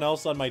anyone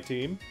else on my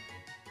team.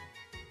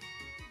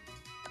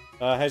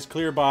 Has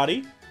clear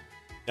body.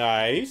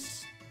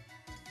 Nice.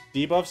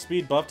 Debuff,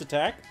 speed, buffed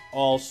attack.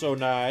 Also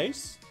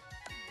nice.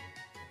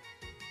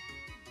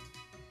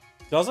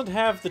 Doesn't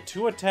have the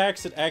 2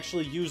 attacks it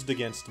actually used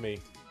against me.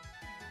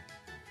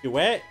 You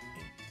what?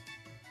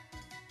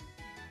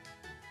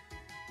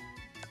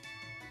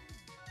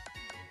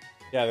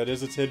 Yeah, that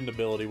is its hidden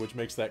ability, which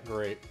makes that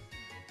great.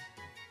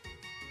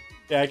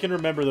 Yeah, I can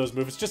remember those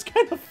moves. It's just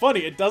kind of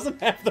funny. It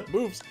doesn't have the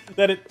moves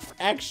that it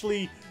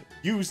actually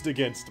used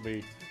against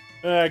me.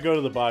 Go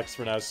to the box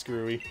for now,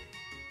 Screwy.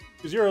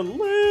 Because you're a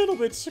little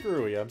bit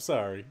screwy, I'm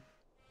sorry.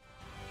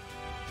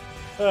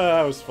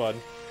 That was fun.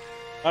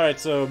 Alright,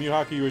 so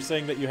Muhaku, you were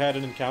saying that you had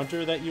an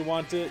encounter that you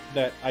wanted,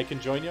 that I can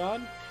join you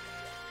on?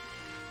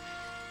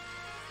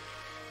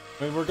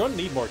 I mean, we're going to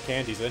need more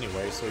candies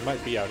anyway, so we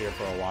might be out here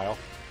for a while.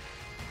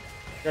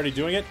 You already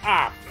doing it?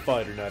 Ah,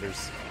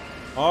 butternutters.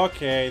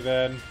 Okay,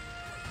 then.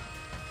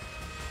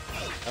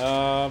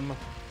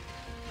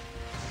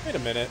 Wait a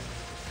minute.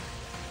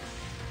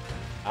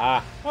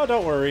 Ah, oh,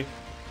 don't worry.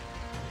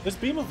 This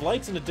beam of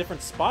light's in a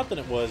different spot than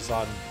it was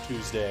on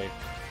Tuesday.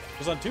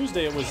 Because on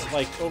Tuesday it was,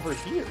 like, over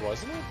here,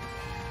 wasn't it?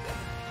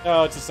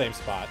 No, it's the same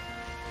spot.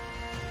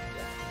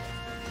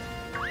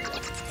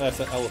 That's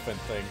an elephant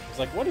thing. It's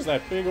like, what is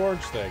that big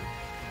orange thing?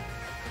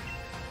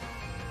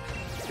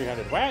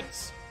 300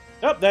 watts?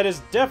 Nope, that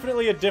is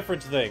definitely a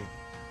different thing.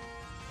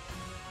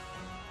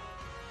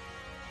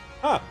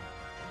 Huh.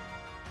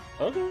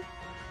 Okay.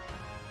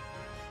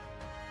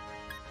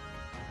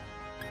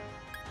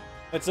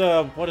 It's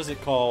what is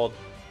it called?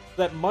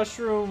 That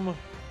mushroom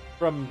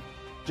from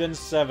Gen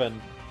 7.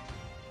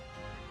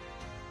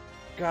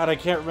 God, I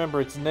can't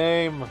remember its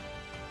name.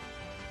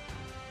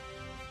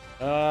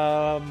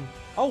 I'll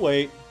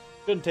wait.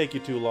 Shouldn't take you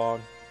too long.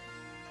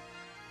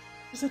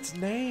 What is its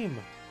name?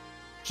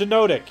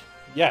 Shinodic.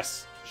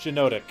 Yes,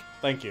 Shinodic.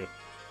 Thank you.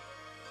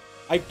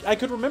 I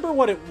could remember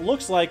what it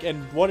looks like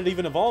and what it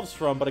even evolves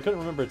from, but I couldn't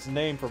remember its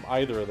name from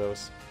either of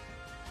those.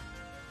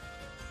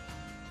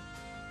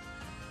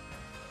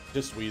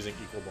 Just wheezing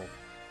equable.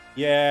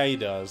 Yeah, he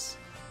does.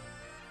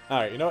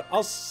 Alright, you know what?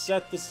 I'll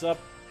set this up.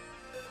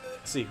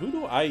 Let's see, who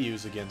do I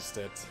use against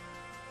it?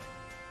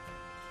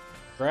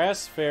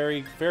 Grass,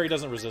 Fairy. Fairy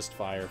doesn't resist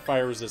fire.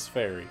 Fire resists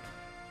Fairy.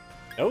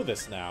 Know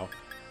this now.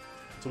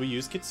 So we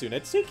use Kitsune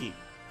Tsuki.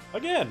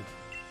 Again.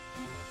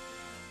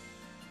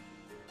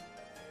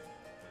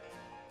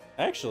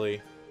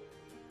 Actually.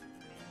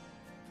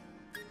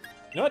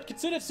 You know what?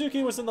 Kitsune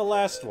Tsuki was in the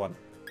last one.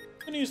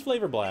 I'm gonna use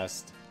Flavor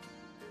Blast.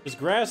 Because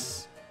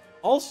Grass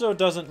also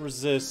doesn't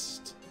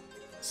resist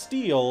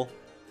steel,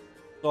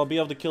 so I'll be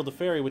able to kill the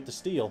fairy with the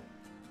steel.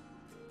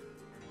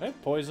 Okay,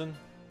 poison.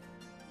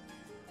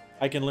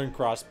 I can learn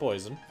cross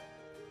poison.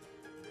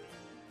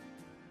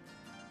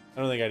 I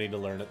don't think I need to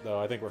learn it, though.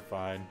 I think we're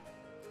fine.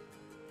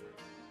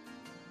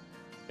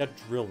 Got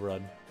Drill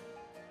Run.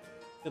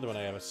 The other one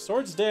I have is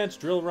Swords Dance,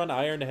 Drill Run,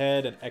 Iron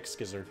Head, and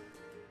X-Skizzer.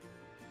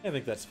 I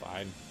think that's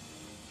fine.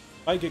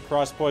 Might get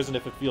cross poison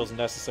if it feels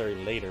necessary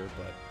later,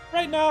 but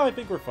right now I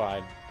think we're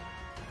fine.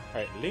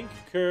 Alright, link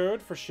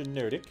code for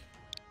Shiinotic.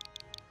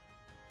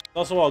 It's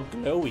also all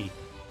glowy.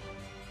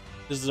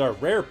 This is our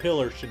rare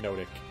pillar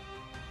Shiinotic.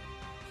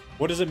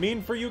 What does it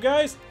mean for you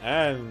guys?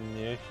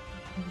 Yeah.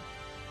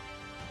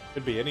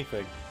 Could be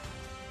anything.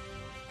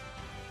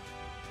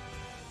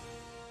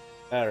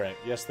 Alright,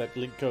 yes, that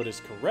link code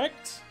is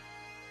correct.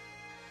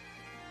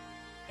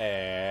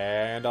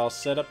 And I'll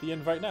set up the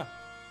invite now.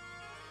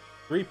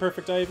 3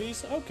 perfect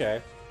IVs?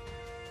 Okay.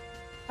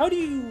 How do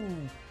you...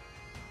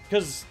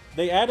 Because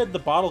they added the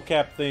bottle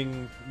cap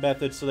thing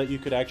method so that you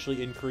could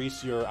actually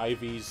increase your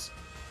IVs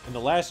in the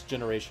last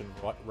generation,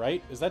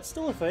 right? Is that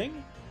still a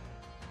thing?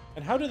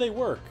 And how do they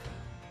work?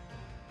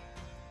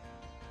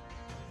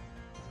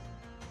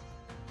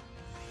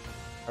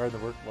 Are the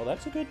work? Well,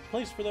 that's a good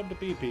place for them to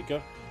be,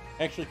 Pika.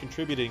 Actually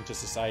contributing to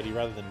society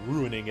rather than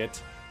ruining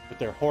it with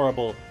their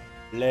horrible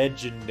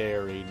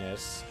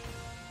legendariness.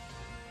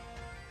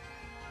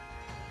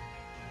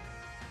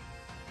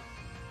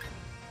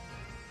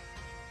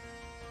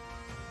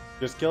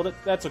 Just killed it.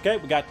 That's okay.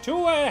 We got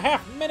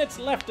 2.5 minutes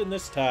left in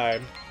this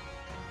time.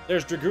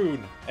 There's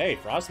Dragoon. Hey,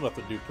 Frostmoth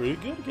would do pretty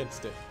good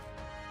against it.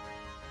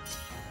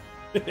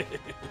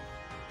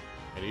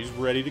 And he's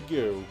ready to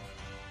go.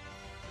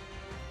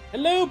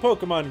 Hello,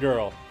 Pokemon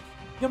Girl.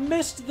 You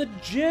missed the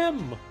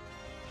gym.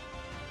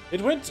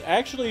 It went,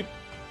 actually,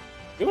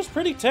 it was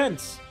pretty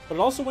tense, but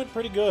it also went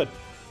pretty good.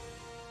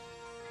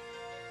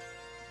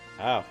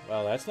 Oh,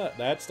 well,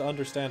 that's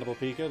understandable,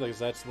 Pika, because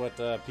that's what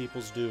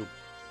peoples do.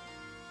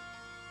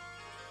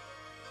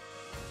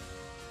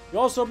 You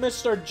also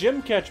missed our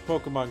gym catch,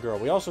 Pokemon Girl.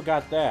 We also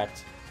got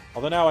that.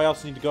 Although now I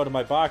also need to go to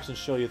my box and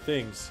show you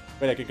things.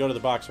 Wait, I could go to the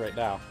box right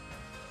now.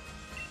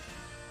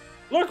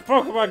 Look,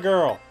 Pokemon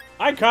Girl!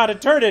 I caught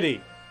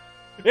Eternity!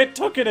 It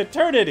took an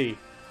eternity!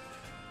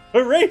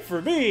 Hooray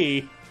for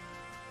me!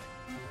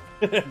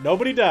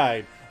 Nobody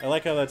died. I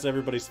like how that's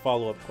everybody's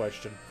follow-up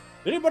question.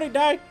 Did anybody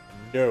die?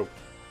 No.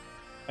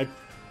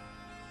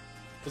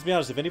 Let's be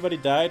honest, if anybody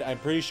died, I'm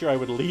pretty sure I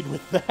would lead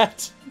with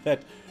that.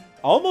 That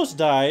almost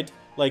died.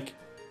 Like,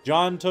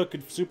 John took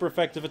a super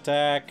effective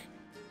attack.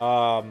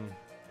 Flavor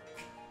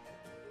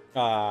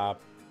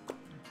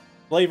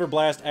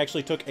Blast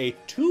actually took a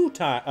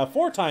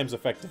 4 times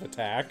effective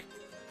attack.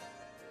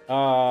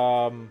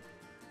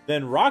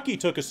 Then Rocky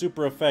took a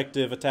super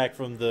effective attack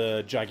from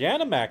the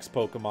Gigantamax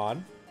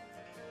Pokemon.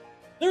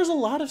 There's a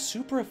lot of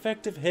super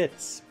effective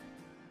hits.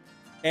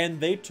 And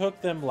they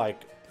took them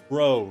like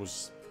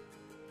pros.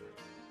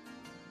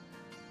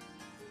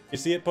 You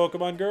see it,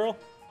 Pokemon Girl?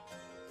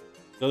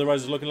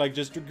 Otherwise, it's looking like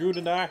just Dragoon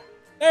and I.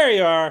 There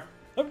you are!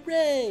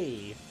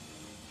 Hooray!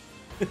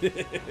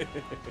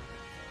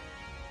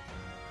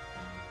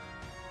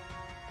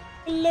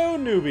 Hello,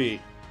 newbie!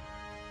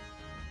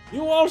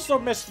 You also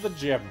missed the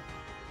gym.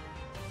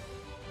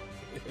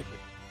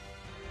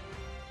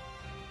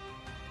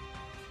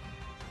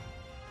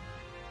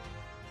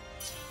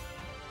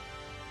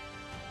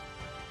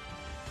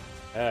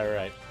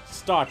 Alright,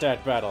 start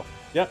that battle.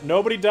 Yep,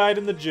 nobody died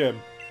in the gym.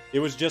 It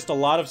was just a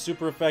lot of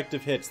super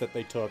effective hits that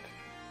they took.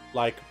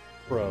 Like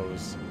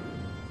pros.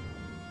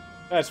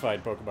 That's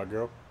fine, Pokemon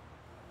Girl.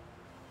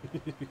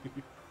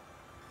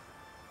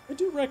 I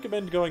do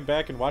recommend going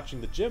back and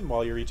watching the gym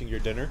while you're eating your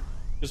dinner.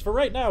 Because for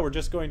right now, we're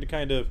just going to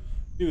kind of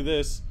do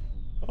this.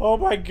 Oh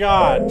my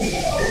god!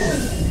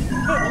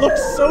 It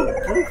looks so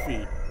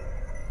goofy!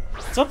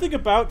 Something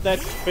about that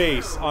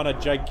face on a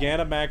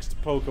Gigantamaxed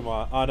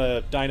Pokemon, on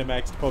a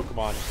Dynamaxed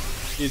Pokemon,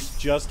 is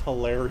just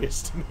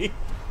hilarious to me.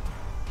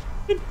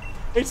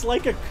 It's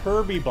like a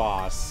Kirby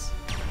boss.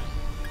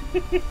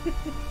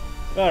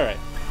 Alright.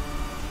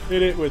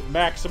 Hit it with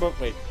maximum...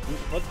 Wait,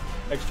 what?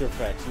 Extra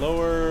effects.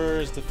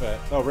 Lowers defense.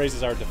 Oh,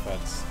 raises our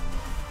defense.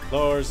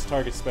 Lowers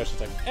target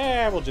special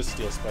attack. We'll just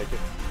Steel Spike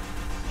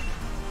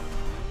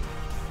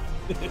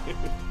it.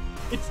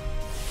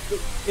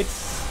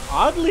 It's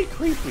oddly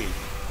creepy.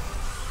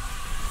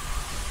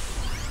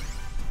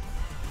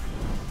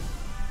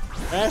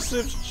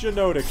 Massive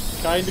Shiinotic.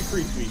 Kinda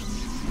creepy.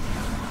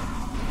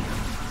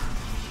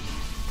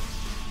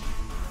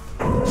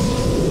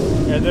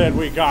 And then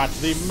we got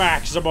the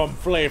maximum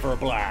Flavor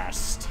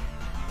Blast.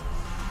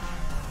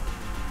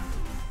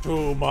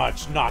 Too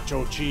much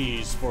nacho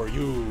cheese for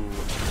you.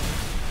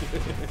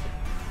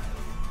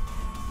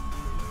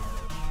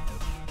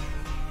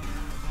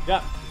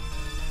 Yeah.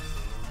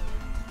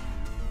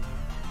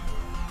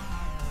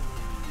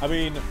 I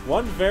mean,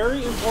 one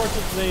very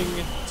important thing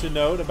to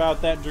note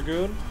about that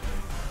Dragoon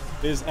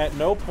is at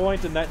no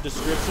point in that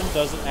description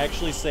does it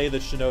actually say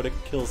that Shiinotic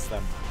kills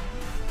them.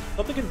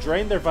 Something can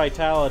drain their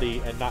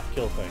vitality and not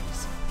kill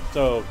things.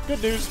 So,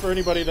 good news for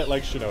anybody that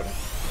likes Shinoda.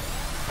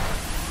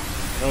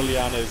 No,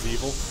 Liana is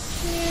evil.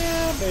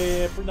 Yeah,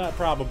 babe, not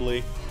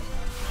probably.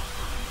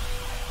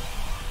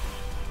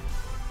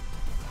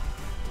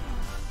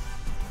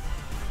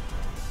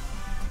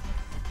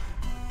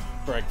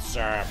 Correct,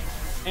 sir.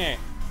 Eh.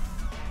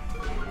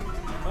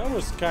 That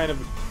was kind of...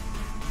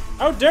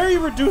 How dare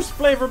you reduce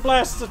Flavor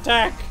Blast's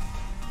attack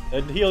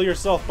and heal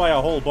yourself by a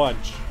whole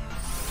bunch.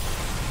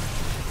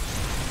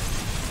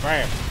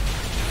 Bam.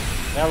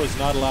 That was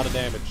not a lot of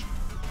damage.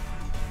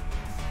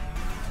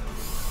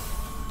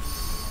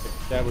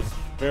 That was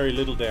very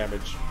little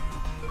damage.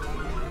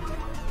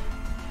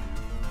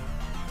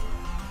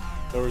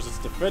 Lowers its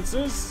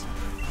defenses.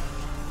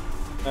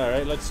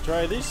 Alright, let's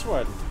try this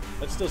one.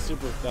 That's still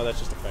super... No, that's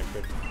just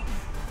effective.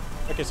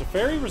 Okay, so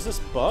Fairy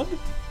resists Bug?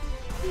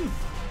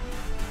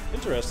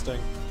 Interesting.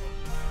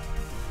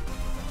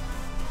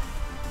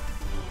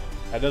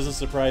 That doesn't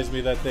surprise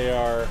me that they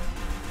are...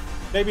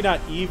 maybe not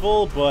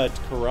evil, but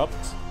corrupt.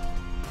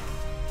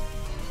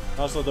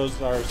 Also, those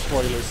are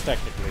spoilers,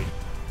 technically.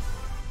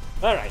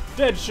 Alright,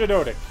 dead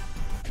Shinodic.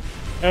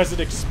 As it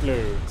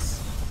explodes.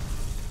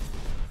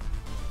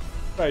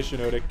 Bye,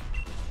 Shinodic.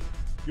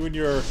 You and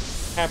your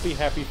happy,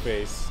 happy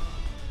face.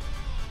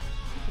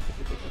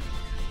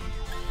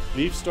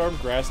 Leaf Storm,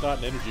 Grass Knot,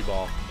 and Energy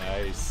Ball.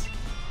 Nice.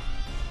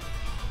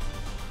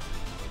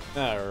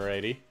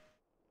 Alrighty.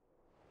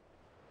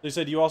 They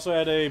said you also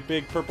had a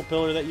big purple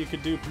pillar that you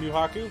could do from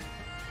Yuhaku?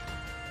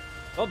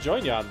 I'll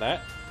join you on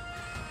that.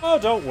 Oh,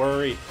 don't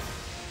worry.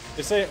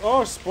 They say,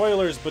 oh,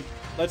 spoilers, but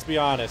let's be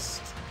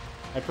honest.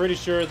 I'm pretty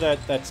sure that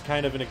that's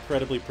kind of an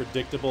incredibly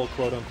predictable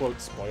quote-unquote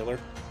spoiler.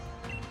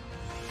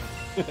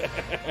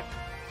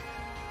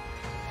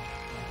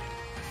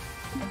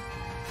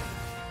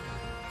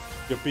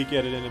 Go peek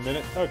at it in a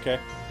minute. Okay.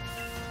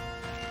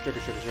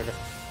 Sugar, sugar, sugar.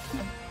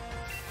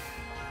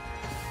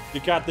 You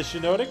got the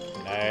Shinodic?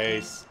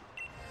 Nice.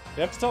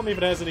 You have to tell me if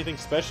it has anything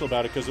special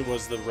about it, because it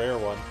was the rare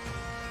one.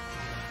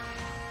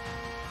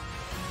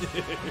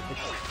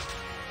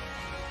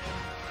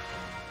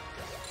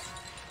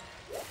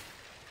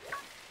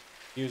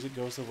 Music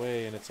goes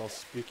away and it's all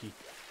spooky.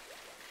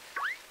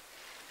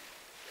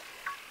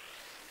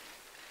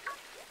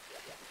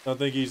 Don't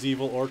think he's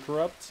evil or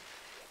corrupt.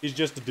 He's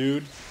just a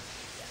dude.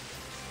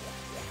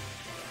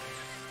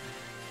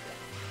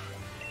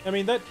 I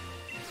mean,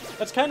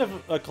 that's kind of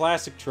a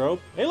classic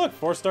trope. Hey look,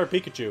 4-star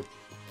Pikachu.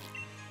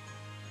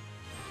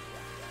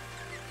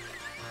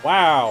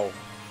 Wow.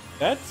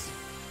 That's...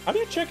 How do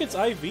you check its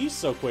IV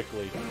so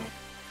quickly?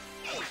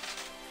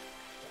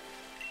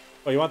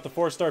 Oh, you want the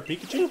 4-star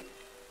Pikachu?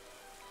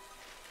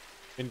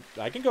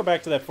 I can go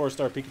back to that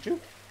 4-star Pikachu.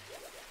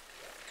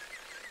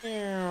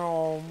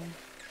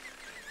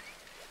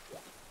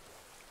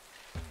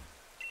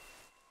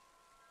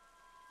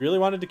 Really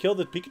wanted to kill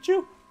the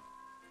Pikachu?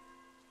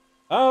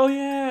 Oh,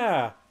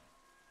 yeah!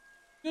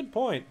 Good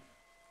point.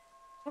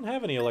 I don't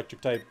have any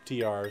electric-type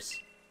TRs.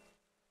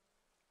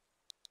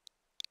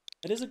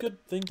 It is a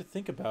good thing to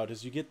think about,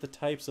 as you get the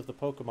types of the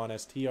Pokemon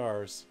as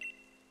TRs.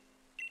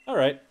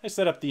 Alright, I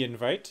set up the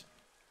invite.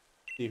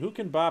 See, who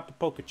can bop a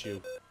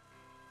Pikachu?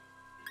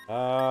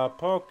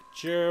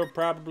 Pikachu,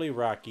 probably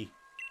Rocky.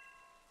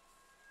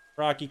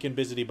 Rocky can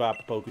bizzity bop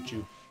a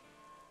Pikachu.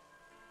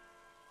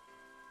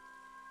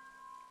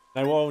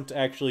 I won't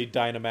actually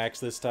Dynamax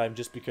this time,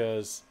 just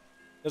because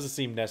it doesn't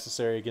seem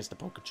necessary against a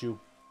Pikachu.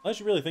 Unless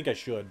you really think I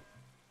should.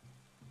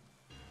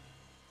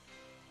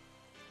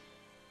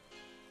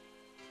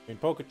 I mean,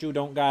 Pikachu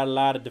don't got a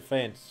lot of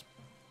defense.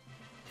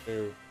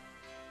 So,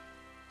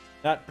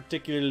 not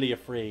particularly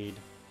afraid.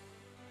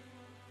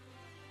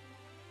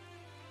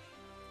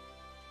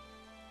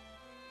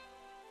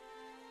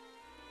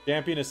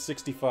 Champion is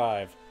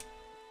 65.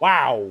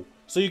 Wow!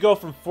 So you go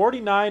from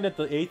 49 at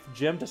the 8th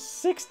gym to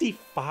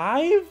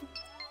 65?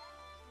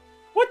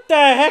 What the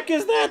heck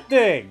is that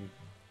thing?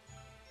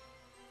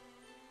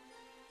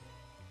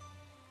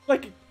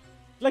 Like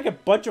a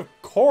bunch of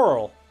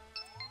coral.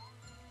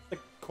 The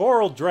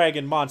coral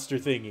dragon monster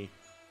thingy.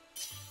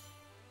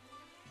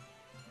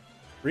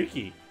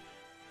 Freaky.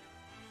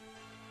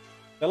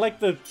 I like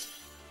the...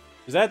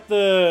 Is that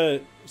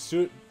the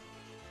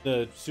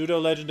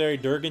pseudo-legendary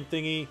Durgan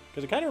thingy?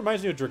 Because it kind of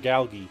reminds me of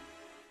Dragalge.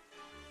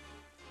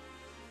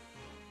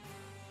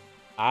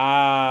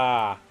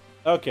 Ah,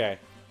 okay.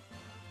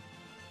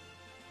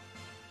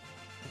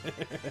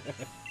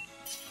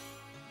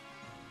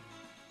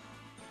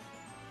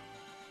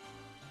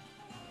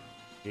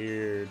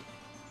 Weird.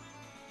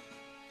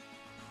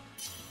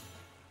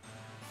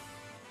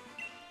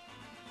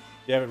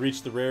 You haven't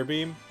reached the rare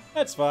beam?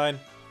 That's fine.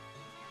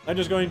 I'm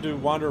just going to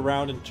wander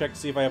around and check to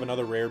see if I have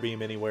another rare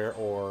beam anywhere,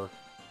 or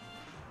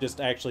just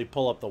actually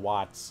pull up the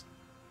watts.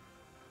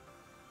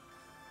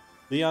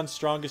 Leon's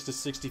strongest is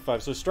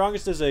 65. So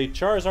strongest is a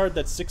Charizard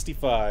that's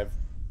 65.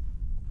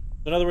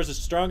 So in other words, the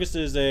strongest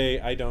is a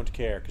I don't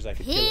care, because I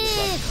can kill it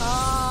with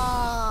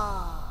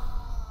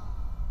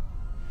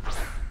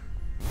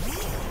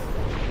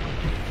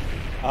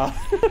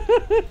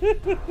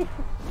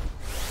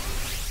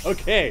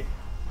Okay.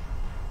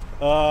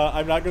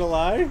 I'm not gonna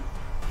lie.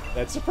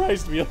 That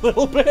surprised me a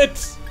little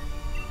bit.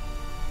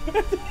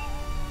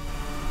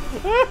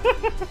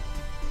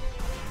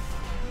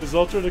 Is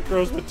Ultra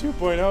Necrozma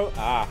 2.0?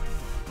 Ah.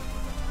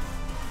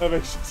 That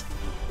makes sense.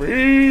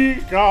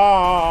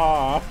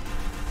 Pika!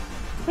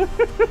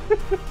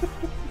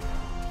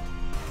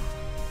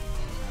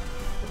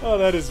 Oh,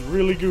 that is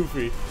really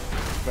goofy.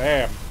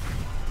 Bam.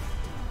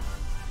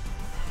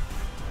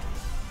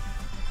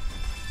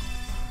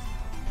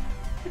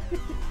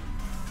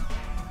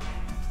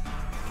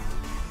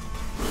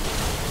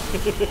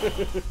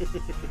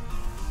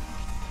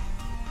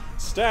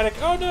 Static.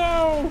 Oh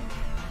no!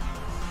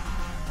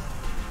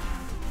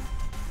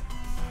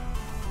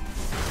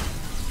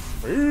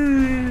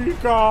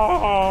 Pika!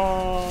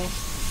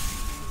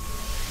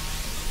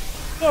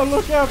 Oh,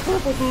 look out,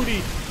 Purple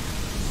Booty!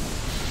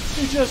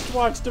 He just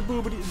wants to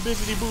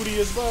bizzity booty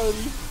as well.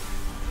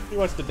 He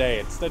wants to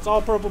dance. That's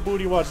all Purple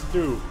Booty wants to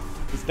do,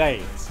 is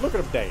dance. Look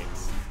at him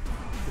dance.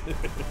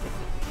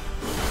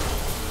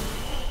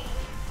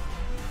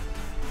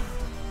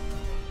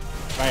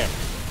 Bam.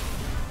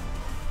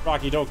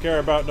 Rocky don't care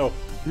about no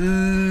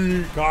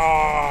Pika!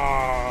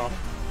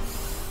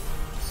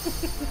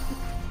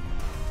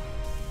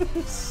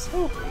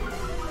 So,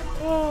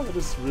 oh, that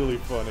is really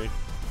funny.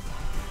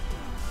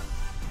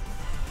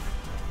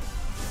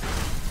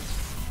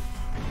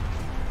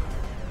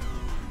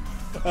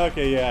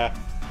 Okay, yeah.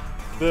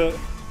 Yeah,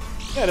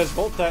 there's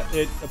Volt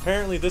Tackle.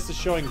 Apparently this is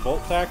showing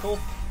Volt Tackle.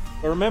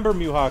 But remember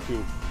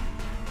Muhaku.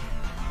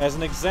 As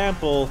an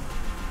example,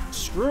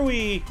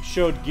 Screwy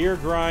showed Gear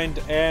Grind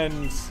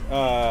and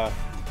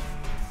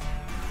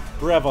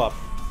Rev Up.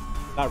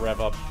 Not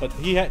Rev Up, but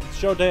he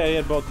showed that he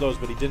had both those,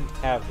 but he didn't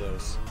have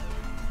those.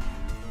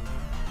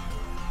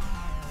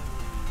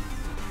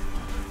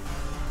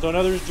 So in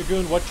other words,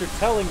 Dragoon, what you're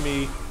telling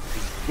me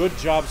is good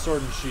job,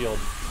 Sword and Shield.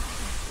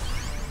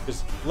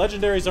 Because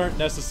legendaries aren't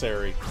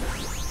necessary.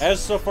 As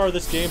so far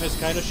this game has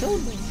kind of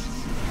shown me.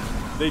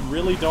 They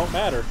really don't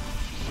matter.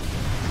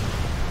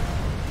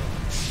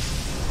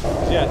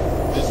 Yeah,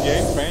 this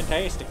game's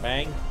fantastic,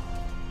 bang.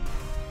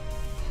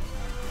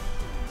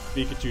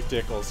 Pikachu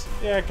tickles.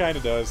 Yeah, it kind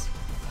of does.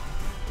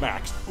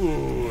 Max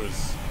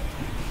Ooze.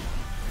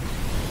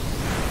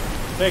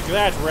 Take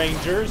that,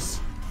 Rangers.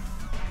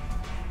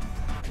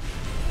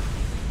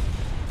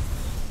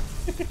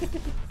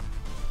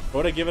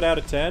 Would I give it out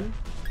of 10?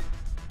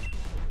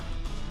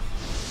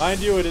 Mind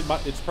you,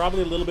 it's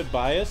probably a little bit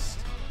biased,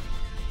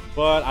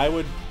 but I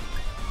would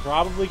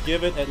probably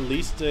give it at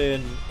least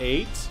an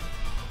 8.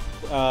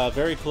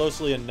 Very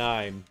closely a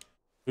 9.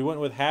 If we went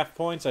with half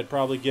points, I'd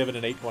probably give it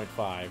an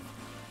 8.5.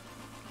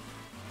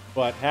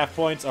 But half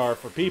points are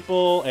for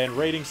people and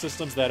rating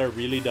systems that are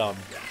really dumb.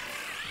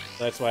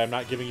 That's why I'm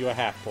not giving you a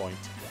half point.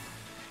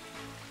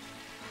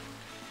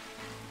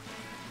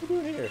 What are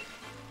we doing here?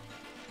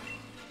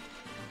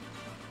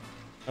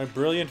 I'm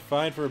brilliant,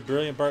 fine for a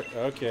brilliant Bart.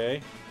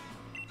 Okay.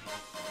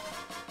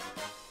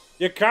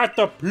 You caught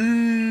the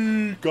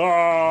Pika!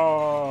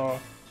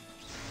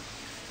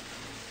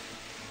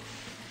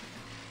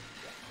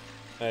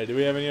 Do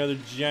we have any other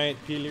giant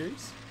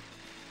pillars?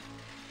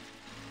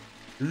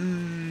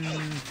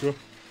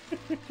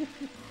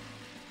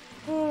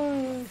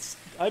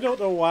 I don't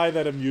know why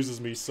that amuses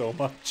me so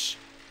much.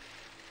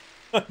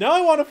 Now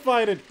I want to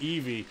find an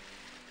Eevee.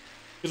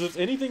 Because it's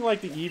anything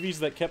like the Eevees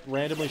that kept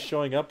randomly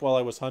showing up while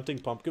I was hunting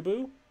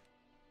Pumpkaboo.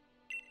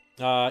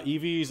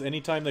 Eevees,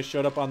 anytime they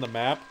showed up on the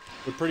map,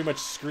 would pretty much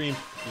scream,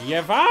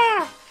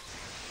 Yeva!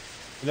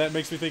 And that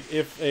makes me think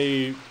if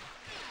a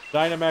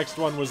Dynamaxed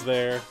one was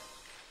there,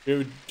 it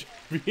would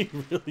be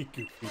really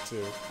goofy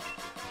too.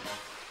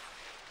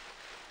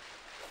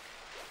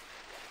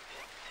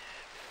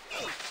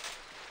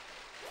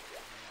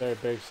 Very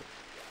basic.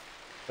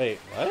 Wait,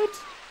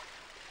 what?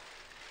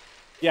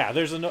 Yeah,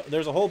 there's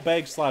a whole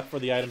bag slot for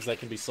the items that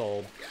can be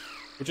sold,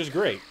 which is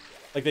great.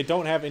 Like, they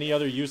don't have any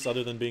other use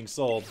other than being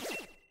sold.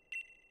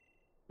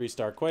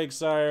 3-star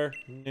Quagsire.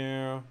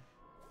 No.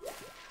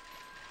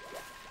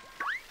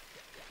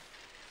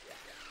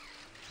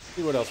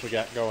 See what else we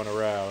got going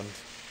around.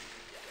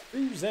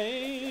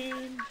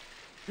 Cruising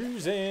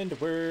the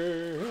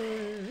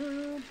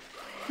world.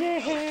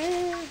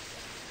 Yeah. You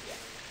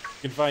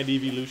can find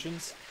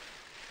evolutions.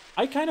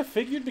 I kind of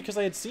figured because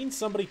I had seen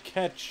somebody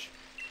catch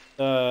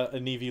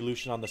an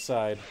evolution on the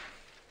side.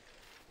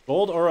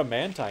 Gold or a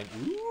Mantine.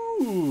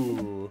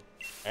 Ooh,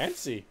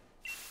 fancy.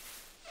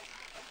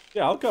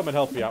 Yeah, I'll come and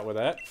help you out with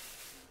that.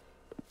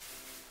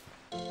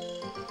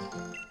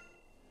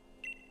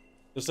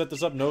 To set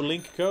this up, no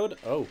link code?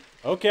 Oh,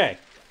 okay.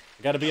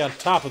 I gotta be on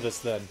top of this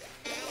then.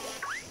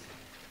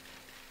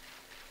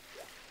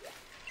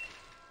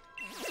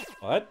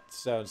 Well, that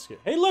sounds good.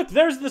 Hey, look,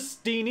 there's the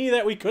Steenie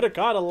that we could have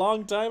caught a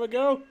long time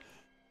ago.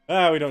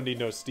 Ah, we don't need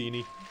no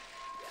Steenie.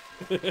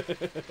 I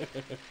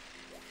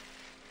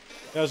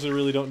also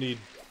really don't need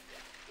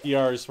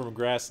TRs from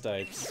grass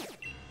types.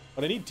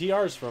 What I need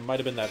TRs from might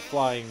have been that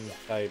flying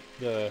type,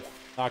 the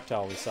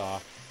Noctowl we saw.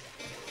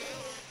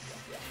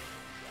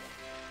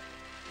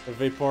 A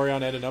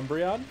Vaporeon and an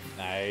Umbreon?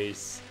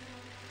 Nice.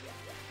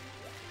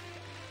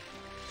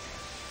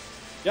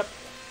 Yep.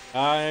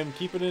 I'm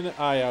keeping an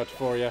eye out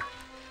for you.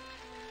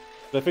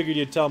 I figured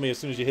you'd tell me as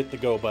soon as you hit the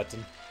go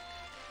button.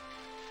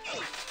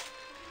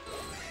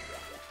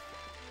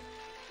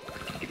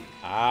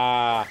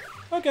 Ah,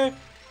 okay.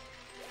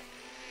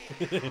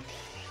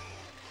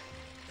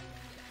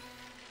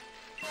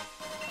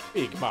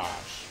 Big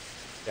Marsh.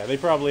 Yeah, they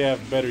probably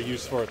have better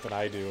use for it than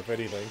I do, if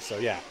anything, so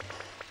yeah.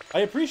 I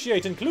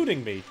appreciate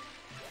including me.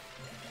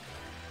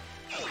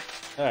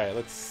 Alright,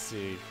 let's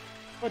see.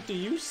 What do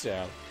you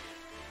sell?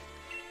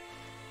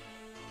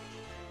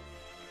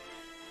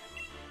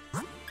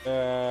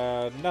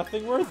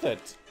 Nothing worth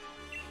it.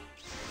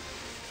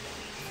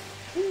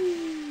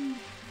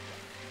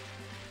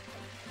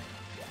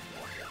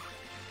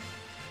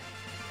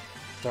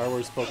 Star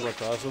Wars Pokemon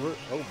crossover?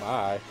 Oh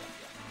my.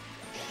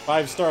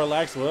 5-star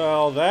lax?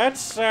 Well, that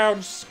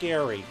sounds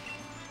scary.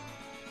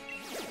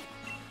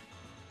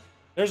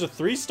 There's a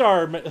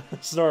 3-star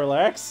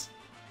Snorlax.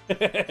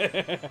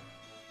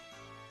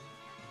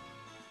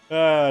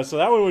 So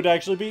that one would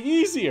actually be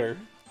easier.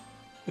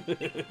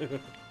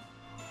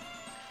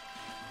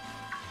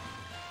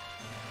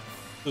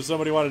 So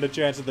somebody wanted a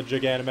chance at the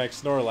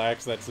Gigantamax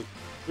Snorlax, that's a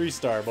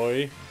 3-star,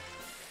 boy.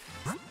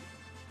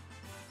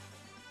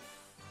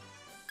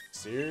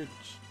 Search.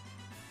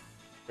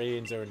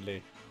 Brains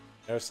only.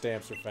 No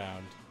stamps were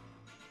found.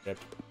 Yep.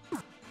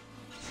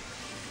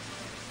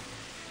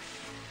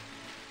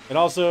 And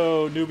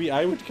also, newbie,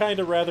 I would kind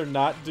of rather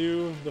not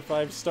do the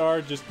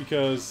 5-star just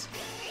because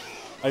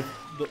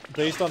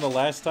based on the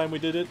last time we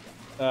did it,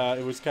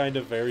 it was kind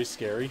of very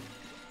scary.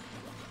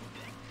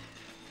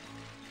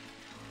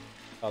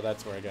 Oh,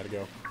 that's where I gotta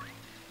go.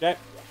 Okay.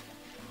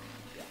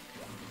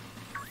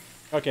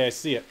 Okay, I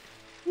see it.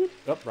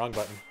 Oh, wrong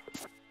button.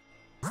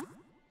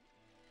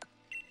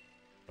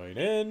 Going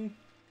in.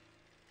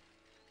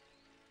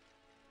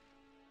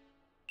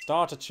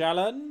 Start a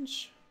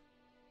challenge.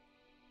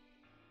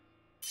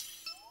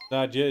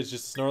 It's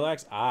just a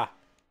Snorlax. Ah.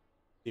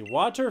 The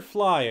water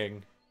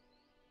flying.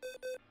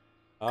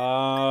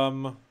 I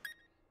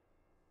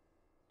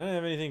don't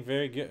have anything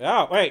very good.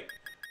 Oh, wait.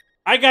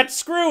 I got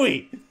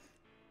Screwy.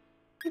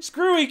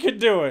 Screwy can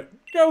do it.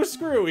 Go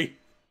Screwy.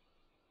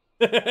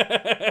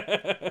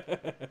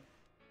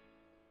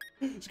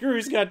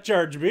 Screwy's got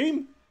Charge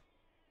Beam.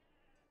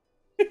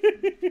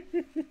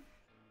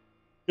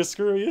 Because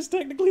Screwy is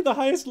technically the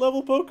highest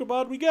level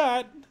Pokemon we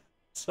got.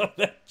 So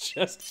that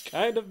just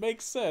kind of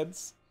makes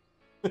sense.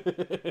 Oh,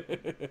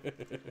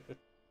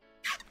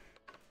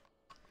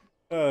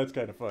 that's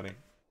kind of funny.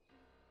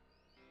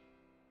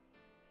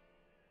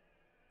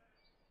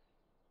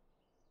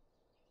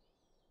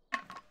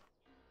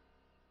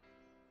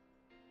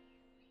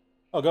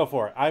 Oh, go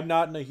for it. I'm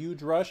not in a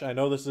huge rush. I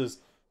know this is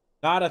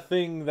not a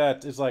thing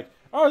that is like,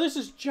 oh, this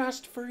is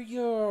just for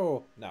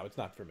you. No, it's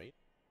not for me.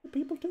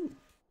 People too.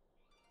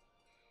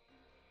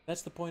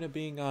 That's the point of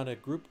being on a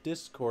group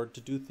Discord,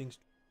 to do things.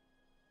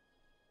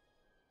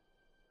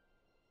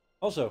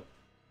 Also,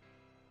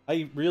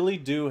 I really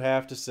do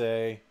have to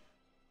say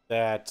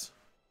that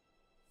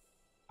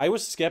I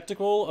was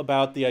skeptical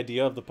about the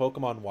idea of the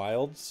Pokemon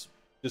Wilds.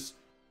 Just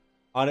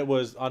on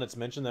its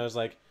mention that I was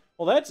like,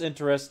 well, that's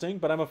interesting,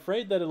 but I'm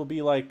afraid that it'll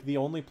be like the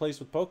only place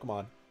with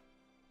Pokemon.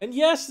 And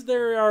yes,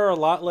 there are a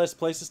lot less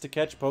places to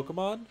catch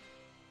Pokemon.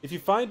 If you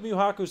find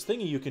Mewhaku's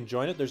thingy, you can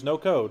join it. There's no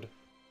code.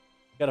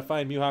 You gotta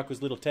find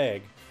Mewhaku's little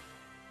tag.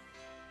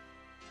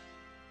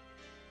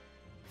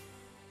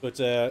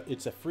 So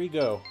it's a free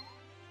go.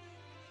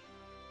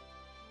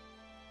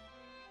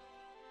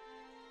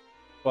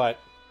 But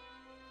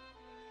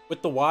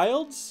with the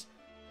wilds,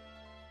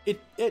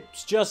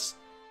 it's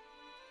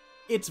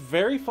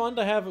very fun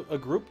to have a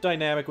group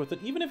dynamic with it,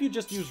 even if you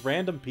just use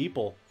random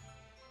people.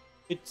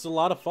 It's a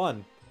lot of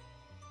fun.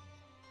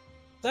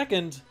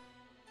 Second,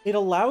 it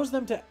allows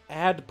them to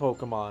add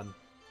Pokemon.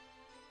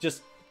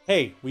 Just,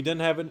 hey, we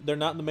didn't have it, they're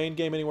not in the main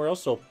game anywhere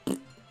else, so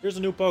here's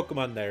a new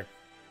Pokemon there.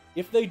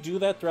 If they do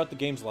that throughout the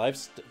game's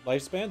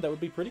lifespan, that would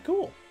be pretty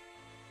cool.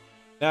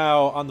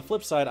 Now, on the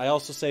flip side, I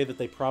also say that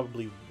they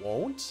probably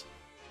won't,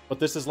 but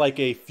this is like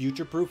a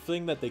future-proof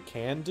thing that they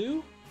can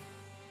do.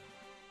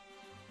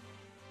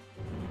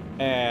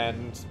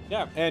 And,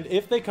 yeah, and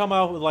if they come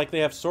out with, like,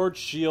 they have Sword,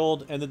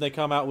 Shield, and then they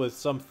come out with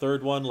some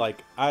third one,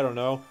 like, I don't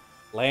know,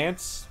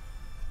 Lance?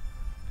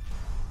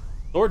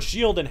 Sword,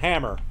 Shield, and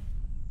Hammer.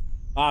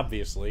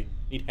 Obviously.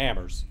 Need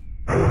hammers.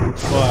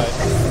 But...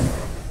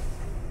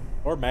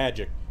 or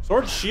magic.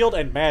 Sword, Shield,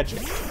 and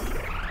magic.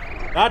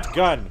 Not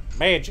gun.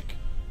 Magic.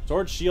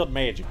 Sword, Shield,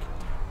 magic.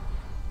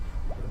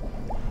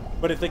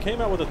 But if they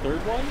came out with a third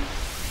one,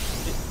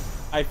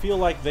 I feel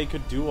like they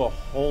could do a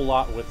whole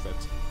lot with it.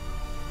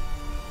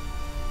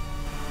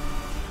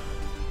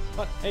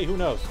 But, hey, who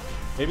knows?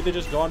 Maybe they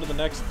just go on to the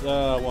next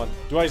one.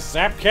 Do I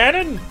Zap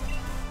Cannon?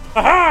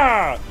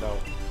 Haha! No.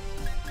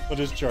 I'll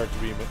just Charge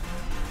Beam it.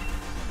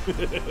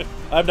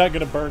 I'm not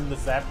gonna burn the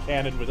Zap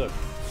Cannon with a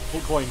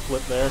full coin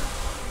flip there.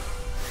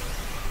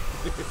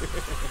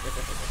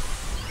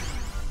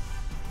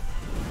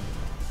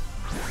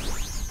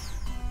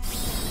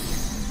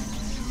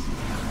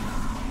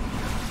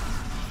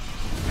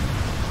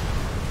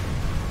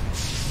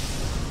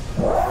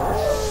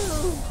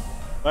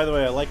 By the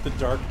way, I like the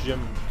Dark Gym,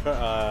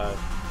 what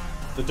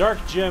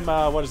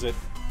is it?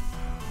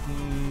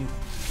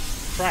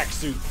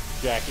 Tracksuit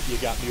jacket you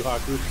got,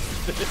 Muhaku.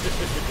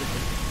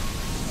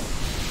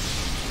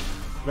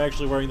 I'm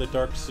actually wearing the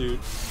dark suit,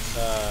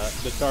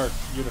 the dark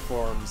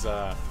uniform's,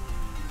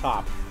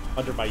 top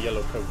under my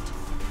yellow coat.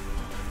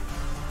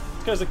 It's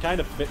because it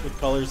kind of fit with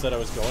colors that I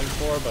was going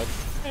for, but,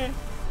 eh.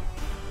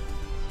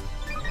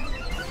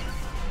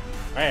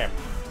 Bam!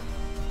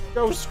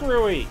 Go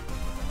Screwy!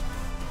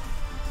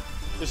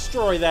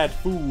 Destroy that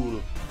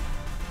fool!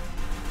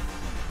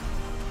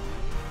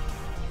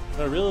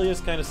 It really is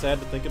kind of sad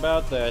to think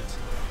about that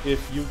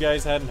if you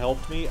guys hadn't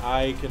helped me,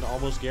 I can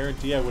almost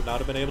guarantee I would not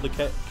have been able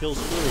to kill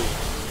Screwy.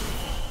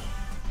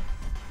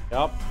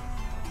 Yup.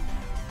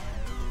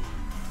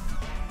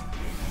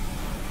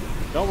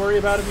 Don't worry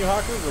about him,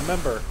 Yuhaku.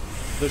 Remember,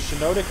 the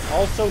Shiinotic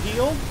also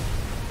healed.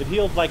 It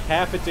healed like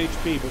half its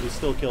HP, but we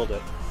still killed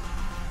it.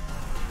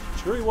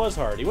 Screwy was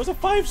hard. He was a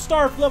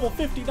 5-star level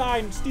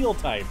 59 steel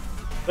type.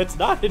 That's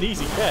not an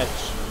easy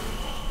catch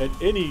at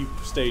any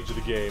stage of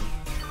the game.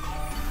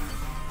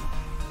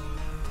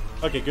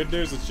 Okay, good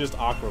news, it's just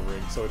Aqua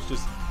Ring, so it's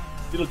just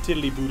little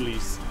tiddly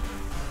boodlies.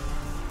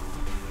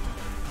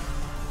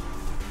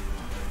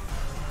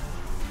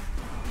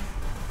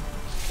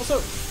 Also,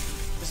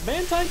 is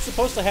Mantine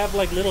supposed to have,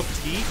 like, little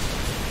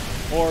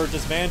teeth? Or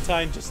does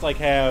Mantine just, like,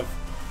 have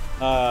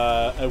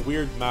a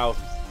weird mouth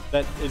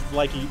that is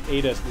like he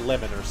ate a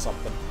lemon or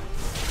something?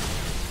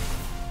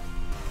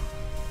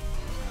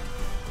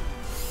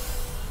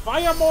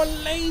 Fire more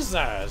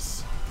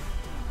lasers!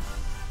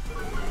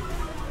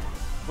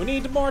 We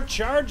need more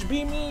charge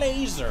beam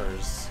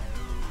lasers.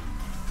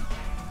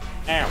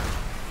 Ow.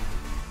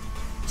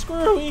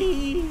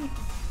 Screwy!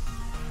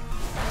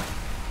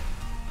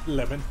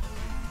 Lemon.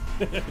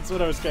 That's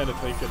what I was kind of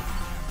thinking.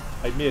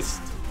 I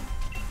missed.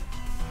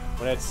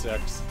 Well, that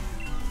sucks.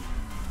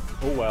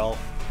 Oh well.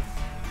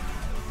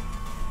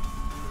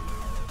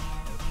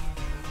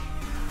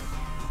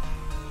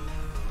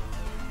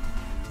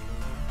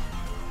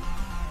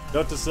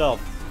 Note to self,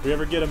 if we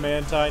ever get a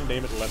Mantine,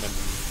 name it Lemon.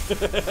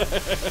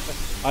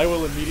 I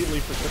will immediately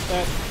forget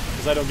that,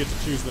 because I don't get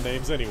to choose the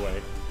names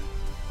anyway.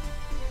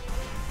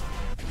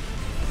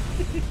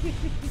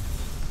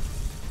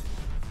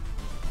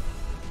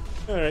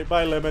 Alright,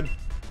 bye Lemon.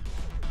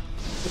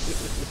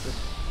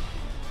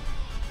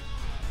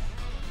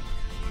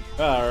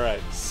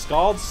 Alright,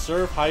 Scald,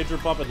 Surf, Hydro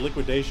Pump, and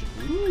Liquidation.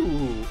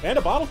 Ooh, and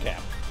a bottle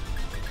cap.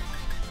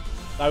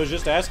 I was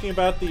just asking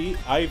about the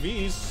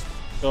IVs,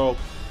 so,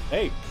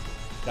 hey,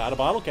 got a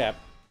bottle cap.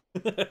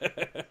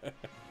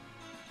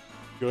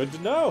 Good to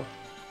know.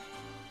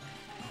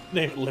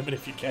 Name it Lemon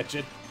if you catch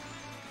it.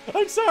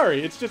 I'm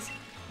sorry, it's just...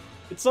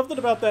 It's something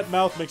about that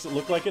mouth makes it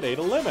look like it ate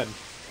a lemon.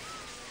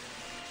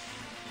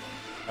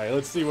 Alright,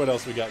 let's see what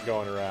else we got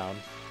going around.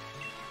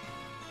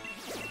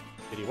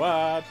 Kitty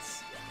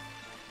Watts.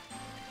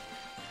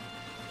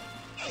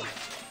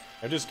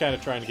 I'm just kind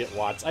of trying to get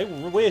Watts. I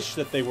wish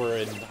that they were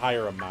in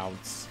higher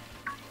amounts.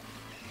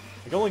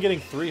 Like, only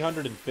getting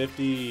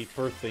 350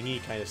 per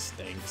thingy kind of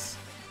stinks.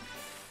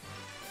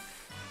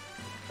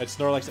 And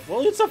Snorlax,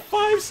 well, it's a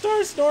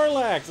 5-star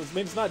Snorlax! It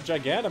means it's not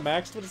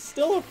Gigantamax, but it's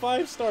still a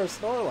 5-star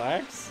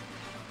Snorlax.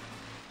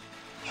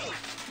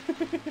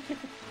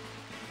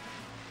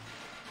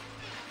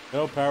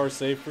 No power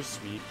save for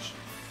Sweech.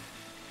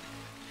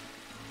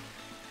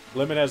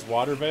 Lemon has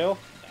Water Veil?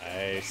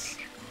 Nice.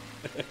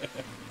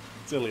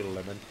 Silly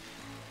Lemon.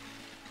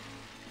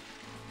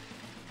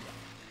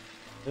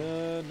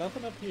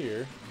 Nothing up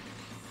here.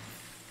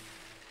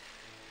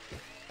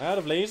 Out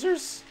of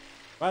lasers?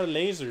 Out of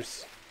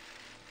lasers.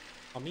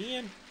 I'm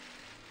in.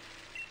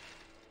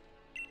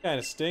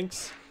 Kinda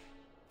stinks.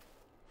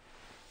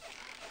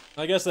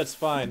 I guess that's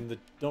fine. They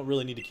don't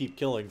really need to keep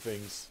killing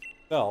things.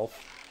 Self.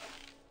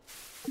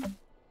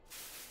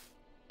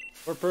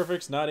 Or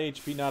perfect's not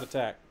HP, not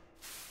attack.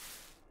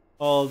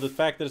 Well, the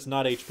fact that it's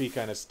not HP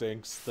kind of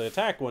stinks. The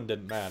attack one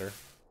didn't matter.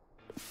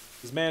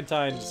 Because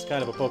Mantine's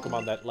kind of a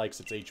Pokemon that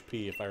likes its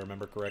HP, if I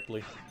remember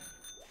correctly.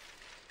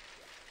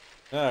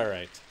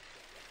 Alright.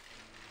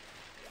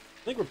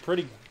 I think we're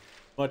pretty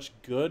much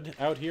good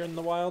out here in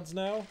the wilds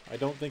now. I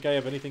don't think I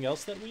have anything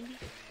else that we need.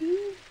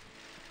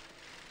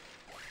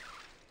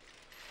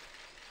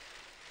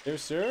 There,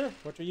 sir?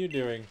 What are you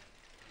doing?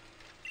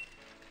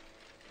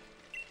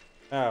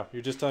 Oh,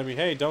 you're just telling me,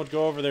 hey, don't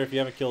go over there if you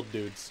haven't killed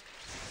dudes.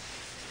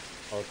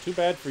 Oh, too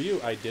bad for you.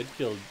 I did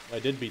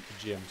beat the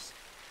gyms.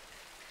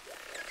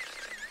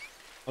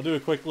 I'll do a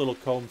quick little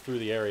comb through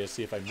the area,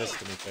 see if I missed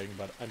anything,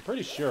 but I'm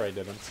pretty sure I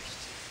didn't.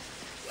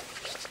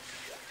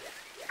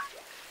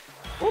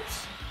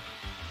 Whoops.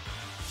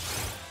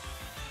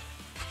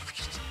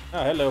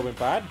 Oh, hello,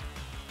 Wimpod.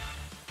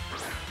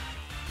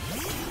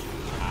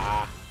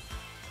 Ah.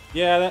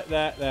 Yeah,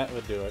 that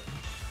would do it.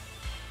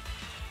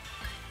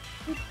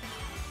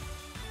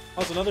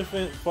 Also, another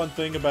fun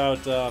thing about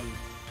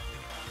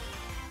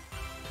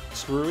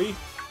Screwy,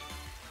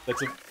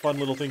 that's a fun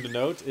little thing to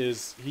note,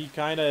 is he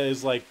kind of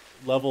is like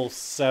level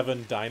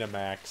 7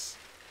 Dynamax.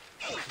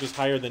 which is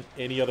higher than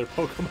any other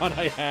Pokemon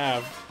I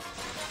have.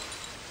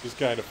 Which is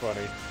kind of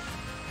funny.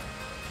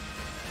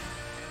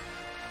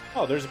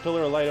 Oh, there's a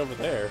pillar of light over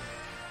there.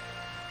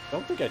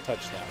 Don't think I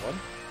touched that one.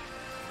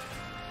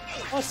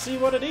 Let's see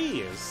what it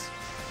is.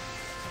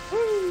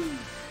 Woo!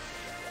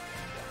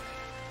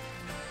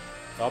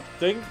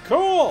 Something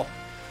cool!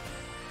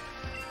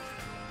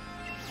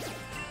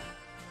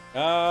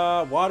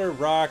 Water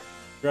Rock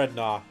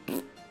Dreadnought.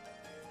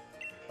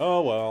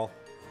 Oh well.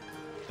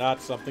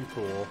 Not something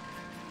cool.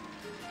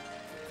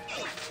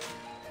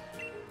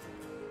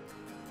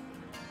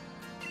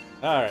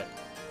 Alright.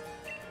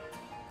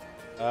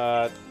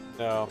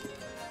 No.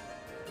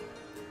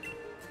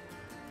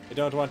 I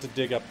don't want to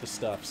dig up the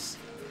stuffs.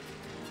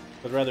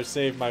 I'd rather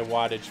save my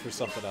wattage for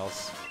something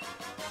else.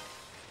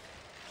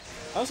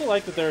 I also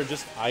like that there are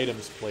just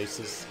items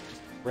places.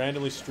 Just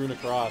randomly strewn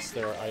across,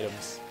 there are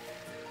items.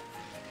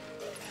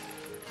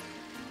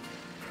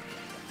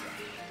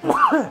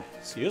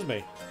 Excuse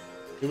me.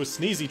 It was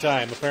sneezy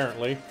time,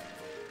 apparently.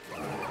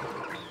 There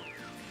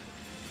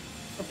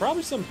are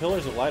probably some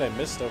pillars of light I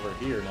missed over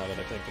here, now that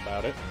I think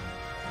about it.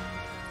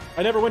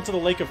 I never went to the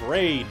Lake of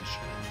Rage.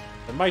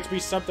 There might be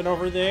something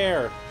over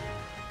there.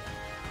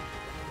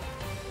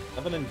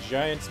 Nothing in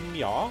Giant's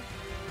Meow?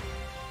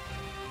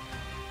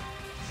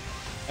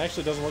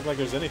 Actually, doesn't look like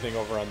there's anything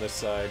over on this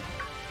side.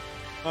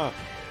 Huh.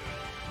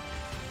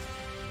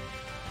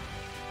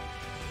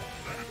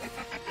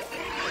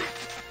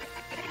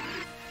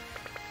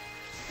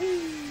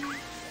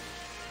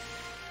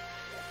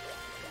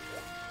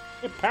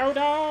 Get power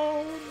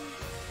down!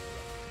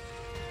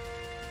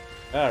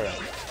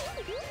 Alright.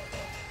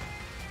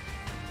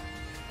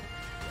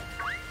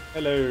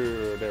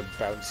 Hello there,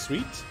 Bounce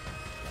Sweet.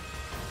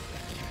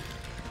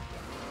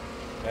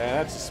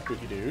 That's a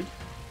spooky dude.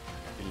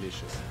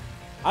 Delicious.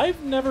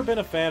 I've never been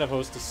a fan of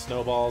Hostess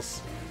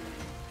Snowballs.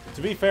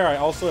 To be fair, I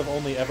also have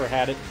only ever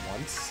had it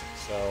once,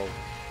 so...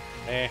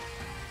 eh.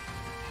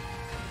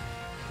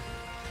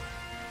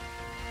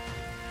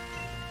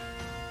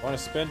 Want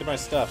to spend my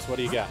stuffs. What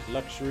do you got?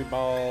 Luxury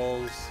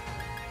balls.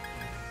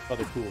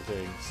 Other cool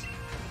things.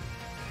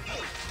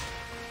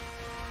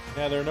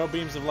 Yeah, there are no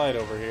beams of light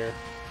over here.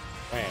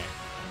 Man.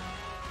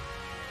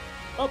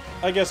 Oh,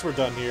 I guess we're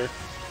done here.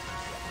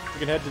 We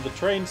can head to the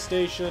train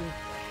station.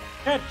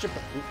 Catch a...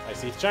 Ooh, I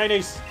see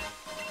Chinese!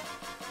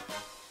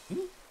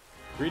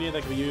 Ingredient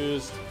that can be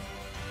used.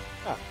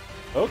 Ah,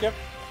 okay. It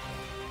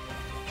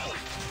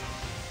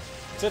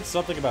said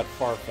something about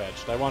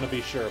far-fetched. I want to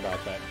be sure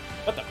about that.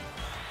 What the...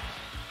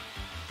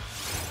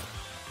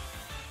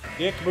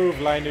 Dick move,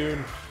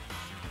 Linoon.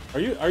 Are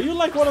you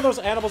like one of those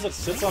animals that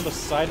sits on the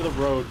side of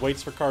the road,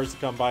 waits for cars to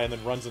come by, and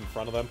then runs in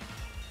front of them?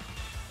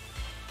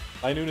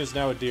 Linoon is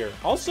now a deer.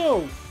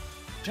 Also,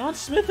 John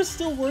Smith is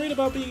still worried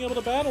about being able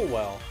to battle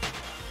well.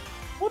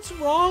 What's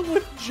wrong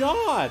with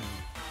John?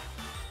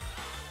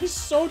 He's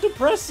so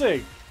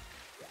depressing.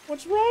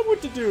 What's wrong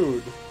with the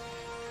dude?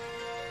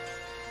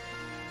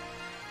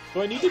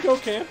 Do I need to go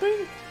camping?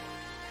 Is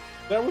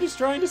that what he's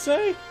trying to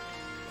say?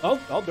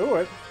 I'll do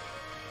it.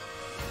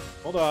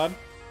 Hold on.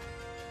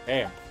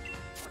 Camp.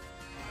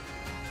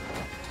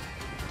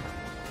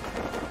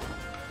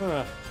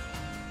 Huh.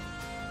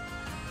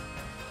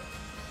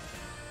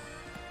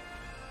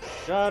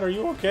 John, are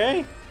you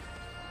okay?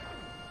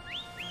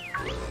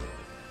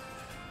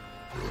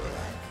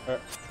 Are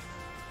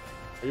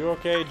you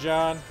okay,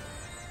 John?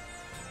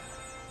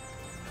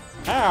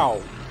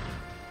 Ow!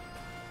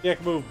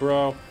 Dick move,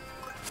 bro.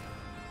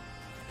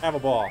 Have a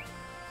ball.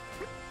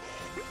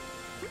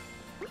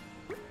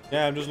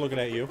 Yeah, I'm just looking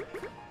at you.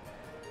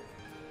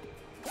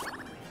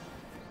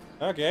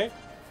 Okay.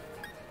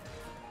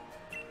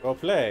 Go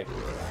play.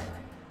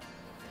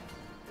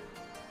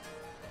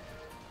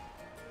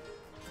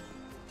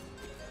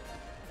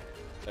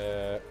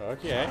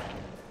 Okay.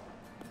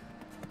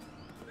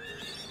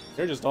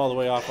 You're just all the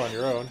way off on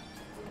your own.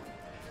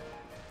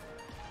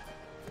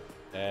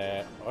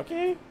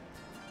 Okay.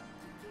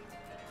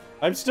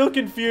 I'm still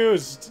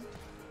confused.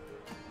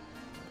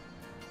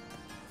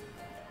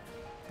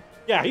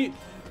 Yeah,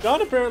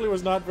 John apparently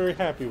was not very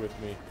happy with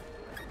me.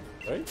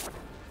 Right?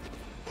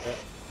 Yeah.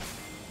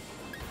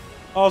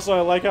 Also,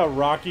 I like how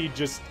Rocky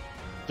just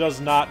does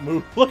not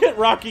move. Look at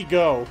Rocky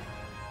go.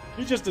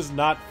 He just is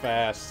not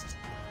fast.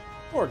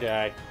 Poor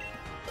guy.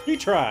 He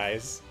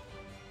tries.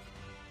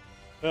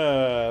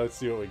 Let's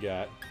see what we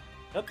got.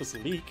 Got this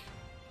leek.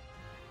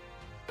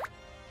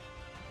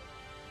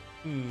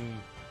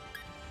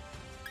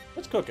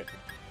 Let's cook it.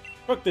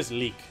 Cook this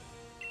leek.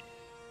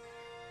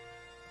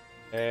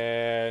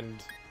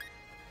 And...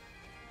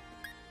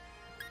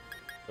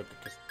 cook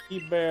a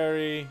Castile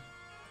berry.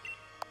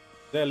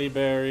 Zelly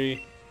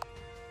berry.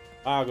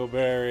 Mago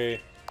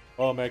berry.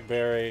 Omeg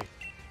berry.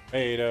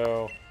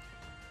 Tomato.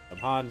 Some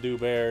Hondu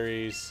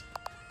berries.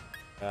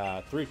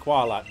 3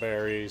 Qualot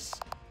berries.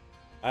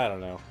 I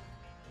don't know.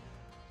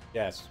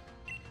 Yes.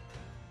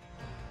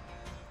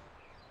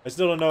 I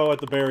still don't know what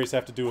the berries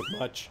have to do with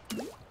much.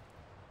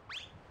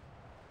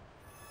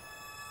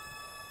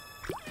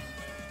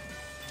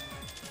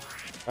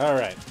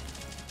 Alright.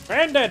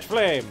 Granddad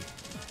Flame!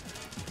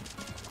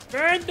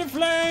 Fan the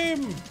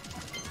flame!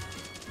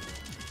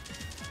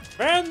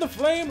 Fan the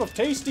flame of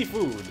tasty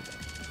food.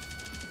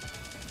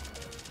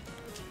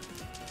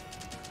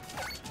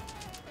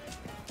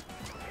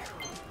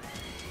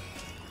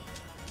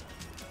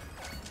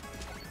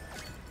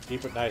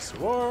 Keep it nice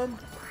and warm.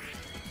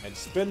 And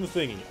spin the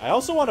thingy. I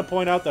also want to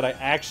point out that I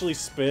actually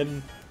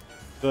spin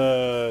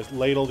the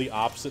ladle the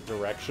opposite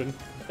direction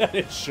that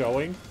it's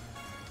showing.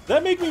 Does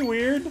that make me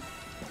weird?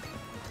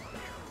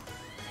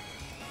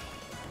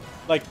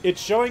 Like,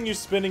 it's showing you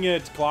spinning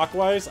it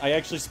clockwise. I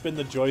actually spin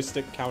the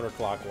joystick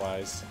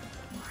counterclockwise.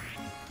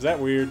 Is that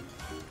weird?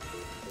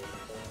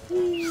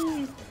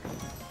 Did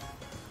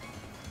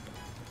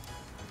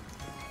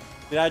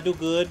I do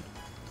good?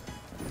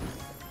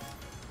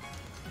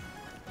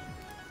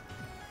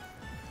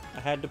 I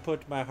had to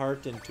put my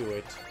heart into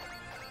it.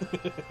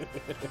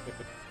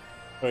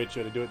 Wait,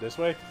 should I do it this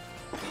way?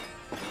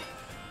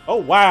 Oh,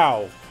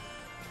 wow!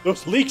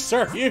 Those leaks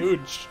are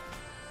huge!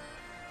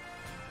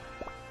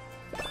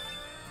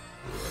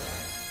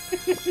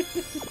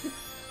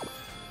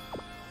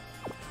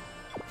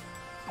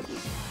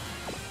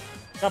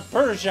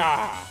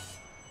 Persia!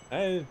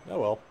 Oh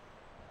well.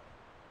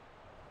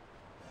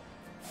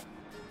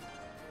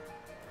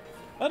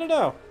 I don't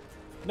know.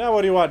 Now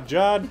what do you want,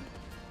 John?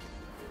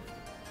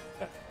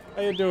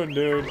 How you doing,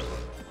 dude?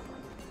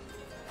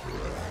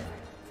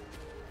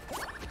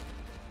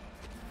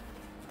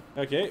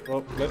 Okay,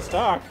 well, let's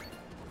talk.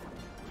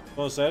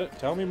 Well said it.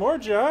 Tell me more,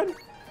 John.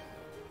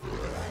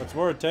 What's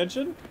more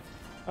attention?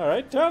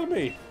 Alright, tell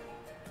me.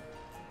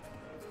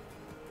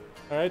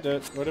 Alright,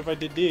 what if I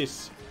did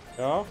this?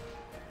 No?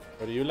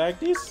 Or do you like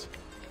this?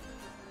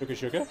 Sugar,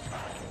 sugar.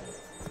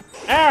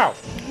 Ow!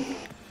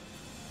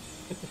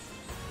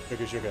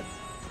 Sugar, sugar.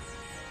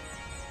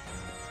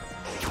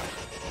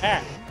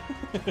 Ah!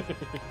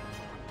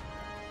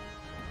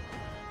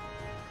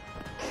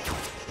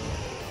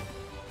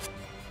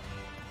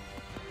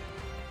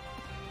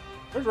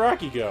 Where'd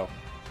Rocky go?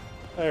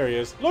 There he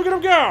is. Look at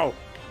him go!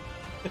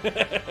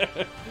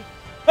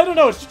 I don't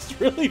know, it's just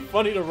really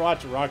funny to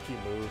watch Rocky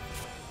move.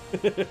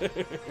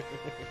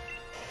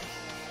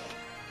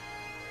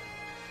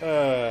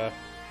 I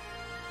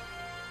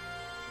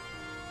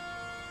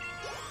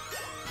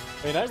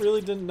mean, I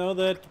really didn't know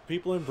that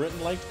people in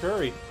Britain liked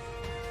curry.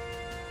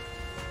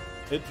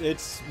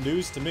 It's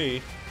news to me.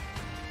 What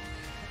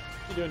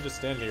are you doing just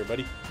standing here,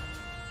 buddy?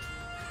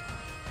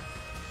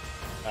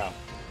 Ow.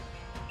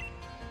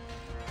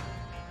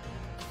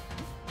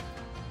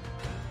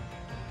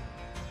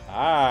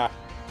 Ah.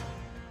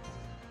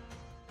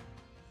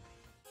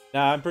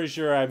 Nah, I'm pretty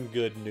sure I'm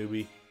good,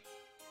 newbie.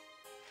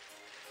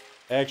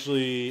 I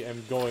actually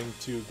am going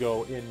to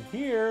go in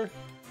here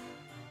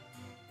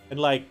and,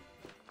 like,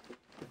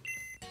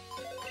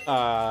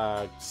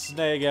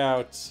 snag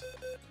out,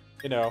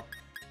 you know,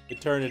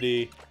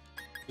 eternity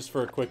just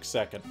for a quick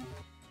second.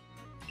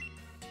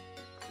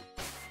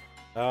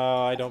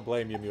 Oh, I don't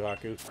blame you,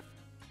 Muhaku.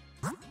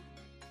 I mean,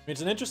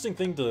 it's an interesting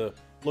thing to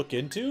look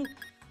into,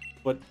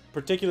 but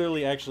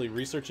particularly actually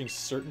researching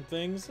certain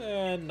things,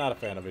 not a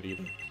fan of it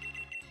either.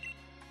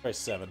 Try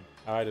 7.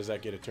 How high does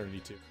that get eternity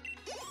to?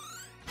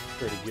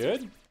 Pretty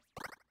good.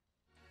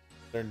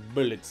 Learn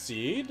Bullet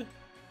Seed.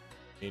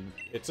 I mean,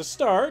 it's a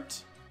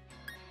start.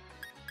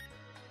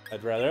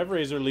 I'd rather have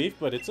Razor Leaf,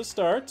 but it's a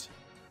start.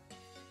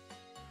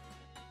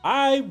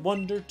 I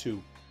wonder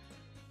too.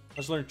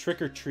 Let's learn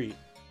Trick or Treat.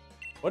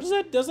 What is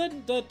that? Does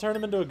that turn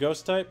him into a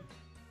ghost type?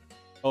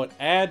 Oh, it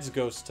adds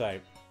ghost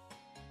type.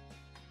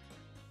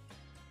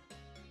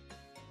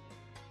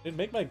 It'd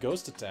make my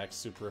ghost attacks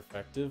super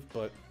effective,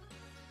 but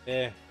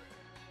nah.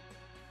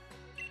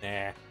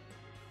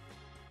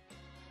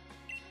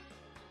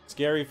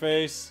 Scary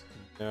Face?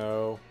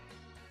 No.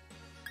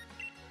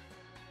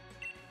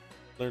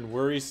 Learn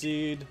Worry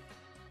Seed?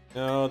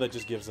 No, that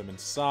just gives them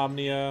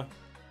insomnia.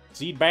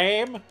 Seed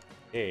Bam?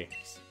 Hey,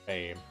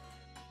 Bam.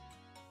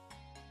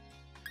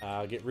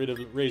 I'll get rid of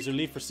Razor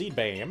Leaf for Seed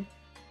Bam.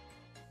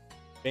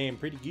 Bam,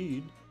 pretty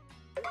good.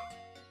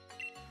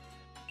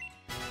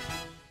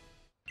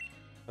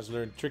 Let's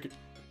learn Trick...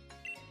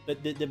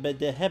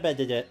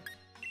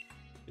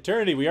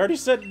 Eternity, we already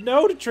said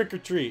no to Trick or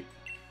Treat.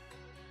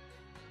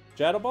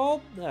 Shadow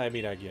Ball? I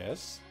mean, I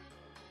guess.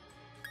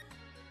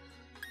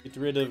 Get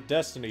rid of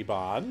Destiny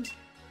Bond.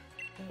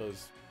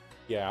 Those,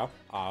 yeah,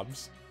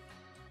 obs.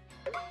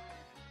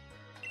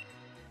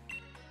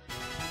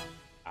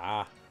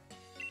 Ah.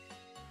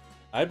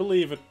 I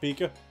believe it,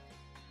 Pika.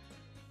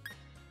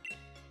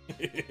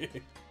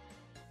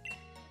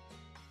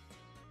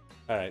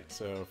 Alright,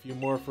 so a few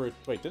more for...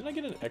 Wait, didn't I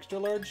get an extra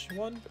large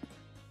one?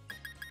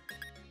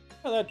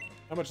 Oh,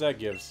 how much that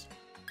gives?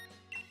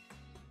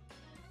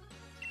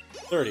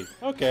 30.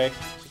 Okay.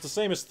 It's the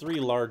same as 3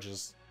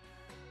 larges.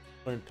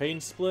 Learn Pain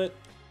Split?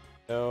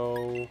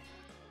 No.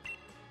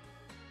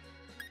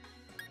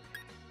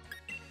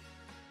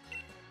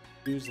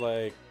 Use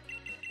like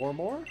 4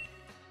 more?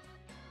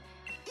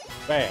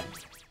 Bam.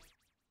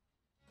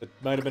 It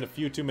might have been a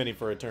few too many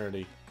for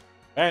Eternity.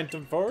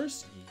 Phantom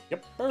Force?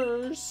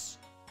 Yepers.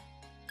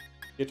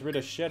 Get rid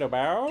of Shadow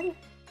Bound.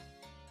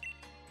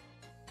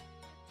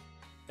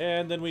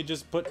 And then we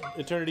just put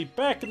Eternity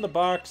back in the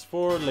box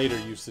for later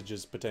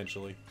usages,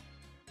 potentially.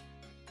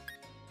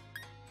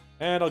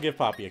 And I'll give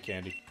Poppy a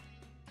candy.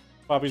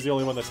 Poppy's the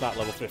only one that's not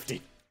level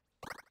 50.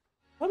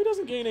 Poppy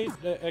doesn't gain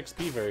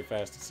XP very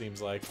fast, it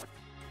seems like.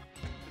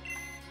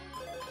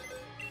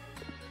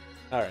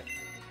 Alright.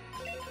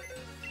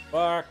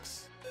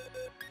 Box.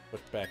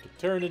 Put back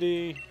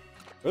Eternity.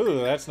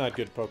 Ooh, that's not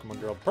good, Pokemon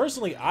Girl.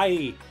 Personally,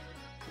 I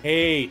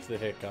hate the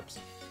hiccups.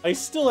 I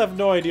still have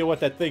no idea what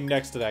that thing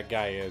next to that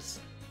guy is.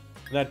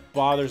 And that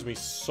bothers me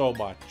so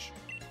much.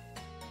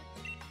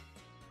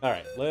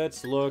 Alright,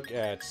 let's look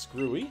at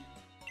Screwy.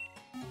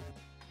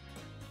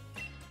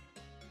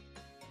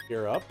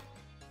 Gear up.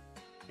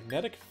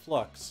 Magnetic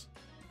Flux.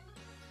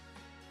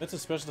 That's a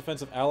special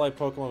defensive allied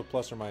Pokemon with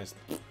plus or minus.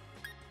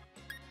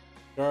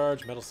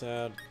 Charge, Metal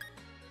Sound.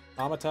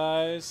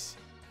 Traumatize.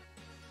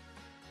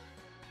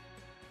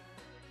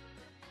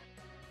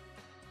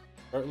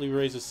 Partly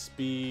raises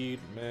speed.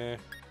 Meh.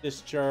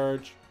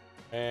 Discharge.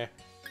 Meh.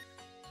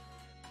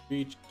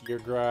 Reach, Gear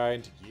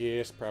Grind.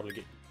 Yes, probably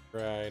get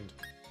Grind.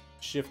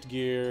 Shift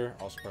Gear.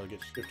 Also probably get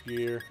Shift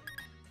Gear.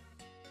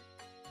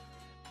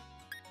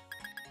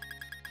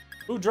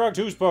 Who drugged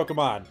whose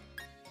Pokemon?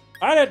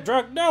 I didn't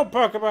drug no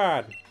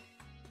Pokemon!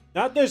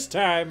 Not this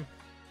time!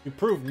 You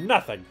proved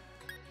nothing!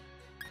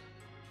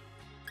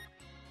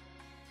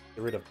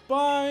 Get rid of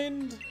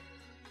Bind.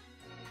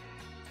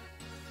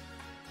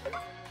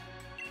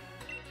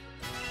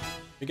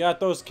 We got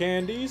those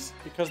candies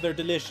because they're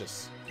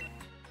delicious.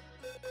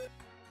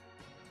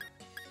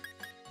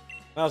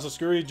 Also,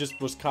 Screwy just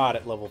was caught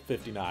at level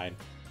 59.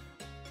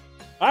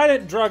 I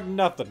didn't drug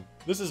nothing.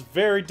 This is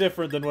very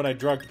different than when I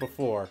drugged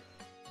before.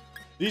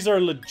 These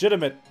are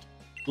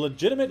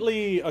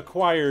legitimately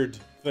acquired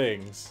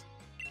things.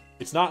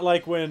 It's not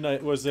like when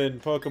it was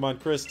in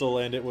Pokemon Crystal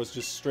and it was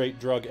just straight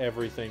drug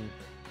everything.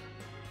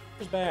 It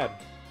was bad.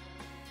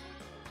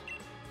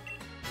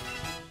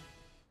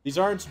 These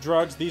aren't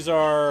drugs, these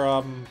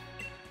are,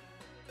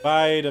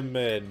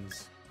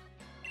 vitamins.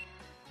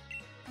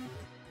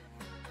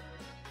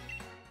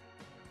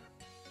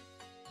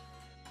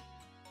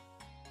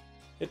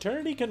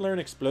 Eternity can learn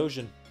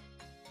Explosion.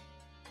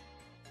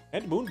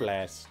 And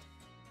Moonblast.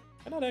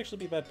 Might not actually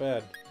be that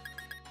bad.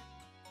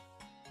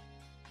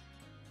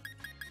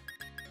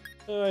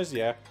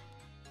 Yeah.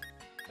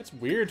 That's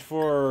weird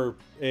for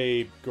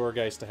a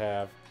Gourgeist to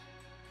have.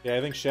 Yeah,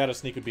 I think Shadow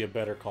Sneak would be a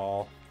better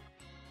call.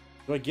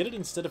 Do I get it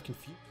instead of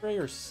Confuse Ray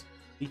or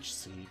Leech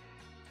Seed?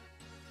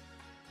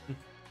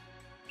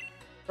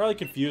 Probably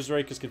Confuse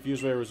Ray, because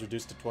Confuse Ray was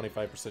reduced to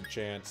 25%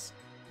 chance.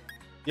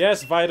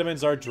 Yes,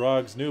 vitamins are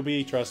drugs.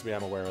 Newbie, trust me,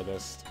 I'm aware of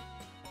this.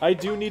 I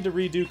do need to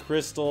redo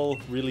Crystal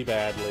really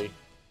badly.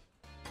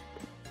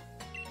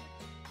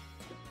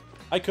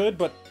 I could,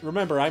 but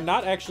remember, I'm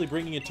not actually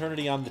bringing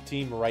Eternity on the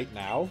team right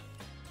now.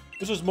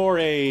 This was more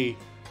a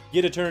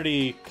get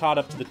Eternity caught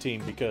up to the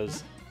team,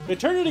 because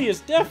Eternity is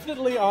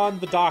definitely on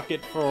the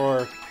docket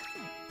for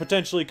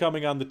potentially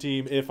coming on the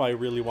team if I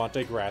really want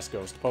a Grass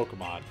Ghost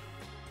Pokemon.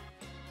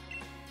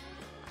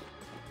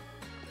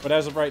 But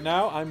as of right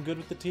now, I'm good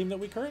with the team that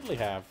we currently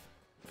have.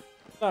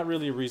 Not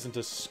really a reason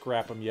to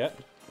scrap them yet.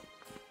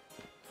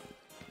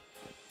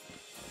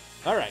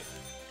 Alright.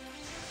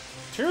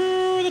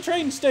 To the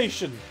train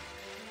station!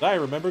 I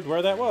remembered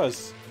where that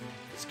was.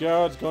 Let's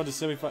go, it's going to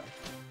semi-final.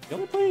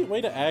 The only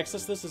way to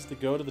access this is to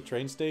go to the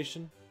train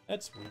station?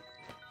 That's weird.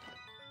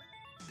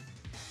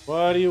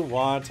 What do you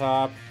want,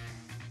 Hop?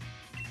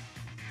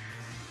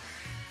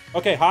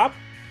 Okay, Hop,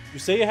 you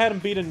say you had him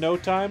beat in no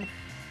time,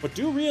 but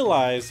do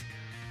realize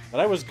that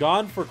I was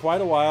gone for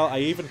quite a while. I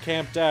even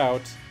camped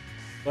out,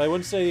 but I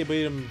wouldn't say you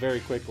beat him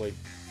very quickly.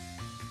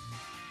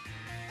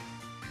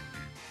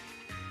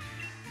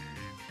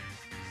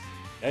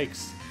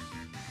 Yikes.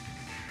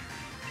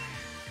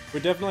 We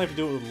definitely have to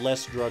do it with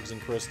less drugs in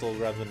Crystal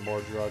rather than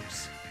more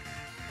drugs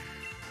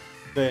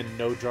than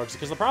no drugs.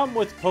 Because the problem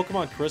with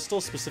Pokemon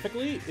Crystal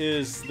specifically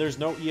is there's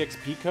no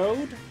EXP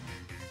code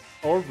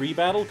or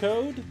rebattle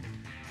code.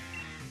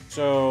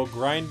 So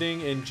grinding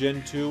in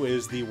Gen 2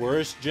 is the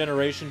worst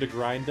generation to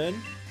grind in.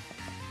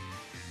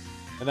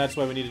 And that's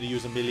why we needed to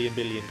use a million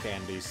billion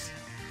candies.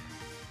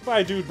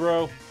 Bye, dude,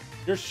 bro.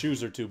 Your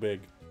shoes are too big.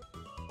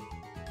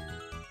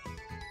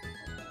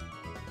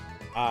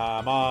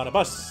 I'm on a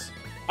bus.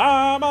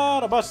 I'm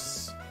on a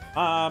bus.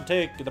 I'm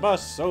taking the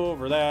bus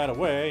over that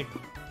way.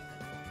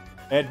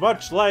 And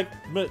much like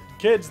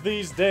kids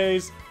these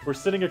days, we're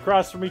sitting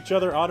across from each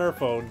other on our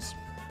phones.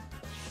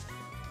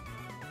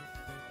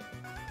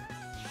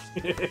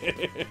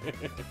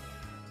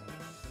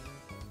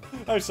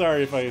 I'm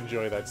sorry if I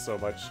enjoy that so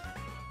much.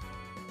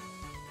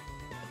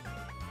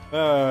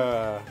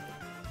 I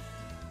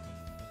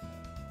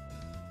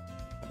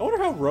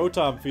wonder how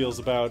Rotom feels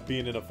about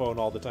being in a phone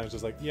all the time.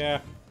 Just like,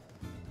 yeah.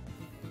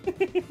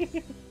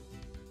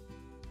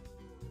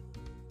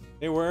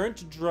 They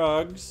weren't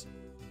drugs.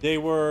 They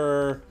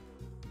were,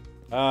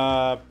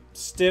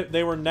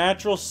 they were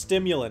natural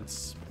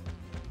stimulants.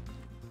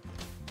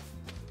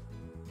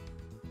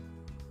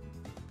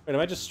 Wait, am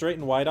I just straight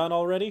and white on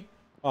already?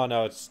 Oh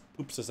no, it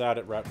poops us out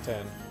at Route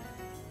 10.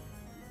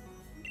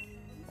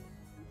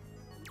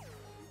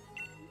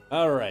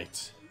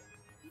 Alright.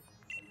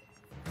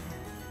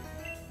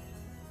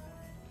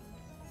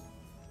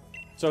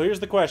 So here's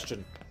the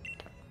question.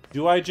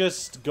 Do I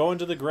just go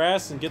into the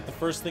grass and get the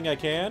first thing I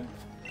can?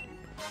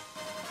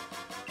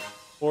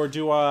 Or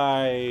do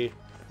I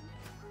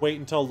wait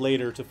until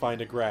later to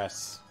find a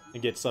grass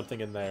and get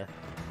something in there?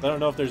 I don't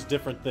know if there's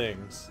different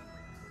things.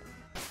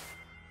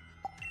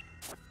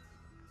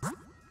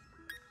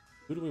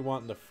 Who do we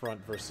want in the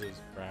front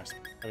versus grass?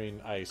 I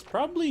mean, ice.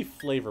 Probably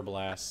Flavor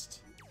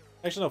Blast.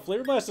 Actually, no,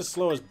 Flavor Blast is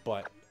slow as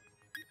butt.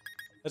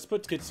 Let's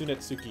put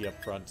Kitsunetsuki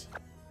up front.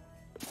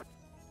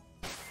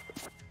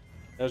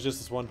 That was just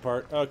this one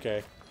part.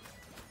 Okay.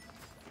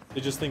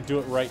 They just think do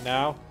it right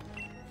now.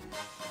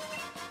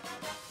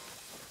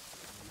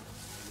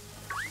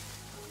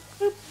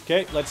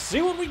 Okay, let's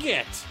see what we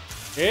get.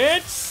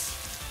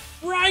 It's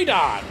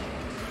Rhydon.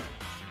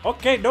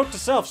 Okay, note to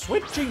self,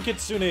 switching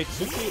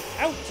Kitsunetsuki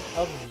out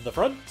of the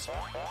front.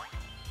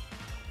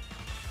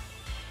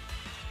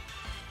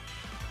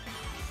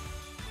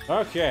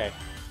 Okay.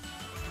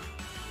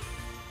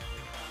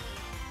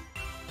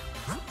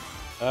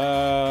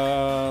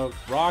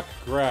 Rock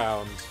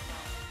ground.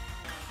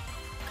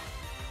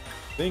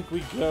 Think we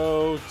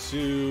go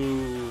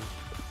to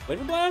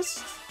Flavor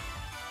Blast?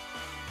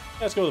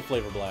 Let's go to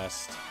Flavor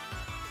Blast.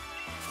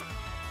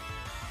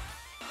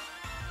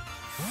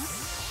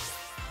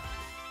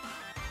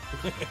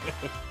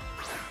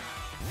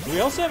 We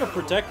also have a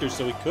protector,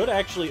 so we could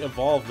actually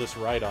evolve this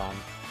Rhydon.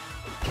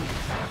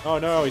 Oh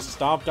no, he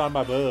stomped on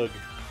my bug.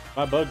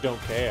 My bug don't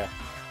care.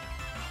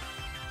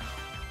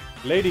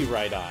 Lady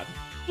Rhydon.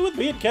 With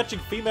me and catching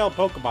female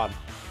Pokemon.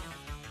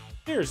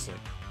 Seriously.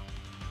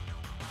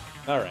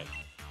 Alright.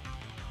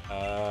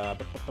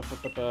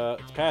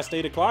 It's past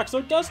 8 o'clock,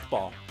 so Dust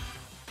Ball.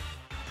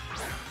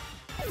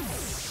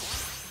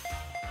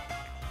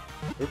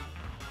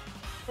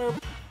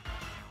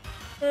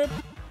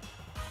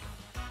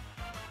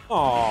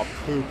 Aw,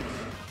 poop.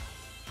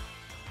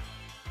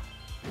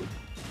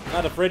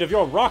 Not afraid of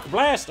your Rock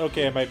Blast?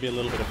 Okay, I might be a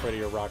little bit afraid of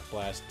your Rock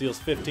Blast. Deals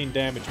 15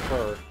 damage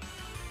per.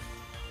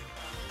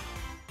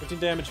 15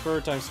 damage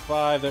per times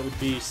 5, that would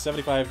be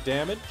 75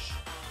 damage.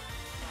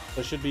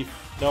 That should be...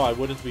 No, I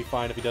wouldn't be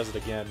fine if he does it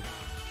again.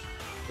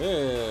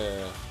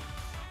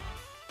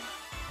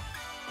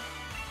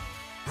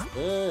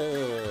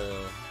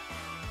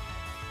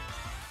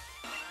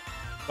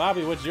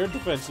 Bobby, what's your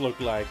defense look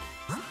like?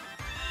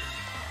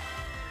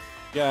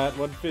 Got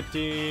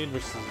 115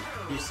 versus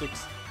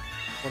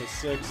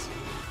 26.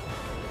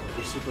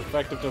 You're super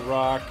effective to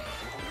rock.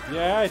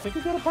 Yeah, I think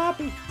we got a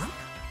Poppy.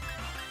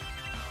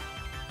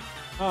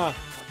 Huh.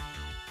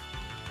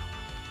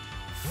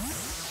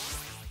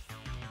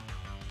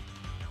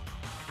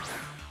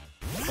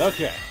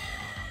 Okay.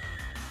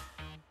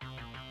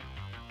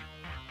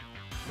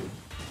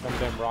 Come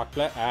down, rock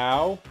blast.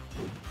 Ow.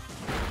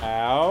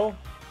 Ow.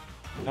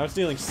 Now it's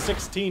dealing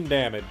 16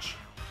 damage.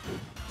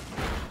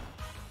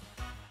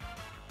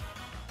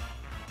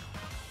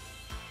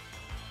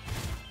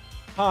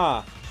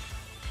 Huh.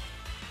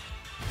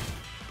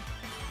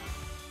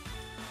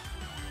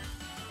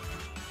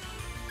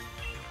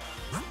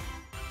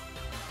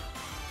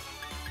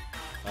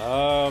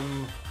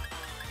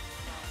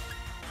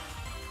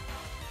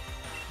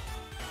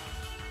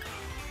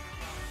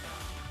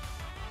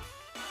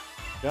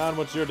 John,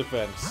 what's your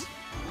defense?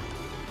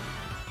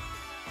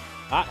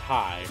 Not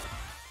high.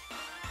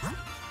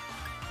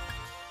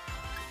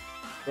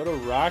 Go to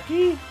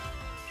Rocky?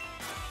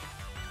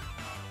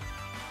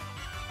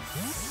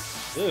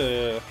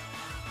 Ugh.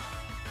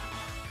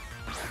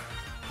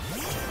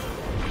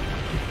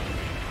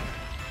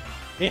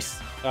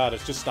 Yes!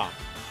 That's just stomp.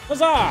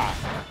 Huzzah!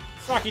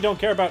 Rocky don't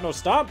care about no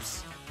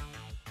stomps.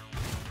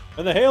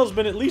 And the hail's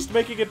been at least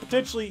making it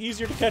potentially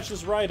easier to catch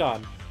this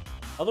Rhydon.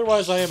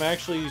 Otherwise, I am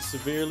actually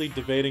severely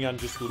debating on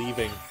just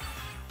leaving.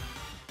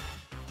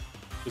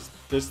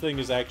 This thing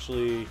is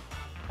actually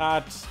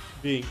not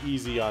being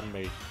easy on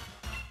me.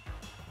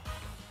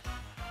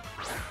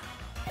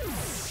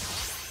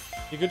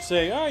 You could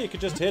say, oh, you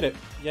could just hit it.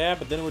 Yeah,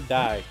 but then it would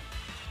die.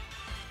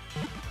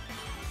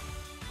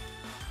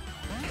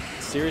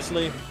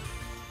 Seriously?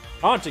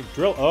 Haunting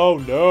drill. Oh,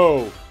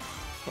 no.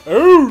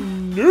 Oh,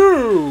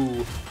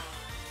 no.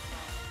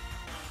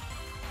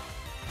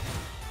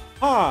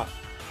 Huh.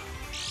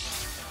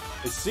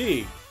 I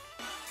see.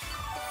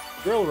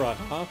 Drill run,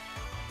 huh?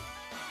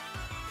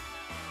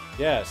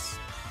 Yes.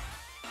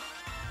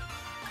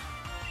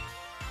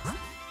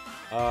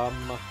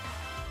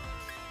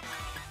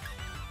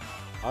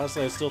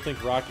 Honestly, I still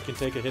think Rocky can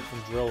take a hit from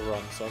Drill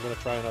Run, so I'm gonna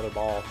try another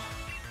ball.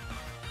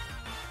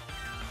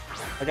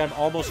 Like, I'm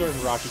almost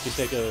certain Rocky can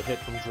take a hit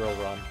from Drill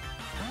Run.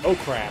 Oh,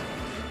 crap.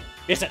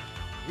 Miss it!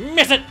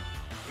 Miss it!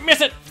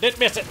 Miss it! Didn't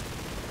miss it!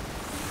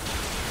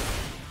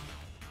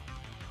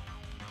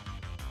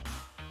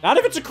 Not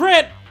if it's a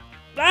crit!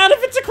 Not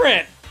if it's a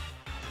crit!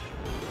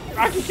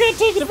 Rocky can't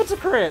take it if it's a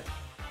crit!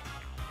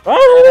 I don't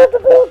want it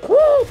to be a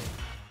crit!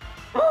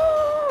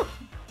 Ah!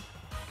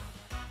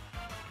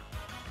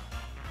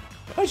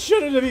 I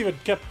shouldn't have even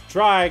kept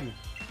trying.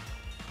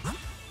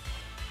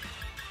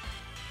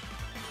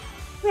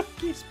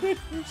 Rocky's been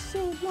here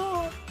so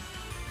long.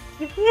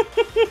 He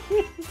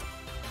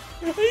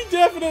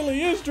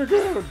definitely is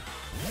Dragoon.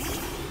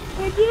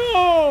 Oh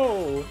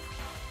no!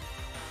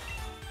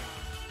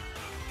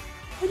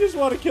 I just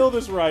want to kill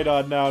this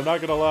Rhydon now, I'm not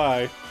gonna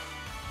lie.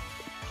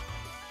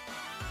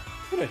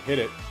 I'm gonna hit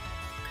it.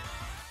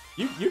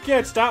 You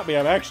can't stop me,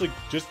 I'm actually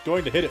just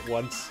going to hit it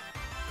once.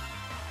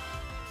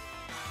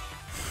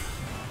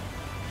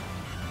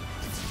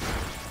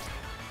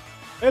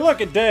 Hey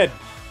look, it dead!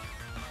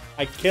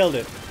 I killed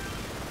it.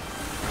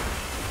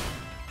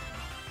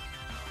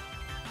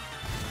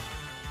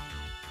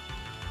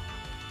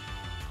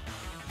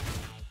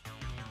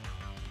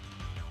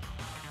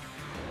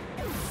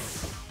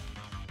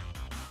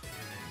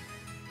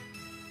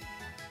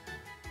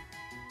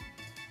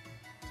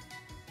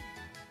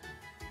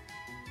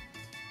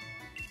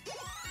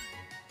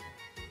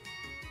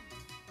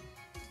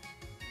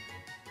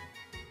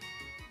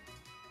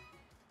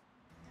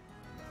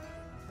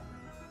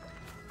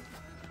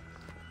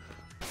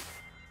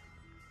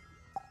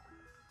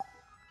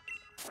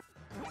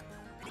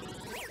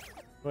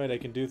 Wait, I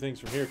can do things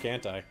from here,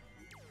 can't I?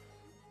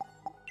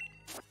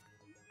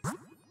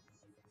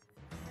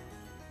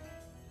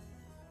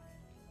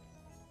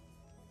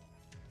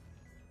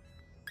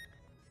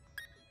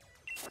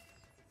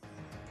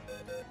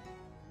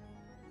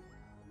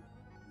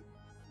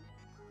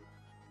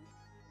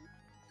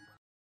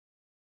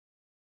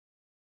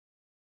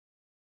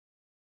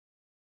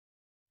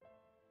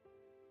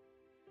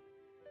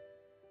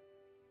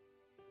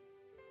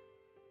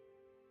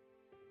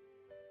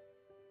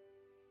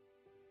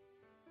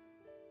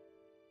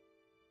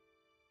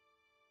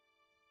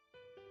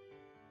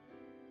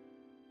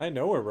 I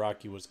know where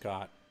Rocky was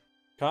caught.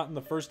 Caught in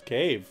the first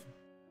cave.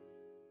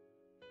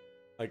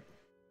 Like...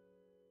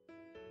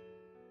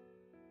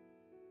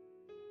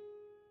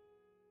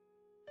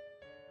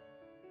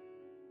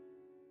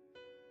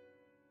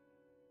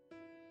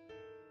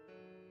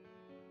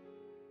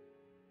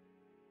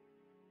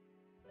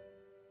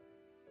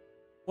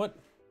 What?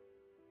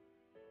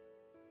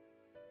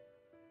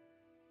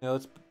 Now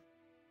let's...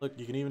 Look,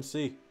 you can even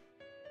see.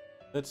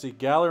 Let's see,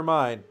 Galar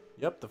Mine.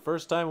 Yep, the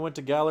first time I went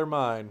to Galar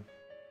Mine.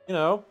 You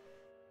know,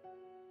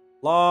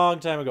 long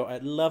time ago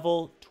at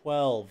level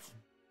 12.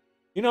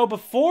 You know,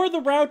 before the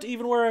route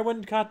even where I went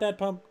and caught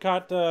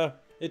that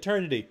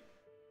Eternity.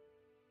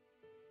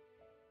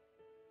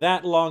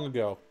 That long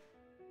ago.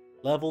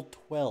 Level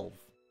 12.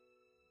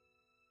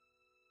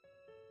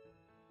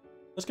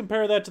 Let's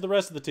compare that to the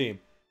rest of the team.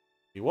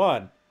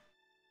 1,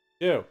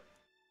 2,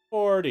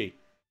 40,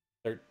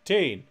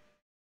 13.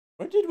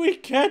 When did we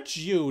catch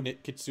you,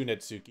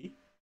 Kitsunetsuki?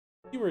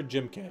 You were a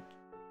gym catch.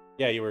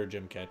 Yeah, you were a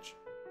gym catch.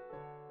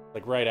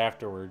 Like, right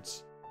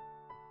afterwards.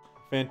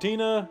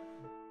 Fantina.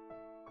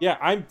 Yeah,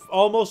 I'm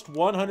almost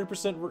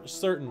 100%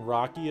 certain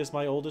Rocky is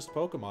my oldest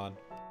Pokemon.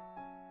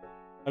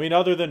 I mean,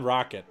 other than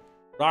Rocket.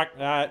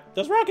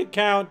 Does Rocket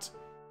count?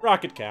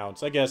 Rocket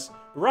counts, I guess.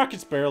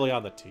 Rocket's barely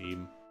on the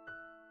team.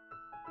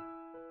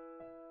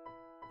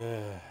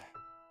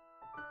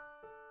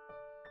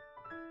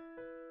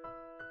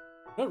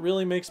 What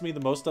really makes me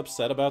the most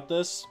upset about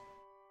this?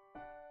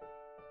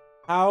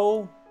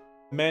 How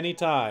many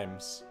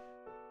times...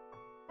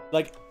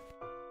 Like,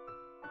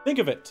 think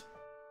of it.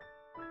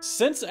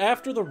 Since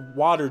after the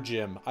water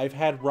gym, I've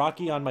had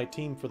Rocky on my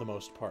team for the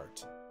most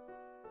part.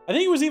 I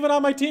think he was even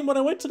on my team when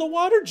I went to the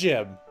water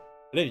gym.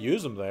 I didn't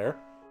use him there.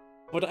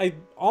 But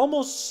I'm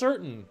almost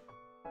certain,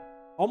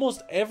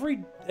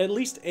 at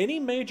least any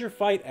major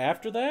fight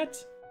after that,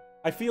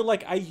 I feel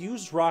like I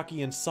used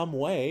Rocky in some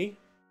way.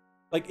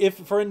 Like, if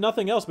for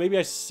nothing else, maybe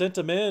I sent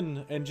him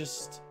in and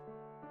just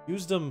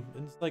used him.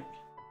 And it's like,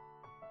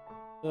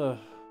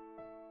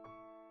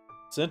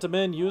 sent him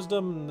in, used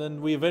him, and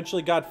then we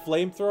eventually got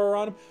Flamethrower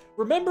on him.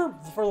 Remember,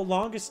 for the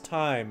longest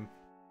time,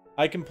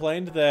 I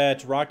complained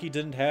that Rocky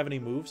didn't have any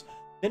moves.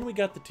 Then we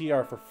got the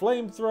TR for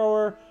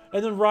Flamethrower,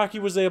 and then Rocky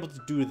was able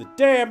to do the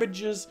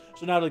damages.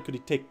 So not only could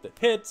he take the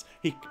hits,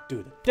 he could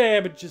do the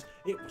damages.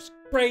 It was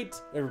great.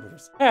 Everybody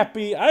was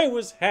happy. I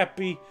was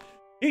happy.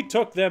 He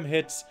took them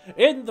hits.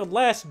 In the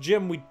last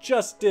gym we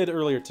just did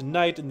earlier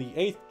tonight, in the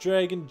 8th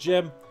Dragon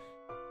Gym,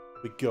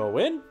 we go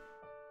in.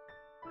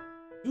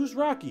 Use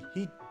Rocky.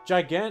 He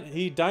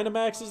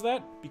Dynamaxes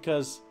that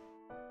because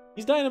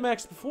he's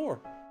Dynamaxed before.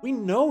 We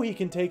know he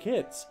can take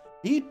hits.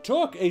 He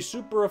took a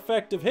super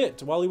effective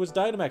hit while he was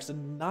Dynamaxed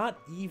and not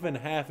even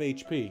half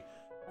HP.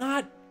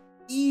 Not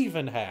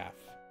even half.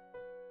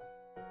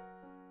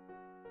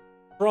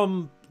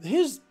 From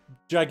his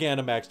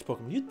Gigantamaxed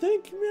Pokemon, you'd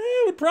think,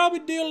 it would probably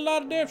deal a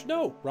lot of damage.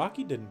 No,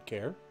 Rocky didn't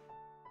care.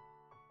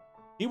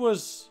 He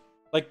was,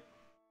 like,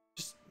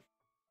 just...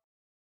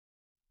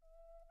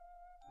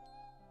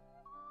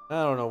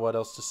 I don't know what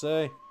else to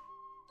say.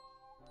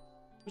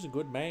 He was a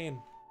good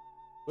man.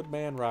 Good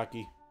man,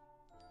 Rocky.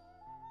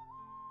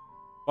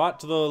 Fought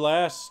to the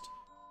last.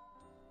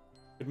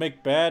 Could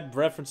make bad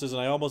references,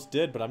 and I almost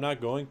did, but I'm not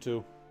going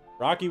to.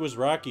 Rocky was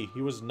Rocky.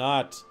 He was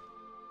not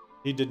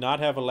He did not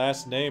have a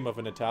last name of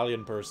an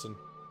Italian person.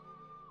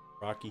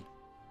 Rocky.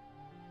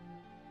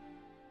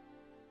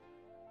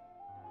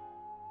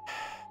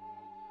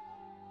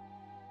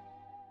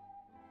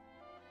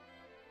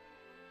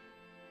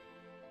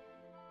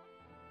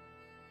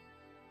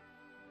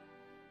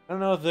 I don't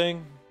know a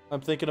thing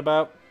I'm thinking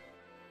about.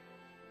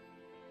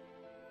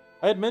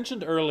 I had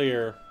mentioned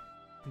earlier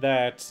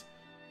that,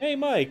 hey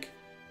Mike,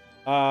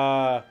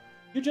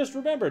 you just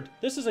remembered,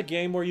 this is a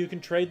game where you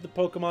can trade the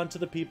Pokemon to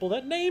the people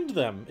that named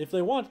them, if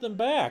they want them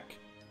back.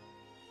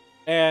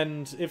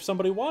 And if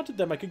somebody wanted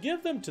them, I could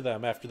give them to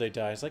them after they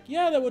die. It's like,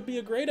 yeah, that would be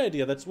a great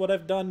idea. That's what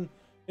I've done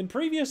in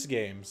previous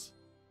games.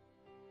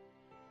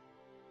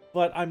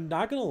 But I'm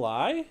not gonna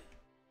lie.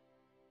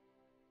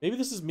 Maybe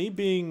this is me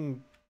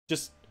being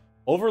just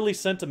overly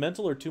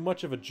sentimental or too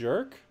much of a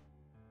jerk.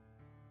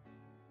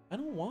 I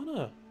don't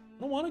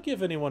wanna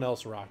give anyone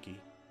else Rocky.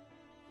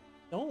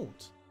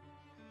 Don't.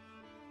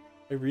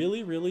 I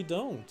really, really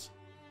don't.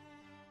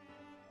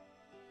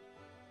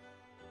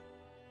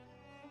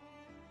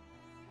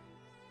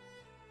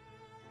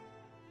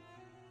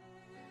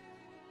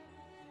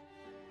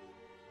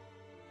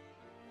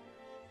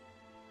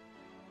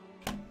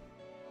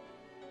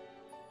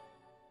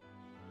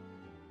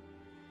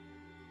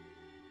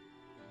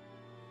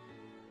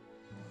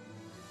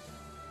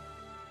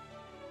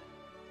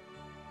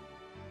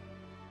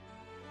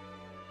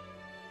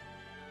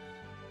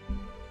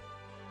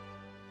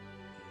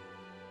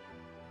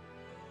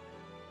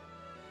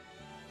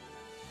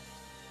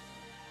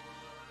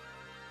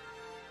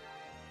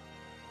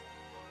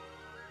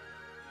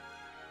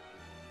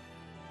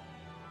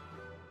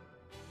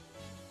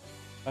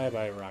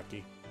 Bye-bye,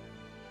 Rocky.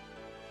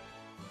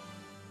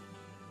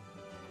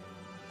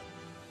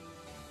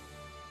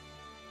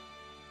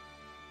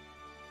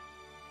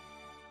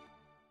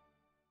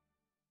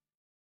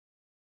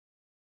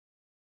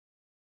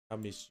 I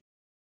miss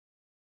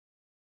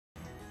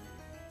you.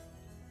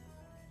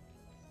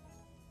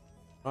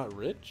 Not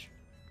rich?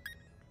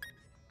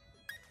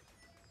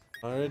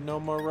 Alright, no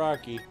more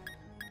Rocky.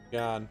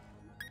 Gone.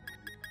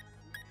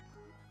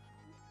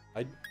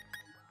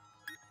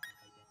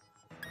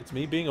 It's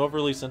me being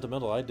overly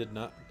sentimental. I did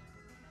not...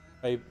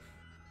 I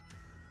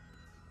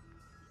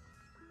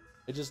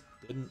just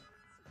didn't...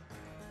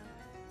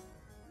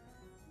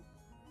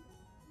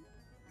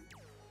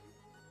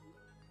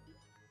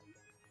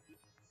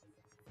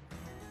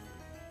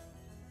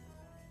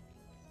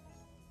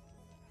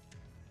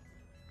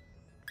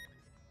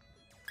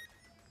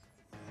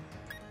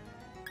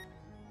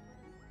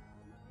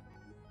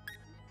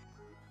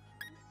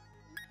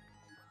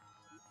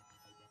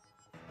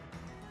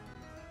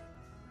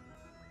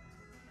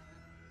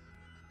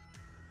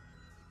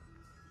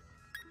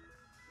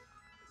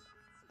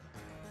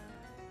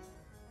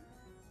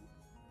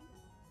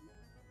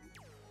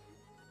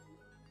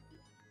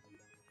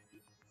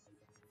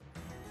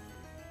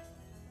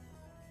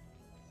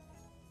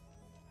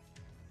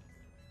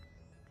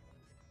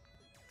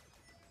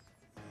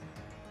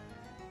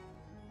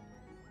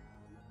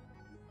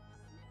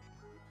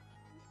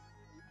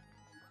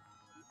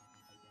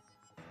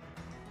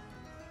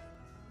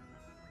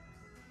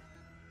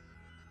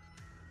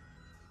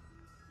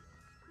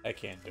 I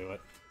can't do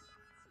it.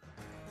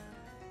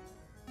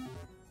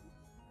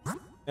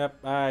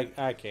 Yep,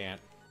 I can't.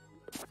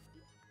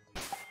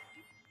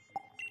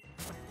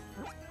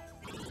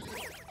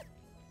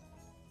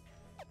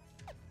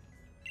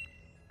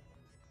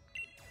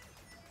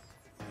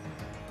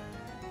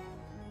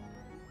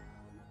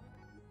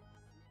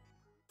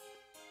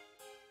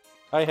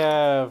 I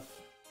have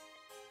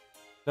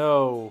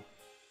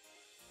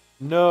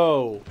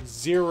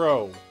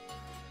zero,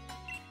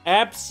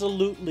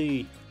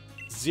 absolutely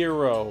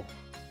zero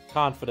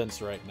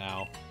confidence right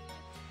now.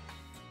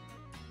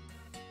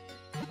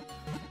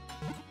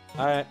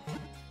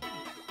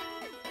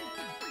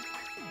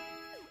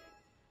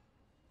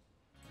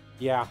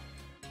 Yeah.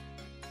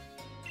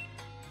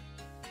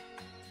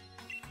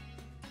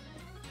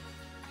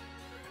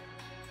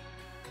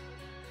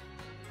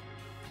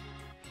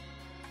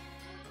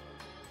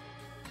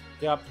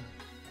 Yep.